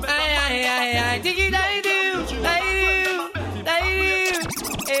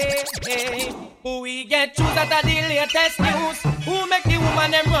 We get choose at the latest news. Who make the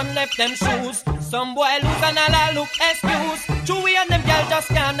woman them run left them shoes? Some boy lose and all look excuse. Chewy and them girl just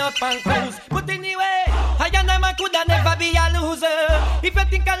stand up and cruise. But anyway, I and them I coulda never be a loser. If you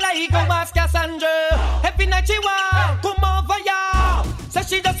think I lie, go ask Cassandra. Every night she want come over ya. So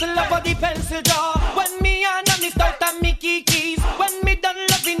she just love for the pencil draw. When me and I miss out and me kikis. When me done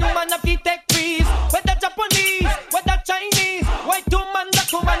loving woman I fi take freeze. Whether Japanese, whether Chinese, white woman,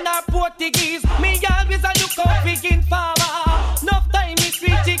 black woman or Portuguese. Me always a look out freaking farmer. Enough time is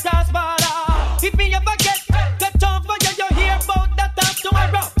reaching cross border. If me ever get over you, you hear about that after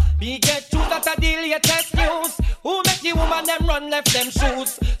tomorrow. Me get choose at the latest news. Who make the woman them run left them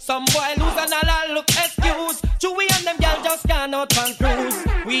shoes? Some boy lose and all look excuse. Chewy and them girl just can't out and cruise.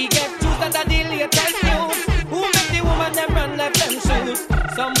 We get choose at the latest news. Who make the woman them run left them shoes?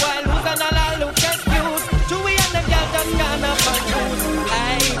 Some boy lose and all look excuse. Chewy and them girl just can't out and cruise.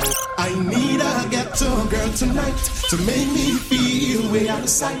 I need a ghetto girl tonight to make me feel way out of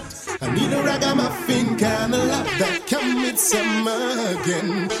sight. I need a ragamuffin kind of love that can meet summer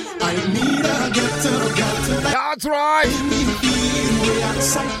again. I need a ghetto girl tonight. That's right. Make me feel way out of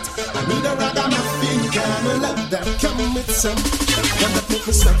sight. I need a ragamuffin kind of love that can meet some. When I make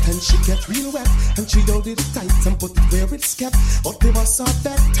me sweat and she get real wet and she hold it tight and put it where it's kept. But they was so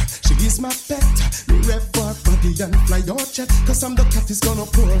bet she is my pet. Me rev for body and fly your jet. Cause I'm the cat is gonna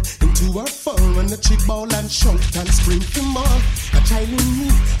pour into her fall when the chick ball and shout and scream for more. A child in me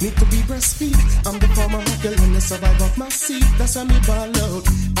need to be breastfeed. I'm the former girl and the survivor of my seat. That's how me ball out.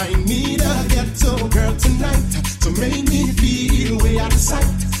 I need a ghetto girl tonight to make me feel way out of sight.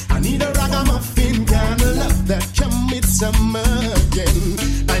 I need a ragamuffin kind of love that can meet summer again.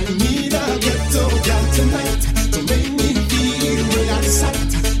 I need a ghetto girl tonight to make me feel way out of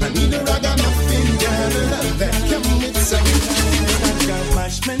sight. I need a ragamuffin kind of love that can meet summer. I got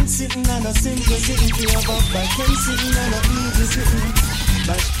bashment sitting and a simple sitting. Feel about bashment sitting and a easy sitting.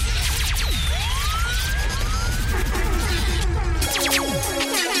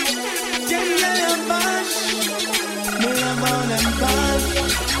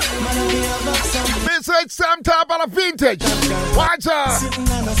 This is some type of vintage. Watch out. Sitting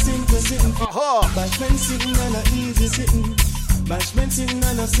on a simple sitting. Bashment sitting on a easy sitting. Bashment sitting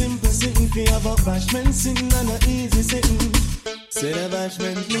on a simple sitting. Feel about bashment sitting on a easy sitting. Say the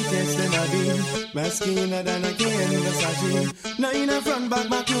bashment me test and I be masculine than a cane Versace. Now in a front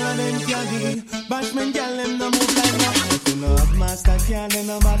back you and them caddy. Bashment girl them no move like that. If you know have master girl them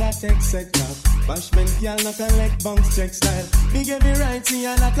no bother take set up. Bashment girl no collect bunks check style. Me give you right see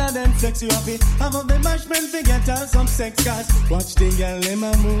and like a them flex you happy. Have up the bashment fi get her some sex cars. Watch the girl them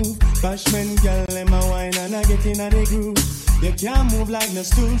a move. Bashment girl them a wine and a get in a the groove. You can't move like no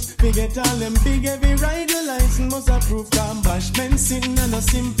stools. We get all them big every ride your license must approve. Come bashment sitting and a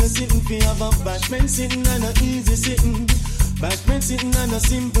simple sitting. Fi have a bashment sitting and a easy sitting. Bashment sitting and a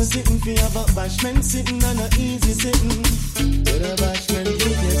simple sitting. Fi have a bashment sitting and a easy sitting. To the bashment we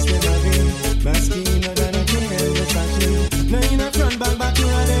get them a be masculine than a cane Versace. Now in a front back you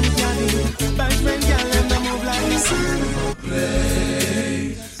and them caddy. Bashment girl them no move like this.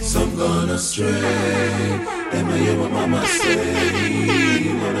 Play, some gone astray. Them a hear what mama say.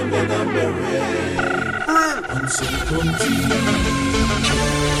 When I'm dead and buried. I'm so comfy.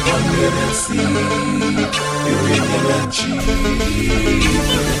 One way they see. You're in the cheap. And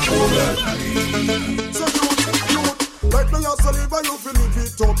the So like me as a liver, you feel live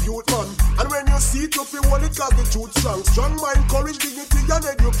it up, youth man. And when you see it, you feel hold it cause the truth strong. Strong mind, courage, dignity and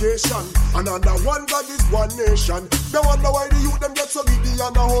education. And under one God is one nation. They wonder why the youth them get so giddy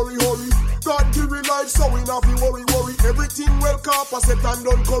and a hurry. God give me life so we not be worry. Everything well set and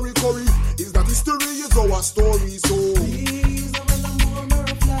done curry. Is that history is our story, so please,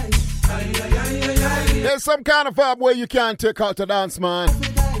 there's some kind of vibe where you can't take out a dance, man.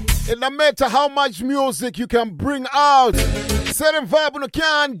 It no matter how much music you can bring out, certain vibe you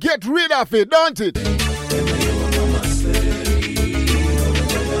can't get rid of it, don't it?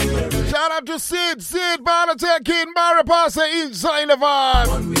 Shout out to Sid, Barter, King, Barry Passer inside the vibe.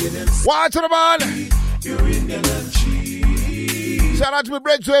 Watch the man. Shout out to my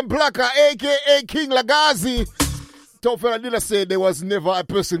brethren Blacker, aka King Lagazee. Tough fella did say there was never a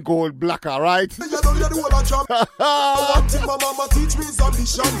person called Blacker, right? You know you're the whole of jam. One thing my mama teach me is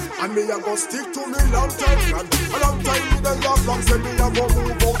ambition, and me a go stick to me long time plan. A long time me the love long say me a go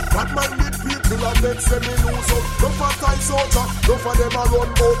move out. Bad minded people a make say me lose out. Don't for tight soldier, don't for them a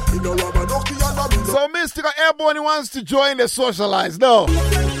run out. Me no rubber ducky and a me no. So Mystica Airborne wants to join the socialize. No.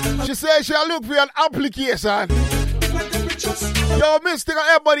 She says she'll look for an application. Yo, Mystica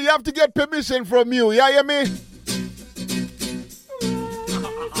Airborne, you have to get permission from you. You hear me?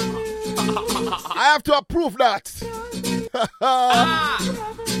 I have to approve that.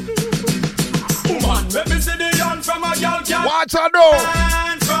 Woman, let me see the young from a girl can. Watch her know.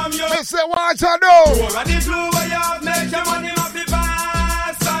 From you. Me say watch her know. You're a the blue where you have make your money not be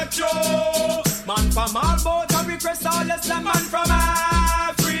fast at you. Man from all boats and request all less than man from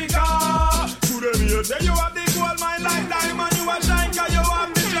Africa. To the here, say you have the gold mine like diamond. You a shine cause you have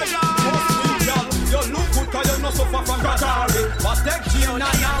the treasure. Girl, you look good cause you no suffer from Qatari. But take Gina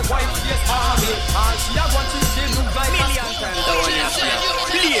and your white face army. All she a want is she look like million times down here.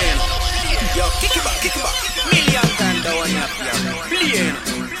 Billion. Yo, kick it back, kick it back. Million times down here. Billion.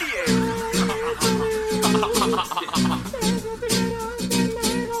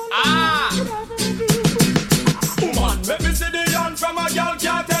 Woman, let me see the young from a girl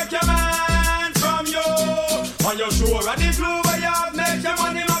can't take your man from you. And you're sure of the blue where you have make your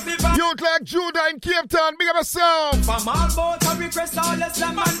money not be bad. Youth like Judah in Cape Town, big up yourself. From all boats and request all less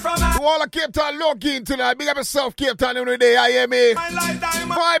than man from to all of Cape Town looking tonight, big up yourself, Cape Town every day, I hear me.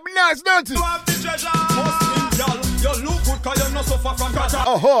 Vibe nice, don't you? You have the treasure. Girl, you look good cause you no suffer from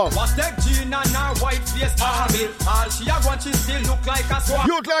Qatar. But take Gina and her white face army. All she a want, she still look like a swag.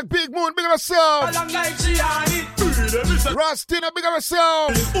 Youth like Big Moon, big up yourself. Along like Gianni. Rastina, big up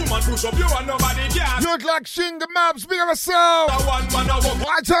yourself. Woman push up you and nobody can. Youth like Shinga Maps, big up yourself.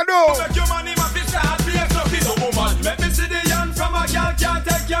 Watch her know. Make your money ma fi start be a fluffy. So woman, let me see the young from a girl can't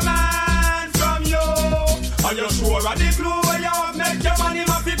take your man from you. And you're sure of the blue where you have make your money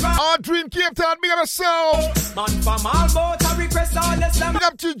ma fi back. Audrey in Cape Town, big up yourself. Man from all boats I request all less than. Big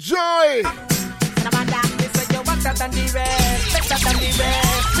up to Joy. Better than the rest, better than the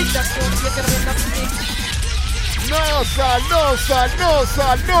rest. We just don't get it in the stick. No sir, no sir, no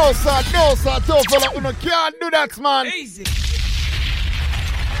sir, no sir, no sir. Tough fella, you can't do that, man. Easy.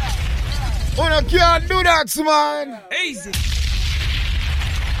 You can't do that, man. Easy.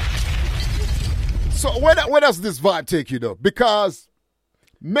 So where does this vibe take you though? Because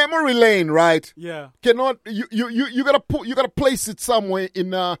memory lane, right? Yeah. Cannot you gotta place it somewhere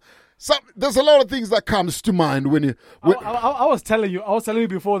in there's a lot of things that comes to mind when you. I was telling you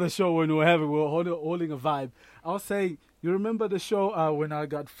before the show when we were holding a vibe. I was saying, you remember the show when I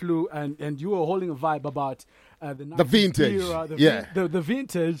got flu and you were holding a vibe about the vintage era, the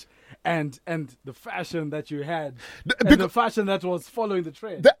vintage and the fashion that you had, and the fashion that was following the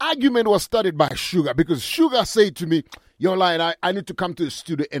trend. The argument was started by Sugar because Sugar said to me, "Yo, Lion, I need to come to the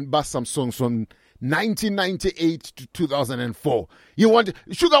studio and bust some songs from 1998 to 2004.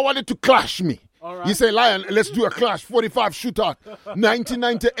 Sugar wanted to clash me. Right. He said, Lion, let's do a clash, 45 shootout,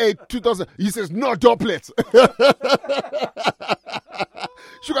 1998, 2000. He says, no doublets.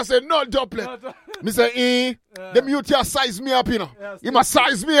 Sugar said, no doublet. Me say, them youth here size me up, you know. You must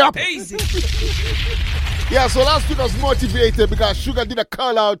size me up. Easy. Yeah, so last week I was motivated because Sugar did a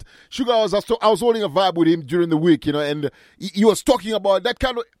call out. Sugar I was holding a vibe with him during the week, you know, and he was talking about that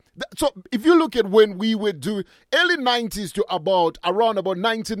kind of. So if you look at when we were doing early 90s to around about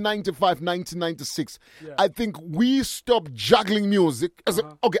 1995, 1996, I think we stopped juggling music.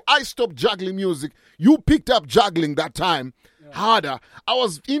 Okay, I stopped juggling music. You picked up juggling that time harder. I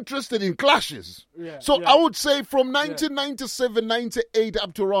was interested in clashes. I would say from 1997, 98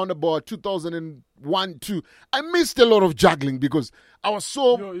 up to around about 2001, 2, I missed a lot of juggling because I was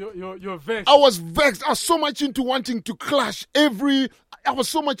so... You're vexed. I was vexed. I was so much into wanting to clash I was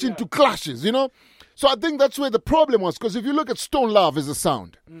so much into clashes, you know? So I think that's where the problem was, because if you look at Stone Love as a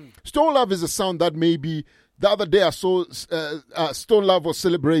sound, Stone Love is a sound that maybe the other day I saw Stone Love was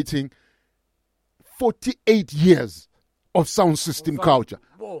celebrating 48 years of sound system culture.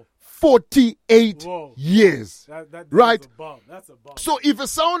 Whoa. 48 years. That right? That's a bomb. So if a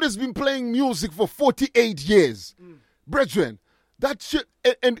sound has been playing music for 48 years, brethren, that shit,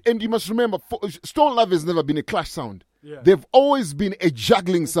 and you must remember, Stone Love has never been a clash sound. Yeah. They've always been a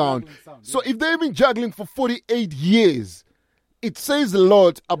juggling sound. So if they've been juggling for 48 years, it says a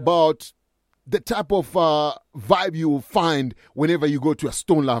lot about the type of vibe you will find whenever you go to a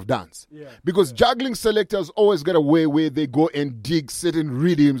Stone Love dance. Because juggling selectors always got a way where they go and dig certain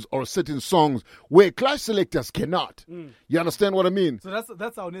rhythms or certain songs where clash selectors cannot. You understand what I mean? So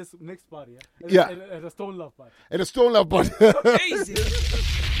that's our next party, Yeah. At a Stone Love party. At a Stone Love party.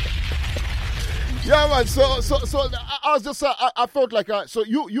 Yeah, man. So I was just I felt like so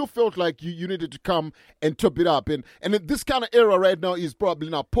you felt like you needed to come and top it up, and this kind of era right now is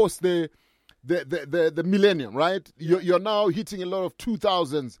probably now post the millennium, right? You're now hitting a lot of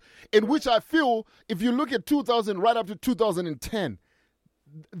 2000s, in which I feel if you look at 2000 right up to 2010,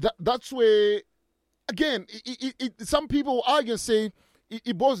 that's where again some people argue say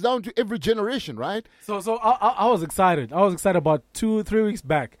it boils down to every generation, right? So I was excited. I was excited about 2-3 weeks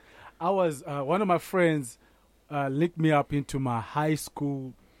back. I was one of my friends linked me up into my high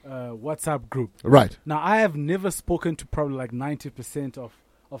school WhatsApp group. Right. Now I have never spoken to probably like 90% of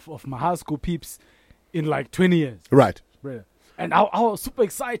my high school peeps in like 20 years. Right. And I was super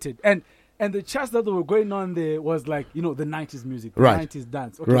excited. And the chats that were going on there was like, the 90s music, the 90s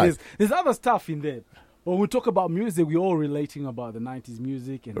dance. Okay, right. There's other stuff in there. But when we talk about music, we're all relating about the 90s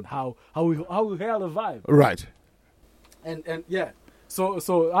music and how we hail the vibe. Right. And yeah.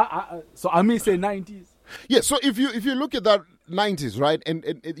 So I may say 90s. Yeah, so if you look at that 90s, right, and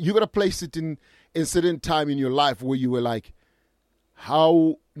you got to place it in a certain time in your life where you were like,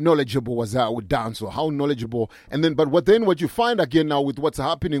 how knowledgeable was I with dance, or how knowledgeable, but what you find again now with what's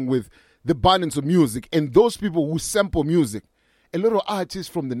happening with the abundance of music and those people who sample music, a lot of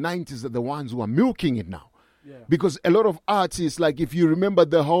artists from the 90s are the ones who are milking it now. Yeah. Because a lot of artists, like if you remember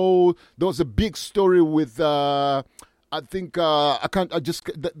there was a big story with I think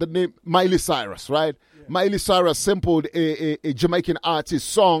the name Miley Cyrus, right? Yeah. Miley Cyrus sampled a Jamaican artist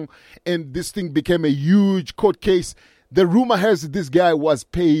song, and this thing became a huge court case. The rumor has it this guy was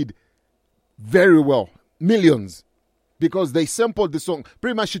paid very well, millions, because they sampled the song.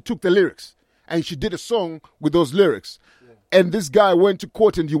 Pretty much she took the lyrics and she did a song with those lyrics. Yeah. And this guy went to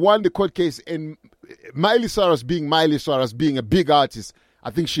court and he won the court case. And Miley Cyrus being a big artist,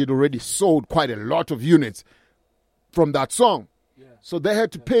 I think she had already sold quite a lot of units from that song. Yeah. So they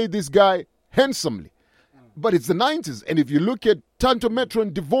had to pay this guy handsomely. But it's the 90s. And if you look at Tanto Metro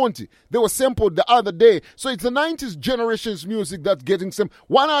and Devonte, they were sampled the other day. So it's the 90s generation's music that's getting some.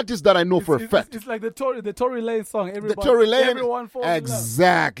 One artist that I know for a fact. It's like the Tory Lane song. Everyone falls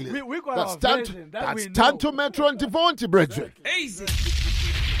exactly. In love. We got that's Tanto Metro and Devonte, brethren. Easy.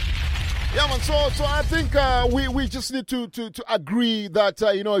 Yeah, man. So I think we just need to agree that,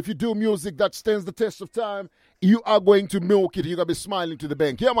 if you do music that stands the test of time, you are going to milk it. You're going to be smiling to the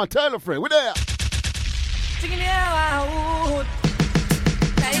bank. Yeah, man. Tell a friend. We're there. Well,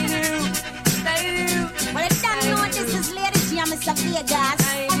 I don't know what this is, Lady G, Mr. Vegas.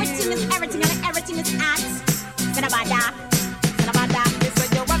 Everything is hot. Say about that. They say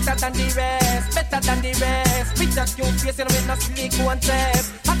you're hotter than the rest, better than the rest. Picture cute face and with no sleek one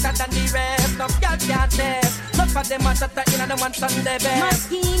test. Hotter than the rest, no girl can't test. Not for them a shatter in and them one Sunday best.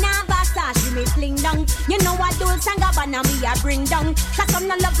 Maskina basta, she me fling down. You know what Dulce and Gabbana me a bring down. Cause some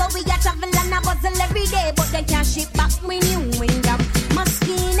no love but we a travel and a bustle every day. But they can't ship back me new wingdom.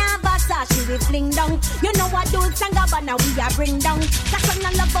 Maskina basta, she me fling down. You know what Dulce and Gabbana we a bring down. Cause some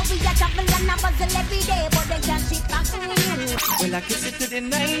no love but we a travel and a bustle every day. But they can't ship back me new. Well, I kiss it to the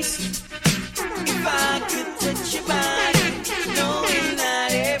nice. If I could touch your body, knowing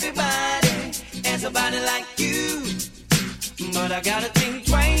not everybody has a body like you. But I gotta think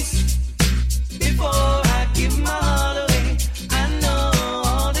twice before I give my heart away. I know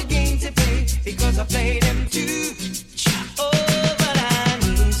all the games they play because I play them too. Oh, but I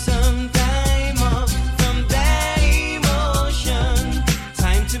need some time off from that emotion.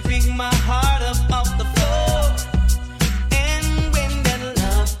 Time to pick my heart up off the floor. And when that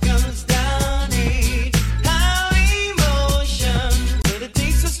love comes down, how emotion. But it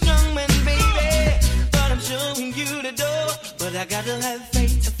takes a strong man, baby. But I'm showing you the door. But I gotta have faith.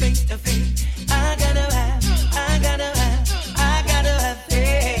 I gotta have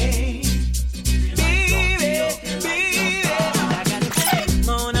faith. Baby. I gotta faith.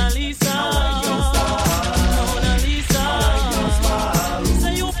 Mona Lisa.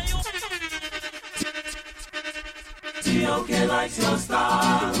 Say you. T.O.K. likes your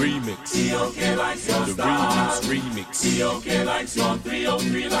style. The remix. T.O.K. likes your style. The remix. T.O.K. likes your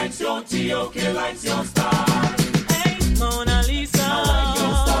 303 likes your T.O.K. likes your style. Hey, Mona Lisa. I like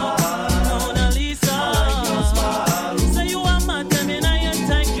your style. Mona Lisa. I like your smile. Say you are mad, tell me now your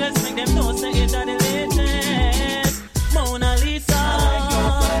tight dress. Make them know say it's the latest. Mona Lisa. I like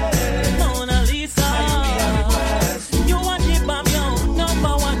your face. Mona Lisa. You want the bomb, yo,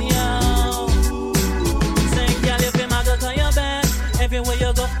 number one, yo.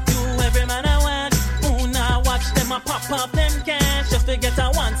 every man I want. Who now watch them a pop up them cash just to get a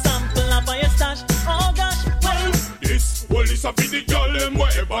one sample of your stash. Oh gosh, wait. This whole is a video girl them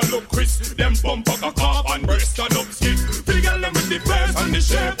wherever look Chris. Them bump up a carb and breast and up skin. For the girl them with the face and the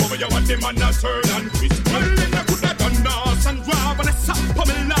shape. Over you want them and a turn and twist. Well then I could have done dance and grab and a sap on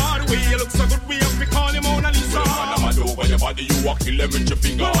me lord. Way you look so good we have to call you Mona Lisa. Well man I'm over your body you walk kill them with your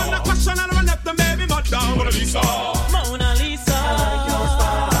finger. Well man a question and I left them baby mother Mona Lisa. Mona Lisa.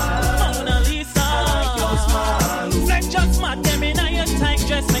 Mona Lisa. Flex just mad them in a your tight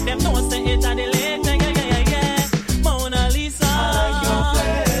dress. Make them know say it and the late. Mona Lisa.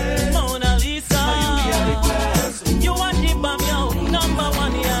 Mona Lisa. You want the bomb, yo, number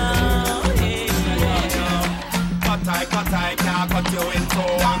one, yeah. Cut I can't cut you in two.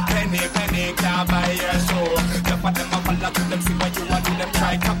 And penny can't buy your show. The for them a follow to them, see what you want to them.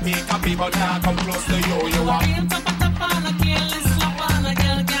 Try copy, but can't come close to you. You are real top on a careless slap on a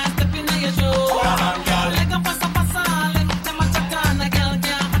girl can't step in your show. Like a pasa, let them a chat on a girl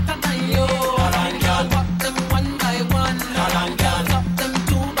can't hotter than you. Pop them one by one. Drop them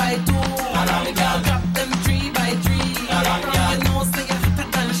 2 by 2. Drop them 3 by 3. You know say you're hotter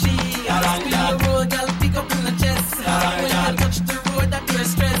than she. Spin the road, girl, pick up in the chest. When you touch the road, that you're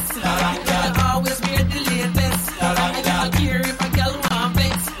stressed. You always wear the latest. I don't care if a girl want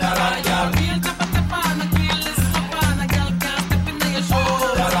vex. Real top on a careless slap on a girl can't step in your show.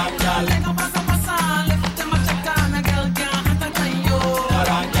 Like a pasa, left them a chat on a girl can't hotter than you.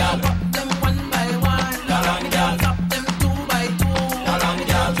 Pop them 1 by 1. Drop them 2 by 2.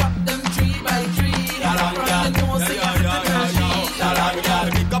 Drop them 3 by 3. You know say you're hotter than she.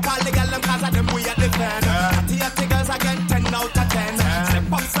 Pick up all the girl them cause of them we at the fan. Tatty girls I get 10 out of 10.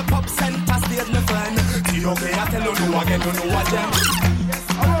 Step up, center stage me friend. See okay I tell you no again, you know what them.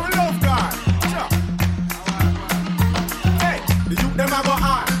 Oh we love God. Sure. Hey, the youth them a go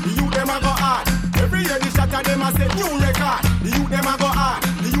hard. The youth them a go hard. Every year the shot of them a set new record. The youth them a go hard.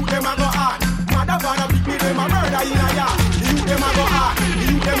 The youth them a go hard. Mother father pick me them a murder in a yard. The youth them a go hard. The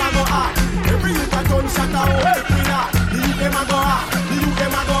youth them a go hard. Every youth a turn shot out pick me that. The youth them a go hard. The youth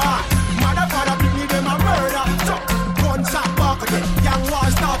them a go hard. Mother father pick me them a murder. So gunshot walk again. Young war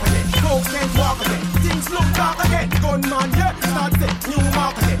stop again. Folks can't walk again. Things look dark again. Gunman yeah start set new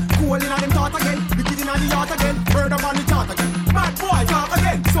mark again. Cool in a them thought again. Wicked in a the heart again. Murder on the chart again. Mad boy talk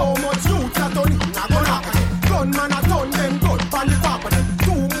again. So much youth a turn in a go knock again. Gunman a turn them gun on the pop again.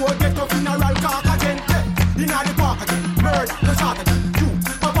 2 more get a funeral cock again. In a the park again. Murder no shot again. Youth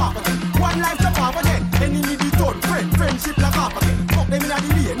pop up again. One life to pop again. Enemy be turn friendship like up again. Fuck them in a the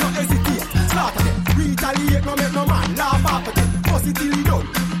lane no hesitate. Slaughter them. Retaliate no make no man laugh up again. Pussy till he done.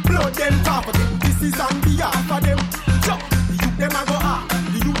 Blood them top again. This is on behalf of them. Jump. The youth them a go hard.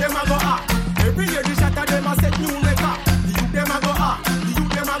 The youth them a go hard. Every year the shot of them a set new record. The youth them a go hard. The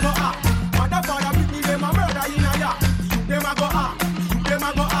youth them a go hard. Mother father pick me them a murder in a yard. The youth them a go hard. The youth them a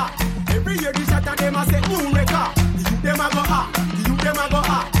go hard. Every year the shot of them a set new record. The youth them a go hard. The youth them a go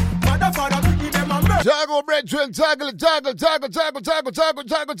hard. Mother father pick me them a murder. Juggle, brethren, juggle it.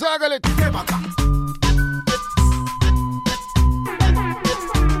 Never cut.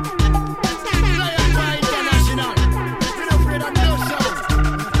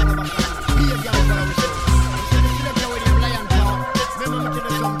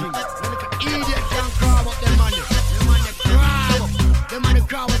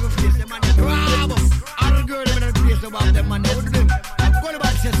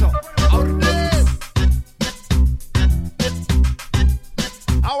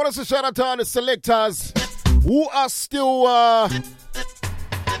 I want us to shout out to all the selectors who are still Girl,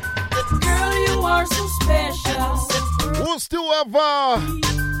 you are so special. who still have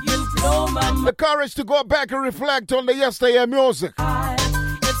the courage to go back and reflect on the yesterday music.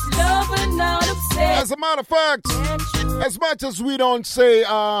 It's love and not obsession. As a matter of fact, as much as we don't say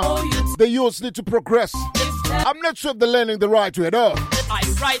the youths need to progress, I'm not sure if they're learning the right way at all. I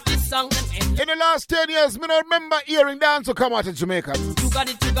write this song in the last 10 years, I don't remember hearing dance to come out of Jamaica. You got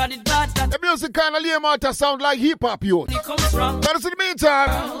it, bad. The music kind of lame out to sound like hip-hop youth. But in the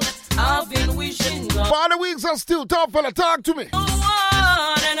meantime, I've been wishing for the weeks are still tough, fella, talk to me.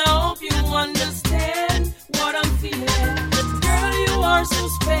 And I hope you understand what I'm feeling. Girl, you are so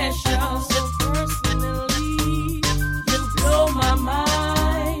special, so personally. You blow my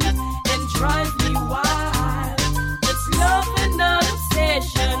mind and drive me wild. It's love and not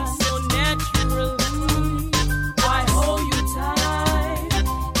obsession, so naturally. I hold you tight.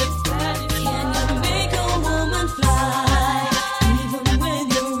 If that is can you make a woman fly? Even when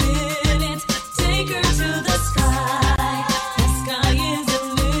you're in it, take her to the sky. The sky is the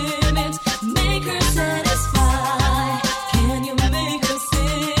limit. Make her satisfy. Can you make her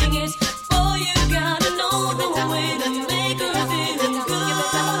sing it?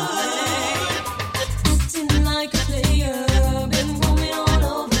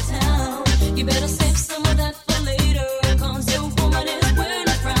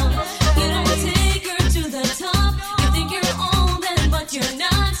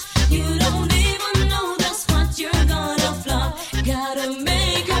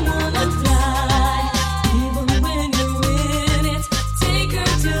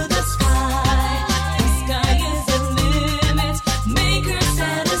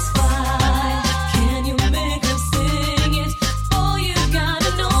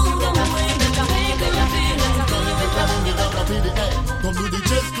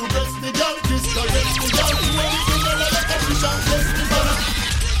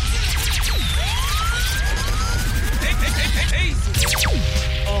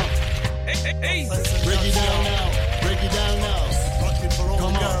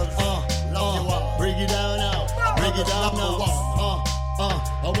 it down now.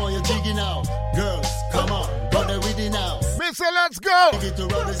 I want you jiggy now. Girls, come on, go there with it now. Mister, let's go. Get to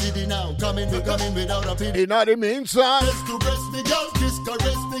run the city now. Come in without a pin. In the meantime. Breast to breast, me girl, kiss,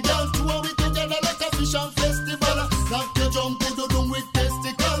 caress, me girl. Two are we together like a fish and festival. Knock your jump to the room with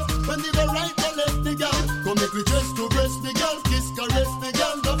testicle. When they go right or left, me girl. Come make we dress to breast, me girl, kiss, caress, me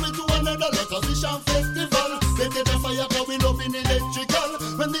girl. Love me to another like a fish and festival. They get a fire, cause we love in electrical.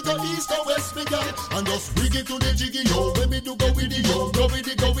 When they go east or west, me girl. And just rig it to the jiggy, yo. When me do go with the yo. Go with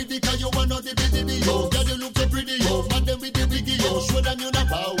the, cause you want not the bitty, yo. Girl, you look so pretty, yo. Man, them with the biggie, yo. Show them you not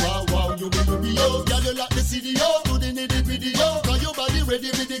wow, wow, wow. You be, yo. Girl, you like the city, yo. Do the nitty gritty, yo. Cause your body ready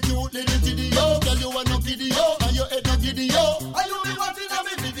with the cute little titty, yo. Girl, you want no video, and your head no giddy, yo. And you be watching on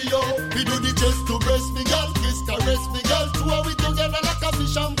me video. We do the chest to breast, me girl. Kiss, caress, me girl. Two are we together like a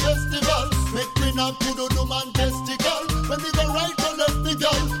fish and festival. Make me not put on the man testicle. When we go right or left, me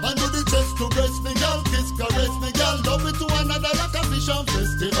girl. And do the chest to breast, me girl. Kiss, caress, me girl. Love it to another like a fish and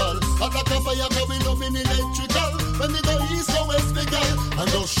festival. And like a fire, cause we love in electrical. When we go east or west, me girl. And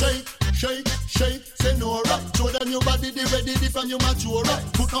just shake, shake, shake. Say no right. Show them your body, they ready, from you mature right.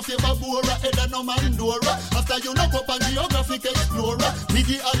 Put off your babura, head and no man door. After you knock up on geographic explorer.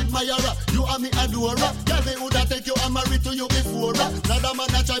 Biggie admirer, you are me adorer. Girl, they woulda take you and married to you before. Another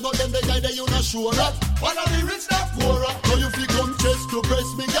man a try, but them the guy that you not sure. Wanna be rich, not poor. So you feel come chest to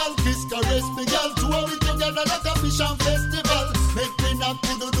breast, me girl. Kiss, caress, me girl. Two are we together like a fish and festival. Make me not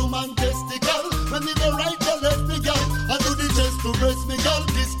put the man testicle. When we go right or left, me girl. And do the chest to breast, me girl.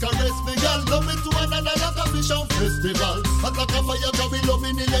 Kiss, caress, me girl. Love me to another like a fish and festival. And like a fire, cause we love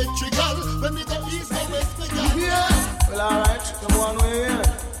in electrical. When we go east or west, me girl. Yeah. Well, alright, come on, way.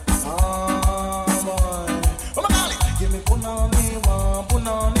 Oh, boy. Oh, my golly. Give me punani, one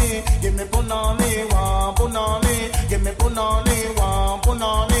punani. Give me punani, one punani. Give me punani, one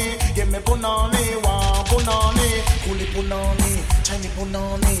punani. Give me punani, one punani. Kuli punani, Chinese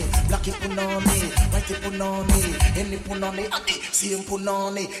punani, blacky punani, whitey punani, any punani, adi, same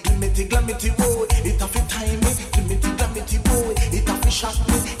punani. Glimity, glamity, boy, it a fit time me. Glimity, glamity, boy, it a fit shock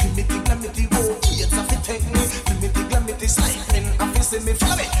me. Glimity, glamity, boy, it's a fit take me. Glimity, glamity, cycling, a fit see me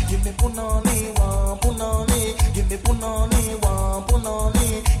follow me. Give me punani, one punani. Give me punani, one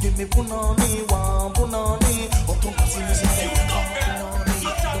punani. Give me punani, one punani. Oh, punani, see me.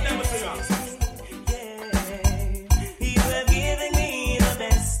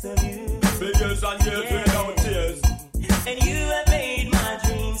 And years without tears. And you have made my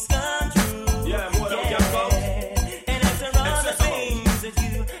dreams come true. Yeah, more than come. And after all the things that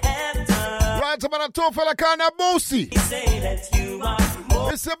you have done. Right about a tough fella kind of bossy. Say that you are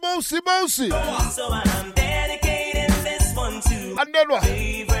more. It's a bossy. So I'm dedicating this one to and then what?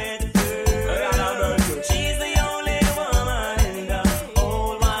 Favorite girl. She's the only woman in the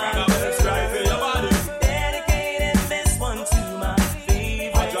whole wide world. Dedicating this one to my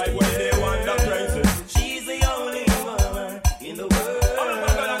favorite. I drive when they want the crazy. She's the only woman in the world.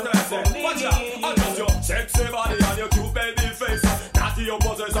 Watch out, I got your sexy body and your cute baby face. Natty your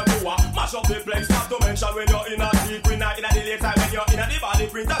poses and you are mash up the place. Not to mention when you're in a secret night in a the daytime when you're in a the body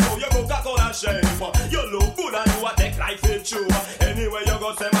print. That's how you go Coca-Cola shape. You look good and you a take life in true. Anyway you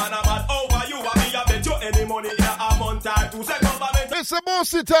go say man I'm mad over you. I be a bet you any money in a month time to say government. It's a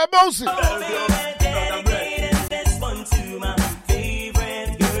bossy time, bossy. Dedicating this one to my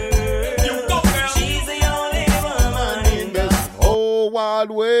favorite girl. You go girl. She's the only woman in the whole wide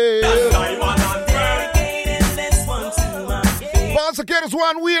world. Dedicating this one to my favorite. Bounce Kids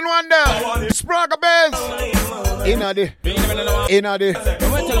one win, one down. Sprague Benz. Inna the.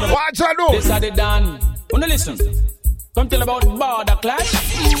 Watch out, do. This are the done. Wanna listen? Come tell about border clash.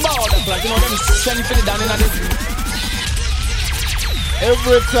 Border clash. You know them sending for the down inna the.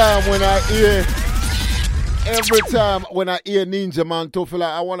 Every time when I hear Ninja Man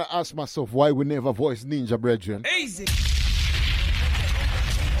Tofila, I want to ask myself why we never voice Ninja Brethren. Easy.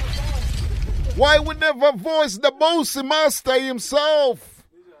 Why we never voice the bossy master himself?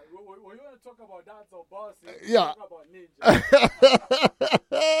 Well, you want to talk about that or bossy? Yeah. Talk about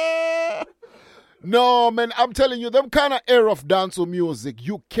Ninja. No, man, I'm telling you, them kind of era of dancehall music,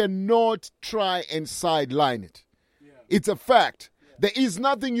 you cannot try and sideline it. Yeah. It's a fact. Yeah. There is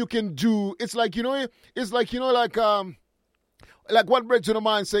nothing you can do. It's like, like what Brethren of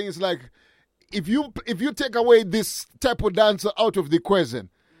mine saying is like, if you take away this type of dancer out of the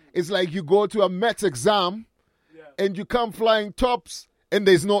equation, it's like you go to a Met exam and you come flying tops and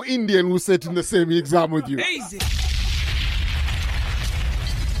there's no Indian who sat in the same exam with you. Easy.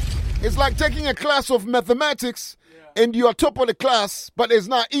 It's like taking a class of mathematics and you are top of the class, but there's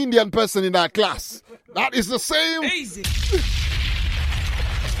not an Indian person in that class. That is the same. Easy.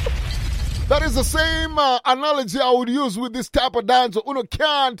 That is the same analogy I would use with this type of dance.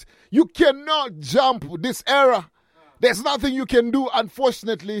 You cannot jump this era. There's nothing you can do,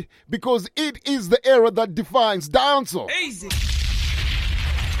 unfortunately, because it is the era that defines dancehall. Easy.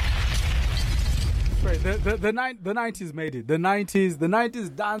 Right. The 90s made it. The 90s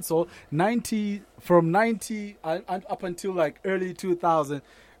dancehall, from 90 and up until like early 2000.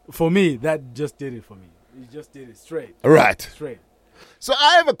 For me, that just did it for me. It just did it straight. Right. Straight. So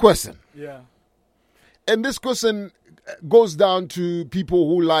I have a question. Yeah. And this question goes down to people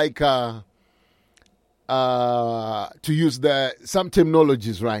who like to use some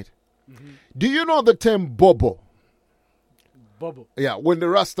terminologies, right? Mm-hmm. Do you know the term bobo? Bobo. Yeah, when the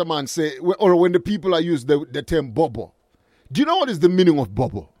Rasta man say, or when the people are use the term bobo. Do you know what is the meaning of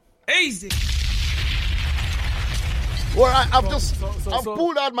bobo? Easy. Well, I've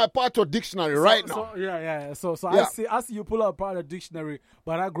pulled out my Pato dictionary right now. So Yeah. I see you pull out Pato dictionary,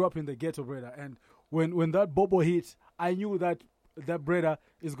 but I grew up in the ghetto, brother. And when that bobo hit, I knew that brother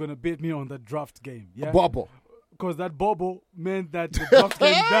is going to beat me on the draft game. Yeah? Bobo. Because that bobo meant that the draft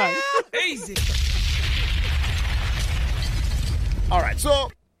game died. Easy. All right,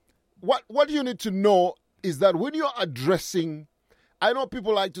 so what you need to know is that when you're addressing, I know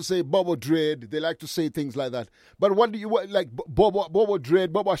people like to say Bobo Dread, they like to say things like that. But what do you like Bobo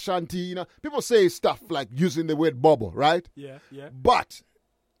Dread, Bobo Shanti, you know? People say stuff like using the word Bobo, right? Yeah. But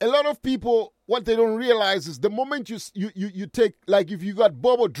a lot of people, what they don't realize is the moment you take, like if you got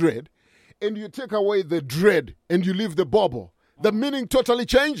Bobo Dread and you take away the dread and you leave the Bobo, the meaning totally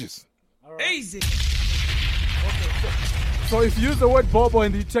changes. Right. Easy. So if you use the word Bobo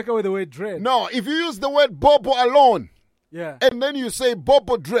and you take away the word dread. No, if you use the word Bobo alone, yeah, and then you say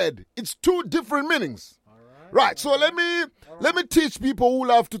Bobo Dread, it's two different meanings. Right. So let me teach people who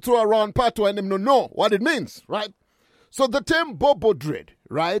love to throw around Pato and them to know what it means, right? So the term Bobo Dread,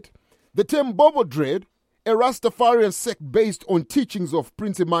 right? The term Bobo Dread, a Rastafarian sect based on teachings of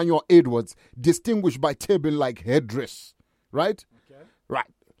Prince Emmanuel Edwards, distinguished by turban-like headdress, right? Okay. Right.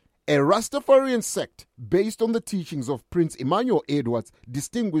 A Rastafarian sect based on the teachings of Prince Emmanuel Edwards,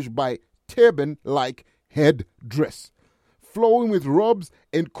 distinguished by turban-like headdress, flowing with robes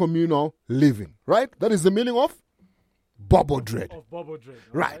and communal living, right? That is the meaning of Bobo Dread. Of Bobo Dread.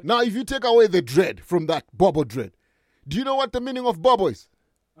 Right. Now, if you take away the dread from that Bobo Dread, do you know what the meaning of Bobo is?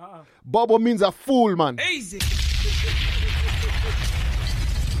 Bobo means a fool, man. Easy.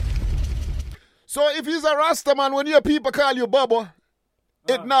 So if he's a Rasta man, when your people call you Bobo,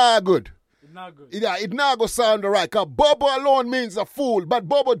 it not good. It's not good. Yeah, it not go sound right. Cause Bobo alone means a fool, but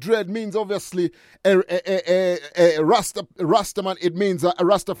Bobo Dread means obviously a Rastaman. It means a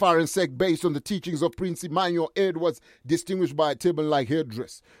Rastafarian sect based on the teachings of Prince Emmanuel Edwards, distinguished by a turban-like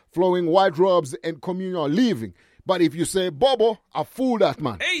headdress, flowing white robes and communal living. But if you say Bobo, a fool that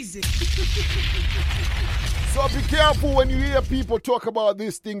man. Easy. So be careful when you hear people talk about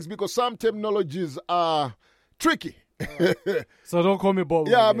these things because some terminologies are tricky. So don't call me Bobo.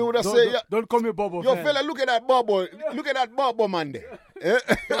 Yeah, I mean what I say. Don't call me Bobo. Yo, fella, look at that Bobo. Look at that Bobo man there.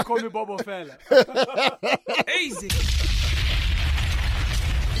 Don't call me Bobo fella. Easy.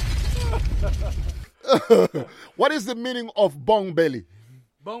 What is the meaning of bong belly?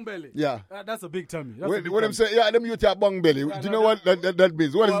 Bong belly. Yeah. That's a big tummy. When them say, them you take bong belly. Do you know what that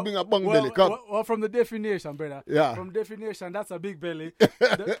means? What is the meaning of bong belly? Come. Well, from the definition, brother. Yeah. From definition, that's a big belly.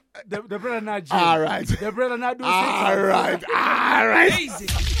 the brother not gym. All right. The brother not do All right. Easy.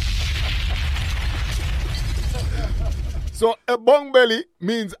 So a bong belly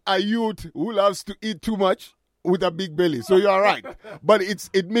means a youth who loves to eat too much with a big belly. So you're right. But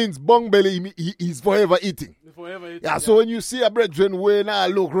it means bong belly, he's forever eating. Forever eating. Yeah, so when you see a brethren when I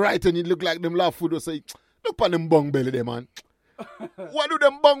look right and it look like them love food, or say, look on them bong belly there, man. What do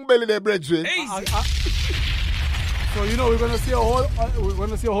them bong belly there, brethren? So we're gonna see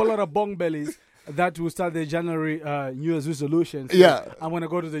a whole lot of bong bellies that will start their January New Year's resolutions. Yeah. I'm gonna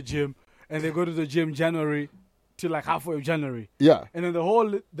go to the gym, and they go to the gym January till like halfway of January. Yeah. And then the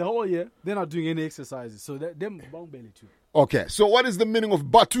whole year they're not doing any exercises. So them bong belly too. Okay, so what is the meaning of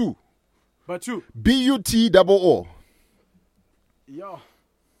Batu? Batu. B-U-T-O-O. Yo,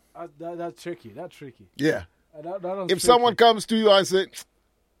 that's tricky. That's tricky. Yeah. If someone comes to you and say,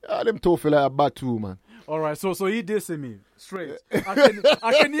 them tough like a Batu, man. All right, so he dissing me straight.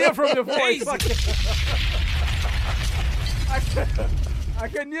 I can hear from your voice. I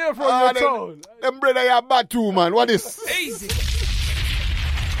can hear from your tone. Them brother you Batu, man. What is? Easy.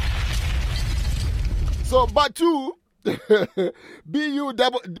 So Batu,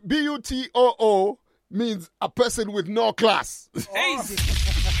 B-U-T-O-O means a person with no class. Easy.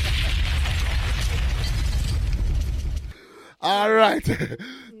 All right.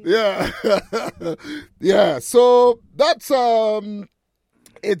 Yeah. Yeah. So that's that's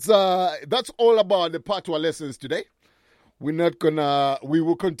all about the patois lessons today. We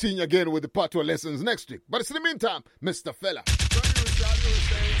will continue again with the patois lessons next week. But in the meantime, Mr. Fella.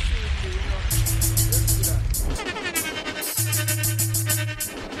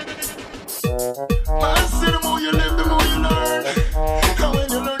 Man, see the more you live, the more you learn. And when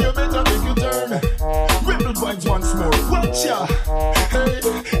you learn, you better make you turn. Rebel points once more. Watch ya. Hey,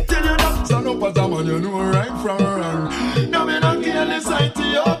 tell you that stand up as a man, you know right from wrong. Now me not careless,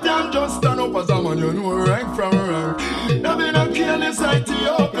 Ethiopian. Just stand up as a man, you know right from wrong. Now me not careless,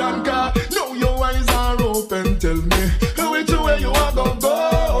 Ethiopian. Cause now your eyes are open. Tell me which way you are gonna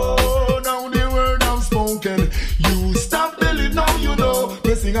go. Now the word I've spoken. You stop believe now you know.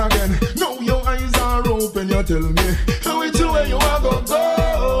 Me sing again. Now your eyes are open. You tell me which way you are gonna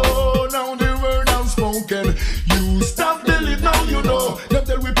go. Now the word I've spoken. You stop believe now you know. Them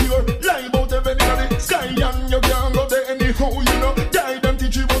tell we pure lie about heaven in the sky and you can't go there anyhow you know. Die them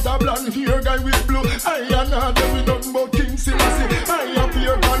teach you about a blonde hair guy with blue. I and not them we done about King Selassie. I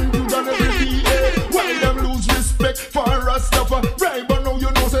appear confused on every PA. Why them lose respect for Rastafari? Right, but now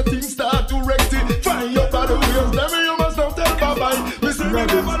you know say things start to rectify. Your body wheels them you must not tell bye-bye. Mr. Me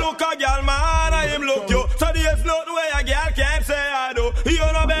never look a girl, man, I him look you. So there's no way a girl can't say I do.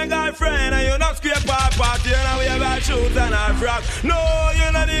 You no beg girlfriend and you not scrape her party. You know we have our shoes and our frock. No,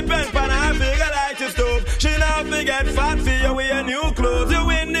 you not depend on her figure like you stove. She not forget fat for you with your new clothes. You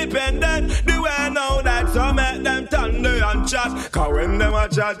independent, the way now that so make them thunder and chat. Cause when them a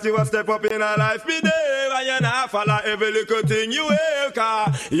chat, you a step up in her life. Be there and you not follow every little thing you hear.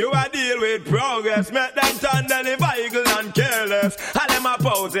 Cause you a deal with progress. Make them thunder the vehicle and careless. And them a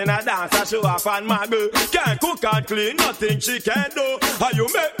pose in a dance and show off and muggle. Can't cook and clean, nothing she can do. And you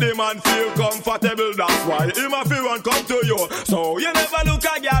make the man feel comfortable. That's why him a feel and come to you. So you never look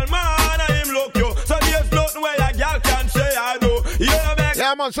a girl, man, and him look you. So there's nothing where a girl can say I do. You know make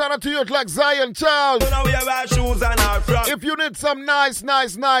yeah, man, shout out to you like Zion Charles. So now we have our shoes and our frock. If you need some nice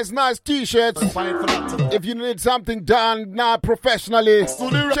t-shirts, if you need something done now professionally,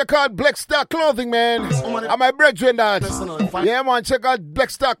 check out Black Star Clothing, man. And my brethren that. Yeah, man, check out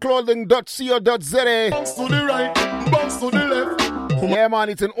blackstarclothing.co.za. Bounce to the right, bounce to the left. Yeah, man,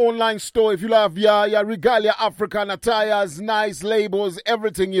 it's an online store. If you love your regalia, African attires, nice labels,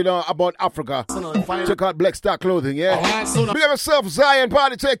 everything you know about Africa, check out Black Star Clothing, yeah? Big up yourself, Zion,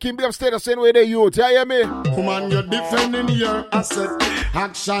 party taking, big up status, same way they youth, you hear me? Woman, you're defending your asset.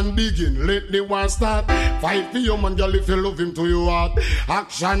 Action begin, let the war start. Fight for your man, girl, if you love him to your heart.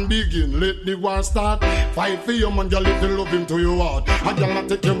 Action begin, let the war start. Fight for your man, girl, if you love him to your heart. A girl not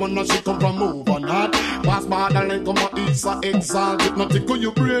take your man, and she come from over not. Pass by the line, come on, it's a exalt. It not tickle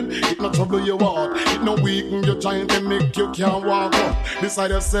your brain, it not trouble your heart. It no weaken your trying to make you can't walk up. Beside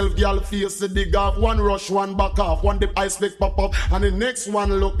yourself, girl, face the dig off. One rush, one back off. One dip ice pick pop up. And the next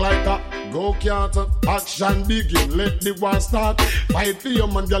one look like a go-kart. Action begin, let the war start. Fight for your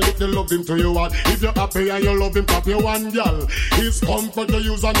man, girl, if you love him to your heart. If you're happy and you love him, pop your one, girl. His comfort to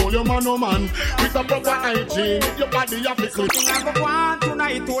use and all your man, oh man. With a proper hygiene, your body you have to clean. I go on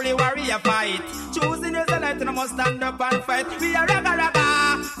tonight, only warrior fight. Choosing is a light and I must stand up and fight. We are raga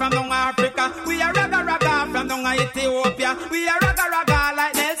raga from Long Africa. We are raga raga from Long Ethiopia. We are raga raga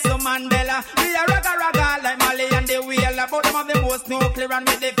like Nelson Mandela. We are raga raga like Mali and the Wheeler. But them of the most nuclear and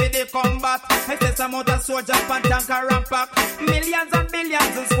ready for the combat. I say some other soldiers and tanker and pack. Millions and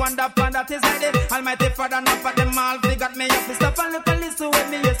billions and squander upon that is like the Almighty Father. Not for them all. They got me up to stop and look and listen with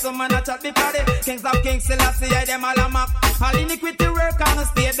me. Yes, some man a chat before the Kings of Kings Selassie. I them all a mock. All iniquity work and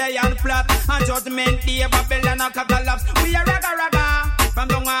stay there and flat. And judgment day Babylon a collapse. We are raga raga from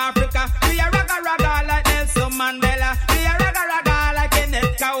Long Africa. We are raga raga like Nelson Mandela. We are raga raga like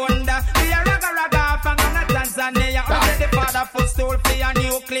Kenneth Kaunda. We are raga raga from Ghana, Tanzania. Under the father footstool for your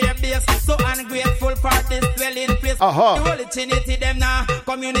nuclear base. So ungrateful for this dwelling place. The Holy Trinity them now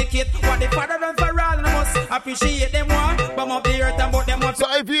communicate what the father done for all. And must appreciate them more. Bum up the earth and put them up. So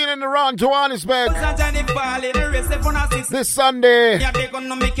if you're in around Johannesburg this Sunday at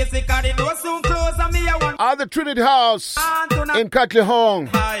the Trinity House in Katlehong,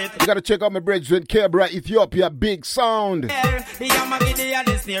 you gotta check out my brethren Kebra Ethiopia Big Sound.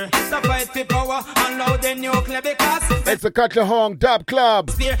 It's the Katlehong Dub Club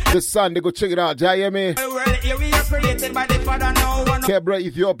this Sunday. Go check it out. Do you hear me? Kebra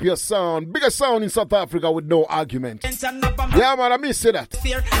Ethiopia Sound, biggest sound in South Africa with no argument. Yeah, man, I miss that.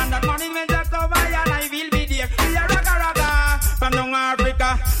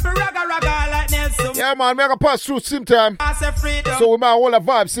 Yeah, Yeah, man, we're gonna pass through sim time. So we might hold a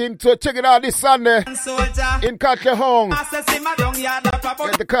vibe scene. So check it out this Sunday in Katlehong. At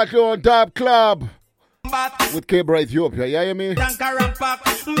the Katlehong Dab Club. With Cable Ethiopia, yeah, you mean?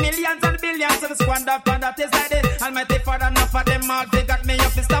 Millions and billions of squander for that is like it. Almighty Father, enough of them all. They got me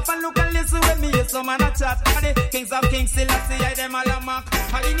up to stop and look and listen with me. So man, I chat. Kings of kings, still I see I them all a mock.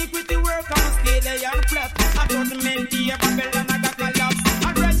 All iniquity work on scale, they are flat. I told the men, the Babylon, I got my loves.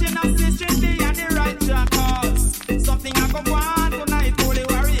 I'm rushing up the street, they are the right track. Cause something I go on tonight, holy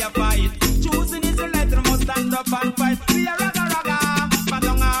warrior fight. Choosing is the letter, must stand up and fight. We are raga raga, from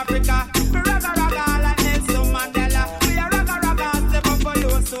down Africa. Raga raga.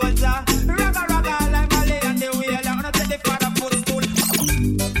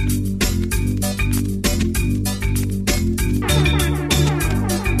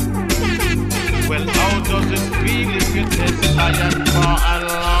 Well, how does it feel if you test Lion Paw and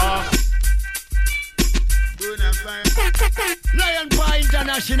laugh? Lion Paw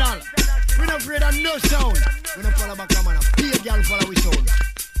International. We're not afraid of no sound. We're not follow back, man. Be a girl follow we sound.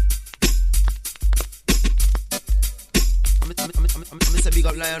 I'm say big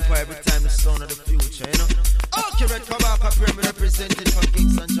up Lion Paw every time the sound of the future, you know. Okay, Red come back up here, me representing for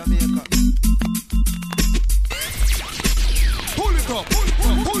Kingston, Jamaica. Pull it up, pull it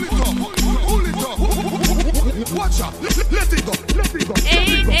up, pull it up, pull it up. Watch out, let it go, let it go.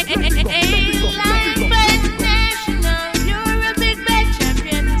 Hey, Lion Paw International, you're a big bad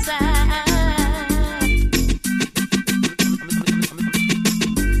champion inside.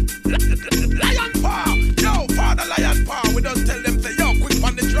 Lion Paw, yo, Father Lion Paw, we don't tell them say yo, quick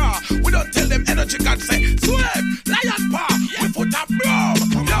on the draw. We don't tell them energy God say swim. Lion Paw, we put up bro.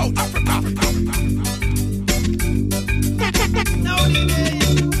 Yo, Africa.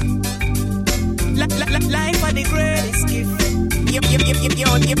 Life for the greatest gift.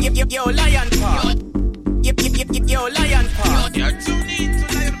 Yo, Lion Paw. Yo, Lion Paw. You're tuned in to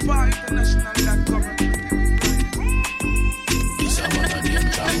Lion Paw International.com.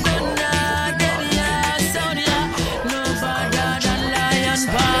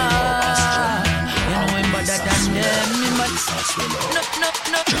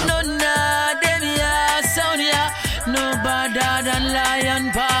 No better than Lion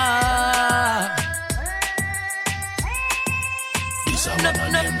Paw.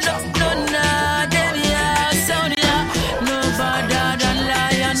 No, better than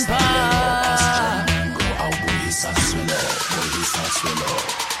Lion Paw.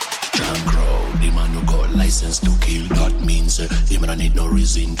 John Crow, the man who got license to kill. That means the man need no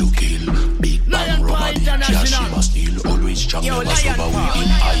reason to kill. Big bang robbery, Jashima steal. Always strong, never sober, we in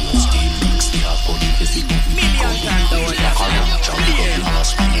iron steel. Mix the hard million times the one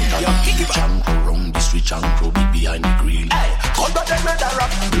that's John Crow, round this with John Crow, big behind the grill. Cause that them made a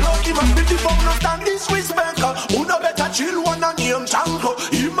rap. Lord, him a pretty from no stand this respect. Who no better chill one and name Chanko.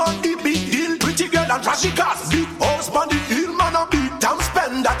 Him and the big deal, pretty girl and trashy cars. Big house man, the hill man a big time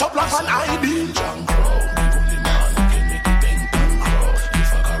spend that up like an ideal. Chanko, the only man who can make it bang bang grow.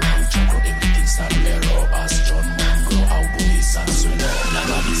 If I go round Chanko, everything start there up. As John Mango, how boys and swallow.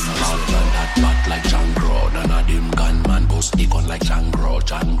 None of this hard man that bad like Chanko. None of them gunman go sneak on like Chanko.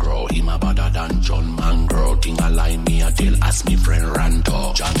 Chanko, him a better than John Mango. Thing a line me a tell, ask me friend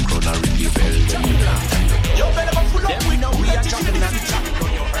Ranto. Chanko na ring the bell when you come. Yo, better go full up. We know we are jumping and Chanko.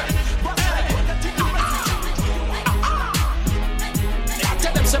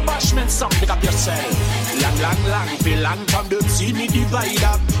 Tell them say bashment song, pick up yourself. Long, feel long from them see me divide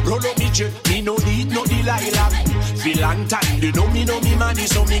up. Roll up me jet, me no need no Delilah. Feel long time, they know me money,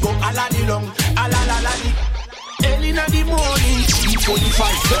 so me go ala di long, ala la la di. Early in the morning,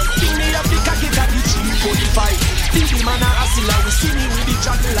 3:45. First thing me have the cocky at the 3:45. The man a hustler, we see me with the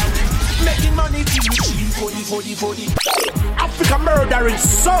juggler. Making money till the 3:40. Africa murdering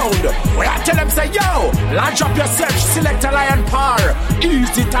sound. Where I tell them say yo, launch up yourself, select a Lion Paw.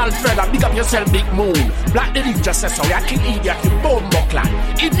 Easy tall fella, big up yourself, big moon. Black the ninja says so, I kill idiot, the bomb buckler.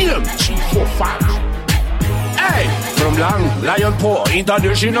 In name, Chief 45. Hey, from long, Lion Paw,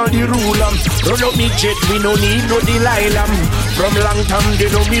 international the ruler. Roll up me jet, we no need no Delilah. From long time, they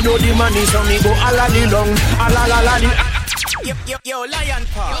know me know the money, so me go ala li long, ala la la li. Yo, Lion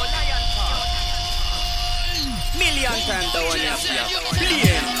Paw. Million times the one you have.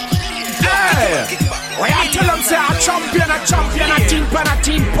 Hey, why I tell them say a champion, a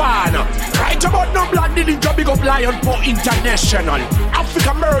team pan. Right about no blood, the ninja big up Lion Paw International.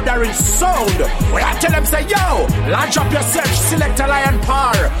 Africa murdering sound. Why I tell them say yo, launch up yourself, select a Lion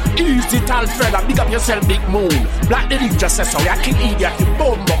Paw. Easy tall fella, big up yourself, big moon. Black the ninja says so, I kill idiot, the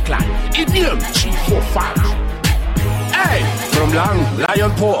bomb buckler. In name, Chief 45. Hey, from From long,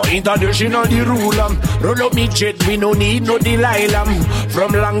 lion paw, international the ruler. Roll up me jet, we no need no Delilah.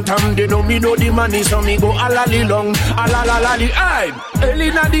 From long time, they know me know the money, so me go alali long, alalalali. Aye,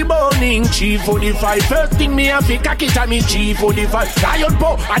 early na the morning, chief 45. First thing me have to cock it at me, chief 45. Lion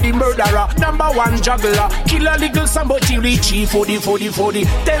paw, a the murderer, number one juggler. Kill a little somebody, reach chief 40,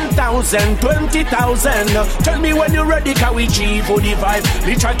 10,000, 20,000. Tell me when you're ready, can we chief 45?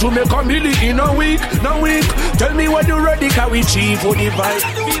 We try to make a million in a week, no week. Tell me when you're ready, can we chief 45?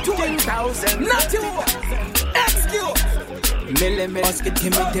 15,000, not you. Excuse. Basket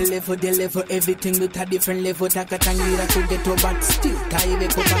came with deliver everything with a different level. Taka tangira to get to but still tie the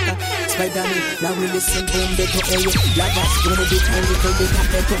kopaka. Spider-Man, now we listen to him better air. Lavas, gonna be time little bit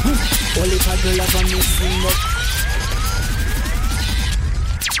of echo. Only for the love of me sing up.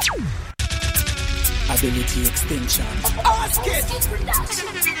 Ability extension. Basket.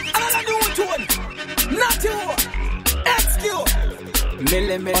 Another new tune. Not you. Excuse.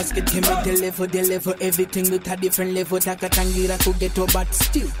 Basket came with deliver everything with a different level. Taka tangira to get to but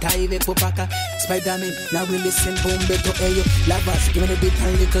still tie the kopaka. Spider-Man, now we listen boom better air. Lavas, gonna be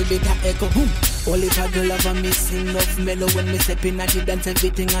time little bit of echo. Only for the love of me sing of mellow. When me step in at the dance,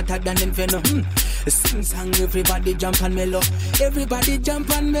 everything hotter than inferno. Sing song, everybody jump and mellow. Everybody jump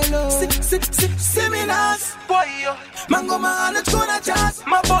and mellow. Seminars, boy, mango man, it's gonna jazz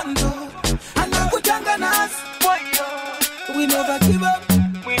my bundle. And I put tanganas, boy, we never give up.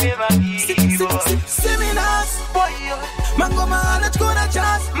 We never give up. Seminars, boy, mango man, it's gonna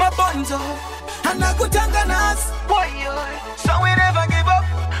jazz my bundle. And I put tanganas, boy, so we never give up.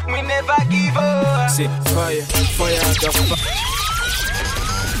 We never give up. Say fire, fire, the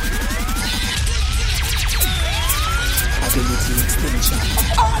Ability extension.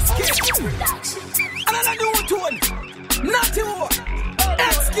 Basket. Another new tune. Not you.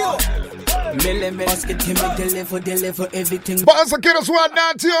 Excuse. Basket came with deliver everything. Boss, get us one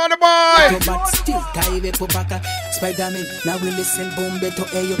down to you on the boy. But still tie the kopaka. Spider-Man, now we listen boom better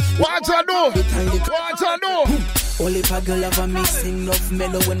air. What I do? What I do? Only for girl of a me sing of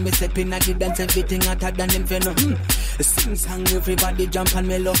mellow. When me step in at the dance, everything hotter than inferno. Sing song, everybody jump and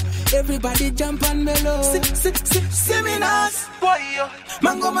mellow. Everybody jump and mellow. Seminars, boy,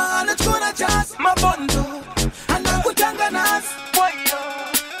 mango man, it's gonna jazz my bundle. And I put tanganas, boy,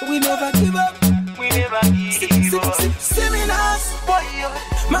 we never give up. We never give up. Seminars, boy,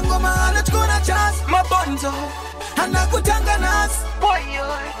 mango man, it's gonna jazz my bundle. And I put tanganas, boy,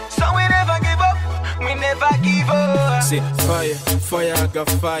 so we never give up. We never give up. Say fire, fire, got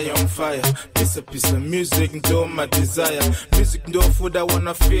fire on fire. Piece of music into my desire. Music no food, I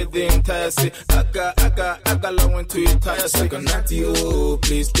wanna feel the entire. Say I got long to your tire. Say Ganati, oh,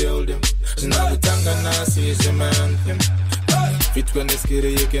 please tell them. So now the Tanganasi is the man. Fit when it's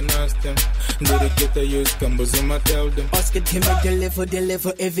scary, you can ask them. Dedicate the use, Kambuzuma, tell them. Basket came with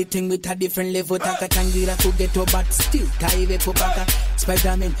deliver everything with a different level. Taka tangira to get to but still tie the kopaka.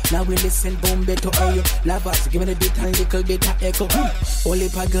 Spider-Man, now we listen boom better air. Lavas, give me a bit and little bit of echo. Only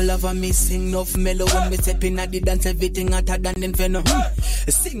for girl of a missing of mellow. When we step in at the dance, everything hotter than inferno.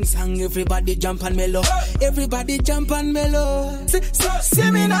 Sing song, everybody jump and mellow. Everybody jump and mellow.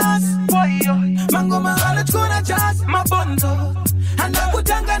 Seminars, boy, mango man, it's gonna jazz my bundle. And I put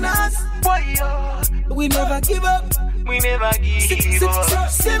tanganas, boy, we never give up. We never give up.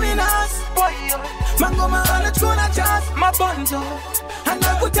 Seminars, boy, mango man, it's gonna jazz my bundle. And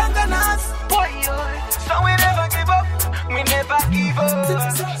I put tanganas, boy, so we never give up. We never give up.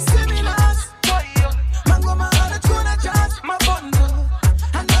 Seminars, boy, mango man, it's gonna jazz my bundle.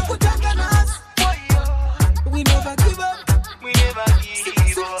 And I put tanganas, boy, we never give up. We never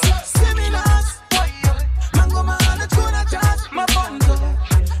give up. Seminars, boy, mango man, it's gonna jazz my bundle.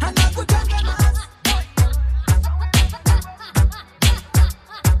 And I put tanganas.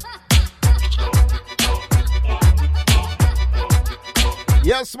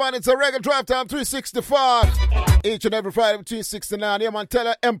 Yes, man, it's a Reggae Drive Time 365. Each and every Friday between 6 to 9. Yeah, man, tell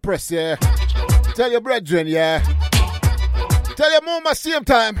your Empress, yeah. Tell your brethren, yeah. Tell your mama same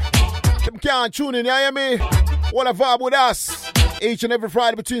time. Them can't tune in, you hear me? Wanna vibe with us. Each and every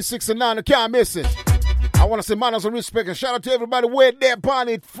Friday between 6 and 9. You can't miss it. I want to say manners and respect and shout out to everybody way there upon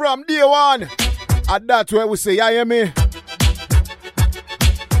it from day one. And that's where we say, you hear me?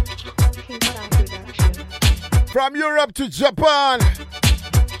 From Europe to Japan.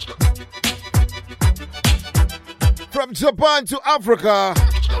 From Japan to Africa.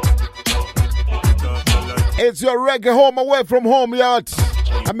 It's your reggae home away from home, yacht.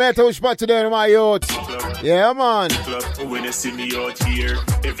 I met a spot today in my youth. Yeah, man. When you see me out here,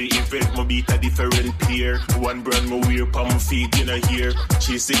 every event my beat a different peer. One brand my wear pa my feet in a here.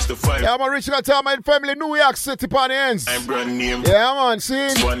 She's 6'5". Yeah, man, reaching out to my family, New York City, on the ends. I'm brand name. Yeah, man,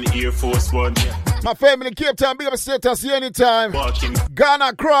 see? One Air Force One. My family in Cape Town, big up status here anytime. Walking. Ghana,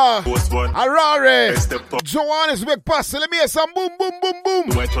 Accra, Harare, Johannesburg, Pastor, let me hear some boom, boom, boom, boom.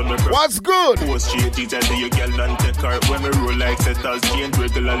 What's good? Post straight it and you girl and take her. When we roll like setters, change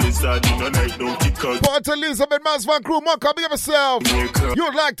regular lizard in a night, don't kick out. Port Elizabeth, Mass Van Crew, Monka, big up yourself.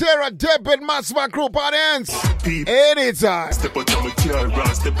 You'd like Terra, Deb, and Mass Van Crew, on the ends. Anytime. Step out of my car,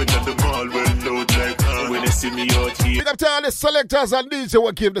 run, step into the mall, well load like when they see me out here. Big up to all the selectors and DJ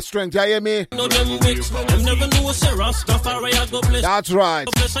will give the strength, you hear me? No, them never knew Sarah stuff I go bless. That's right.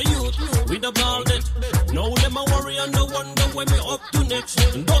 Bless a youth with a ball that. Now them a worry and no wonder when me up to next.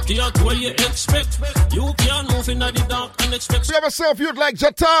 Dirty out where you expect. You can't move in the dark and expect. Big up yourself, you'd like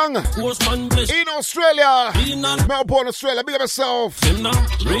Jatang. In Australia. Melbourne, Australia. Big up yourself. Real.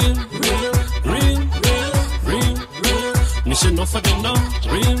 Miss enough of them now.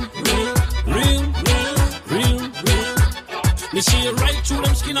 Real. Me see you right through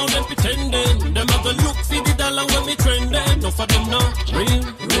them skin out them pretending. Them have a look for the dollar when me trending. Enough of them now. Real.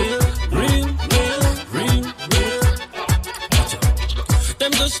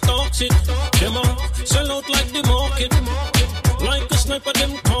 Them just talks it. Them all sell out like the market. Like a sniper,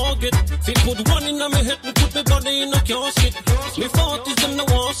 them target. If you put one in my head, me put my body in a casket. Me 40s, them no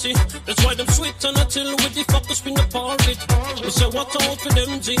want see. That's why them sweet and I chill with the fuckers spin the parket. Me say what out for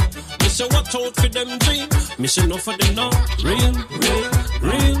them G. Me say what out for them G. Me say enough of them now. Real.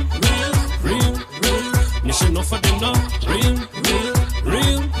 Me say enough of them now. Real.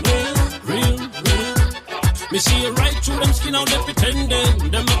 Me see you right through them skin out they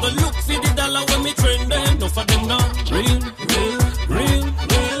pretending. Them have a look for the dollar when me trending. Enough of them now. Real.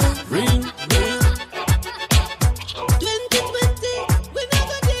 2020, we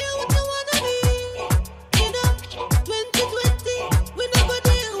never deal with no wannabe. You know, 2020, we never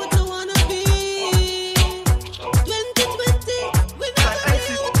deal with no wannabe. 2020, we never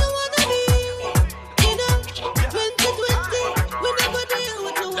deal with no wannabe. You know, 2020, we never deal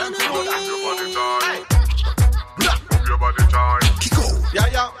with no wannabe. Yeah.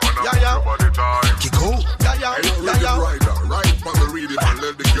 Kiko. Yeah. Right from the reading and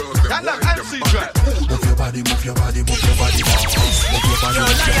let the girls them wind them back. Move your body. Move your body.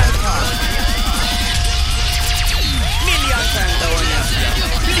 Million times the one you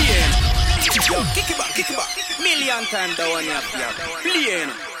playing. Yo, kick it back. Million times the one you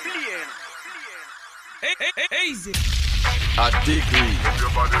playing. Easy. A degree.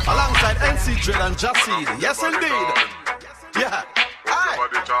 Alongside NC Dread and Jassid. Yes, indeed. Yeah.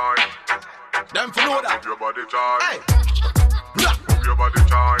 Them for know that. Move your body time. Hey. Move your body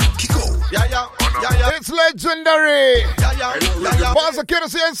time. Kiko. Yeah. It's legendary. Yeah. Pastor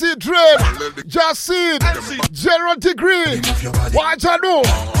Kennedy, NC Dread, Jassid, General Degree. What I do?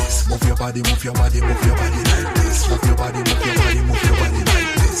 Move your body like this. Move your body like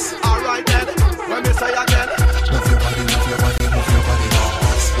this. Alright then. When me say again. Move your body like this.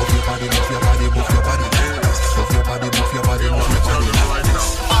 Move your body like this. Move your body like this.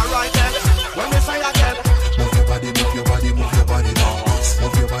 Alright then. When me say again. Move your body like this.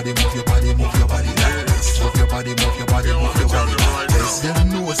 Move your body like this. Move your body like this. Them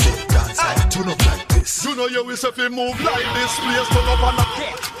know say dance I turn up like this. You know you wish if you move like this, please turn up on the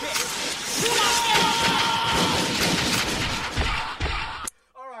cat.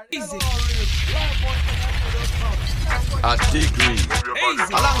 Easy. A degree.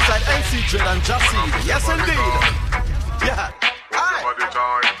 Easy. Alongside NC Dread and Jassid. Yes, indeed. Yeah. Aye.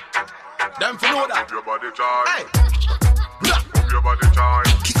 Them for know that. Move your body time. Hey. Move your body time.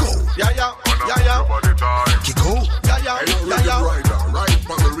 Kiko. Yeah. Move your body time. Kiko. Yeah. Right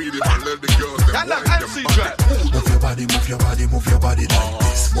from the reading and let the girls them wind them back. Move your body like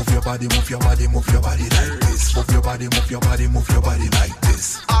this. Move your body like this. Move your body like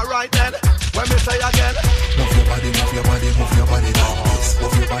this. Alright then. When me say again. Move your body like this. Move your body like this.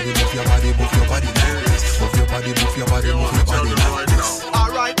 Move your body like this.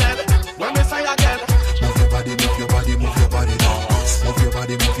 Alright then. When me say again. Move your body like this. Move your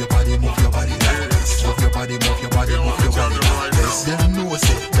body like this. Move your body like this. Them know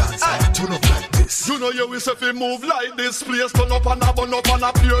say dance I turn up like this. You know you wish if you move like this, please turn up and bun up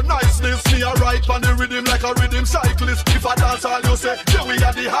and pure niceness. Me a ride on the rhythm like a rhythm cyclist. If I dance all you say, yeah we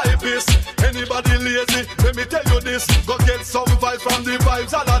are the hypeest. Anybody lazy, let me tell you this. Go get some vibes from the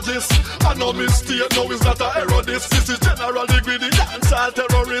vibesologist. I know mistake, no it's not a error this. This is general degree, the dancehall all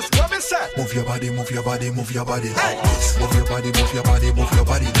terrorists. What me say? Move your body, move your body, move your body like this. Move your body, move your body, move your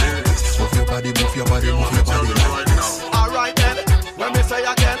body like this. Move your body, move your body, move your body like this. Alright then, let me say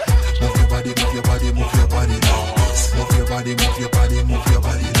again. Move your body, move your body, move your body like this. Move your body, move your body, move your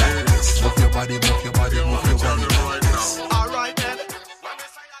body like this. Move your body, move your body, move your body like this. Alright then,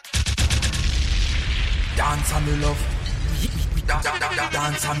 dance on me love.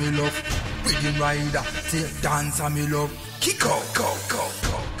 Dance on me love. Rhythm rider, say dance on me love. Kick out, go.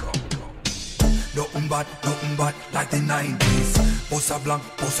 Nothing bad like the 90s. Bossa blanc,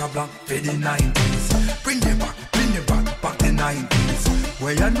 for the 90s. Bring them back the 90s.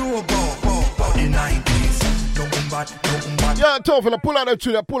 Where you know about the 90s. Nothing bad. Yeah, tough fella, pull out that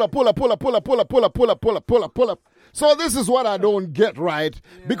tree, pull up. So this is what I don't get right.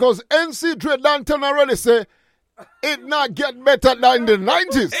 Because NC Dread Danton already say it not get better than the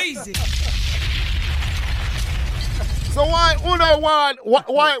 90s. Easy. So why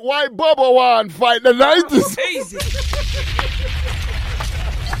Bobo want fight the 90s? Easy.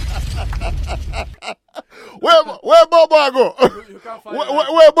 Where Bobo go? You can't fight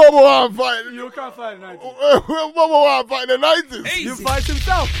where Bobo want fight? You can't fight the 90s. Where Bobo want fight the 90s? Easy. You fight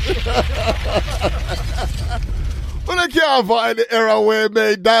himself. Well, they can't fight the era where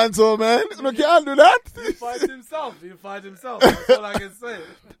they dance, man. They can't do that. He fights himself. That's all I can say.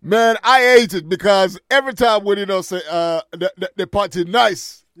 Man, I hate it because every time when say the party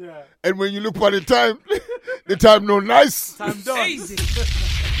nice, yeah, and when you look for the time no nice. Time done. Easy.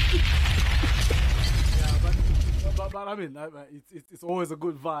 But I mean, it's always a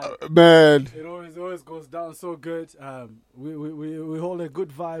good vibe, man. It always goes down so good. We hold a good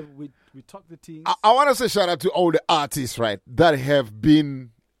vibe. We talk the teams. I want to say shout out to all the artists, right, that have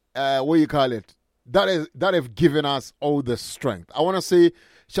been that have given us all the strength. I want to say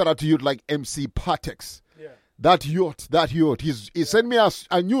shout out to youth like MC Patex. Yeah. That youth. He sent me a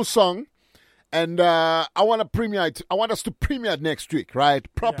new song, and I want to premiere it. I want us to premiere it next week, right,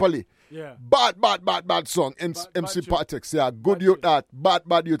 properly. Yeah. Bad song. MC Patex. Yeah, good youth that.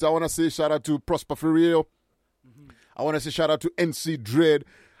 Bad youth. I want to say shout out to Prosper Ferreiro. I want to say shout out to NC Dread,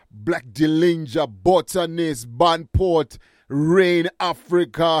 Black Dillinger, Botanist, Banport, Rain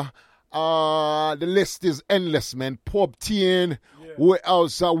Africa. The list is endless, man. Pop Tien. Who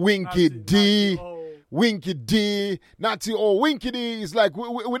else? Winky D. Winky D. Natty O. Winky D is like,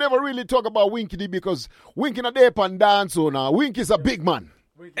 we never really talk about Winky D because Winky not there and dance now. Winky's a big man.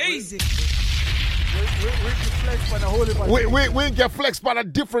 Easy. We get flexed on a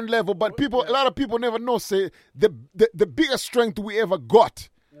different level, but a lot of people never know. Say the biggest strength we ever got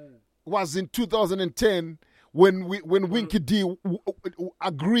was in 2010 when Winky D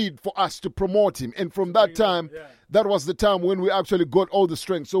agreed for us to promote him, and from that time, that was the time when we actually got all the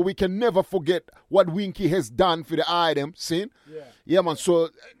strength. So we can never forget what Winky has done for the item. See? Yeah, man. So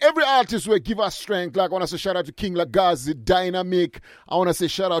every artist will give us strength. Like I want to say shout out to King Lagazee, Dynamic. I want to say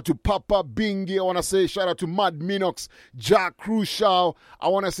shout out to Papa Bingi. I want to say shout out to Mad Minox, Jack Crucial. I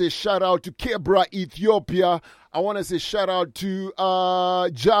want to say shout out to Kebra Ethiopia. I want to say shout out to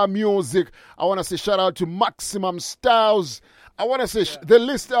Ja Music. I want to say shout out to Maximum Styles. I want to say the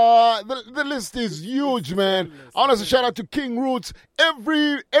list is huge, man. I want to say shout out to King Roots.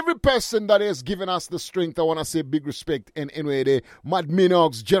 Every person that has given us the strength, I want to say big respect. And anyway, the Mad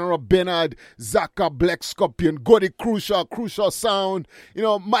Minox, General Bernard, Zaka, Black Scorpion, Gotti Crucial Sound,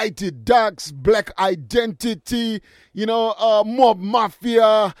 Mighty Ducks, Black Identity, Mob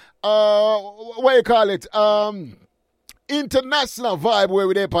Mafia, what you call it? International vibe where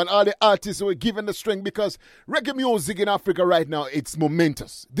we're there and all the artists who are given the strength because reggae music in Africa right now, it's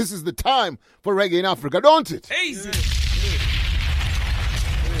momentous. This is the time for reggae in Africa, don't it? Easy.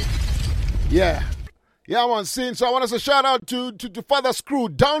 Yeah, man. So I want to say shout out to Father Screw,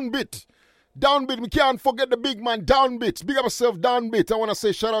 Downbeat. We can't forget the big man, Downbeat. Big up yourself, Downbeat. I want to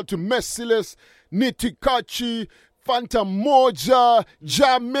say shout out to Merciless, Nitikachi, Phantom Moja,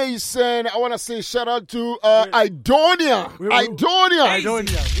 Ja Mason. I want to say shout out to Idonia. We've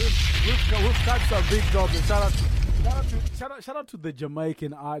got some big dogs. Shout out to the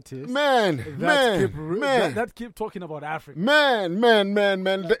Jamaican artists. That keep talking about Africa. Man.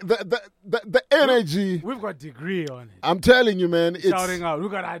 The energy. We've got Degree on it. I'm telling you, man. Shouting out.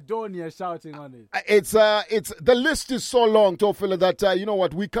 We've got Idonia shouting on it. It's the list is so long, Tofila, that you know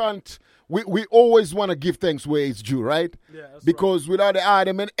what, we can't. We always want to give thanks where it's due, right? Yeah, that's because without the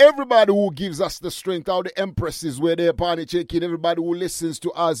item and everybody who gives us the strength, all the empresses where they're party checking, everybody who listens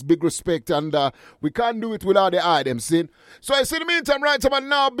to us, big respect, and we can't do it without the items, see? So I say in the meantime, right about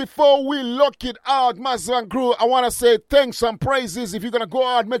now, before we lock it out, Master and crew, I want to say thanks and praises. If you're going to go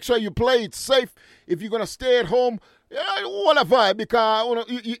out, make sure you play it safe. If you're going to stay at home, Yeah, what a vibe, because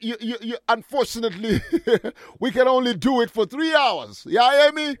you unfortunately we can only do it for 3 hours. You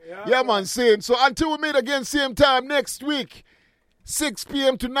hear me? Yeah, man, saying. So until we meet again, same time next week, 6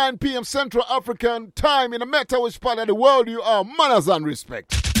 p.m. to 9 p.m. Central African time, in no matter which part of the world you are, manners and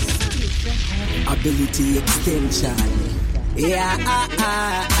respect. Ability extension. Yeah,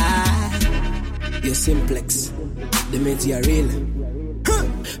 You're simplex. The media real.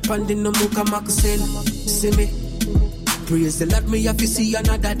 Pandin no muka makusen. See me. Praise the Lord, me have to see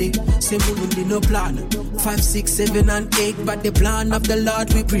another day. Say me with no plan. 5, 6, 7, and 8, but the plan of the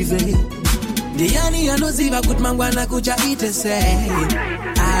Lord we prevail. The yani I know ziva good man wanna go ja eat and say.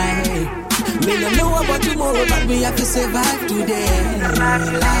 I me no know about tomorrow, but me have to survive today.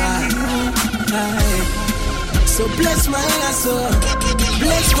 So bless my soul,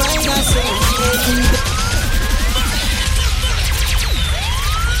 bless my soul.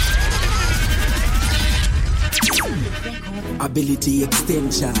 Ability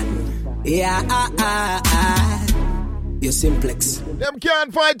extension. Yeah, You're simplex. Them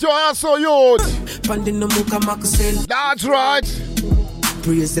can't fight your ass, so youth. That's right.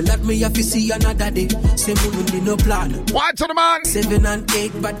 Praise the Lord, me have to see another day. Say me with no plan. Watch the man. 7 and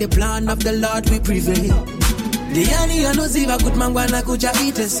 8, but the plan of the Lord we prevail. The yani I know ziva good man wanna go ja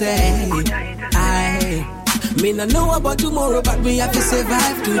eat and say. I me no know about tomorrow, but me have to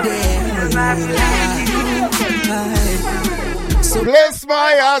survive today. So bless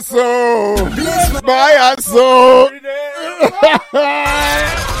my asshole. Bless my asshole.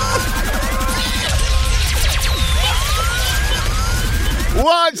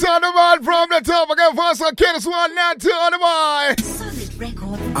 Watch on the man from the top. I got first one, Kenneth 1, 9, 2 on the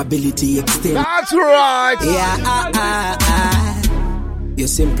boy. Ability extend. That's right. Yeah, You're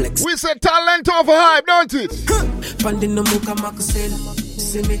simplex. We said talent over hype, don't it? Pandin no muka makusen.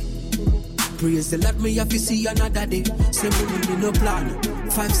 See me. Praise the Lord, me have to see another day. Say me with no plan.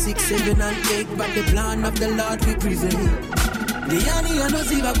 5, 6, 7, and 8, but the plan of the Lord we prevail. The yani I know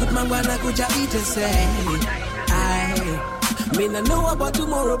ziva good man wanna go ja eat and say. I me no know about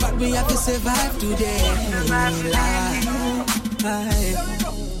tomorrow, but me have to survive today.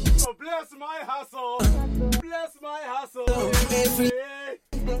 So bless my hustle. Bless my hustle.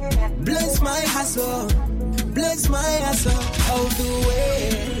 Bless my hustle. Bless my hustle. All the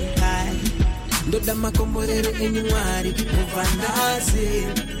way. Ndoda makomborero enyuari muvanase.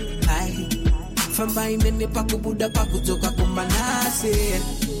 Famba inene pakubuda pakutoka kumbanase.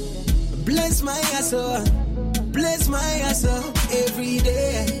 Bless my hustle. Bless my hustle every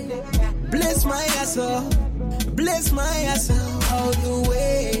day. Bless my hustle. Bless my hustle all the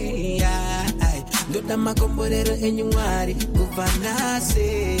way. Ndoda makomborero enyuari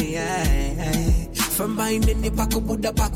kuvanase. Famba inene pakubuda pakutoka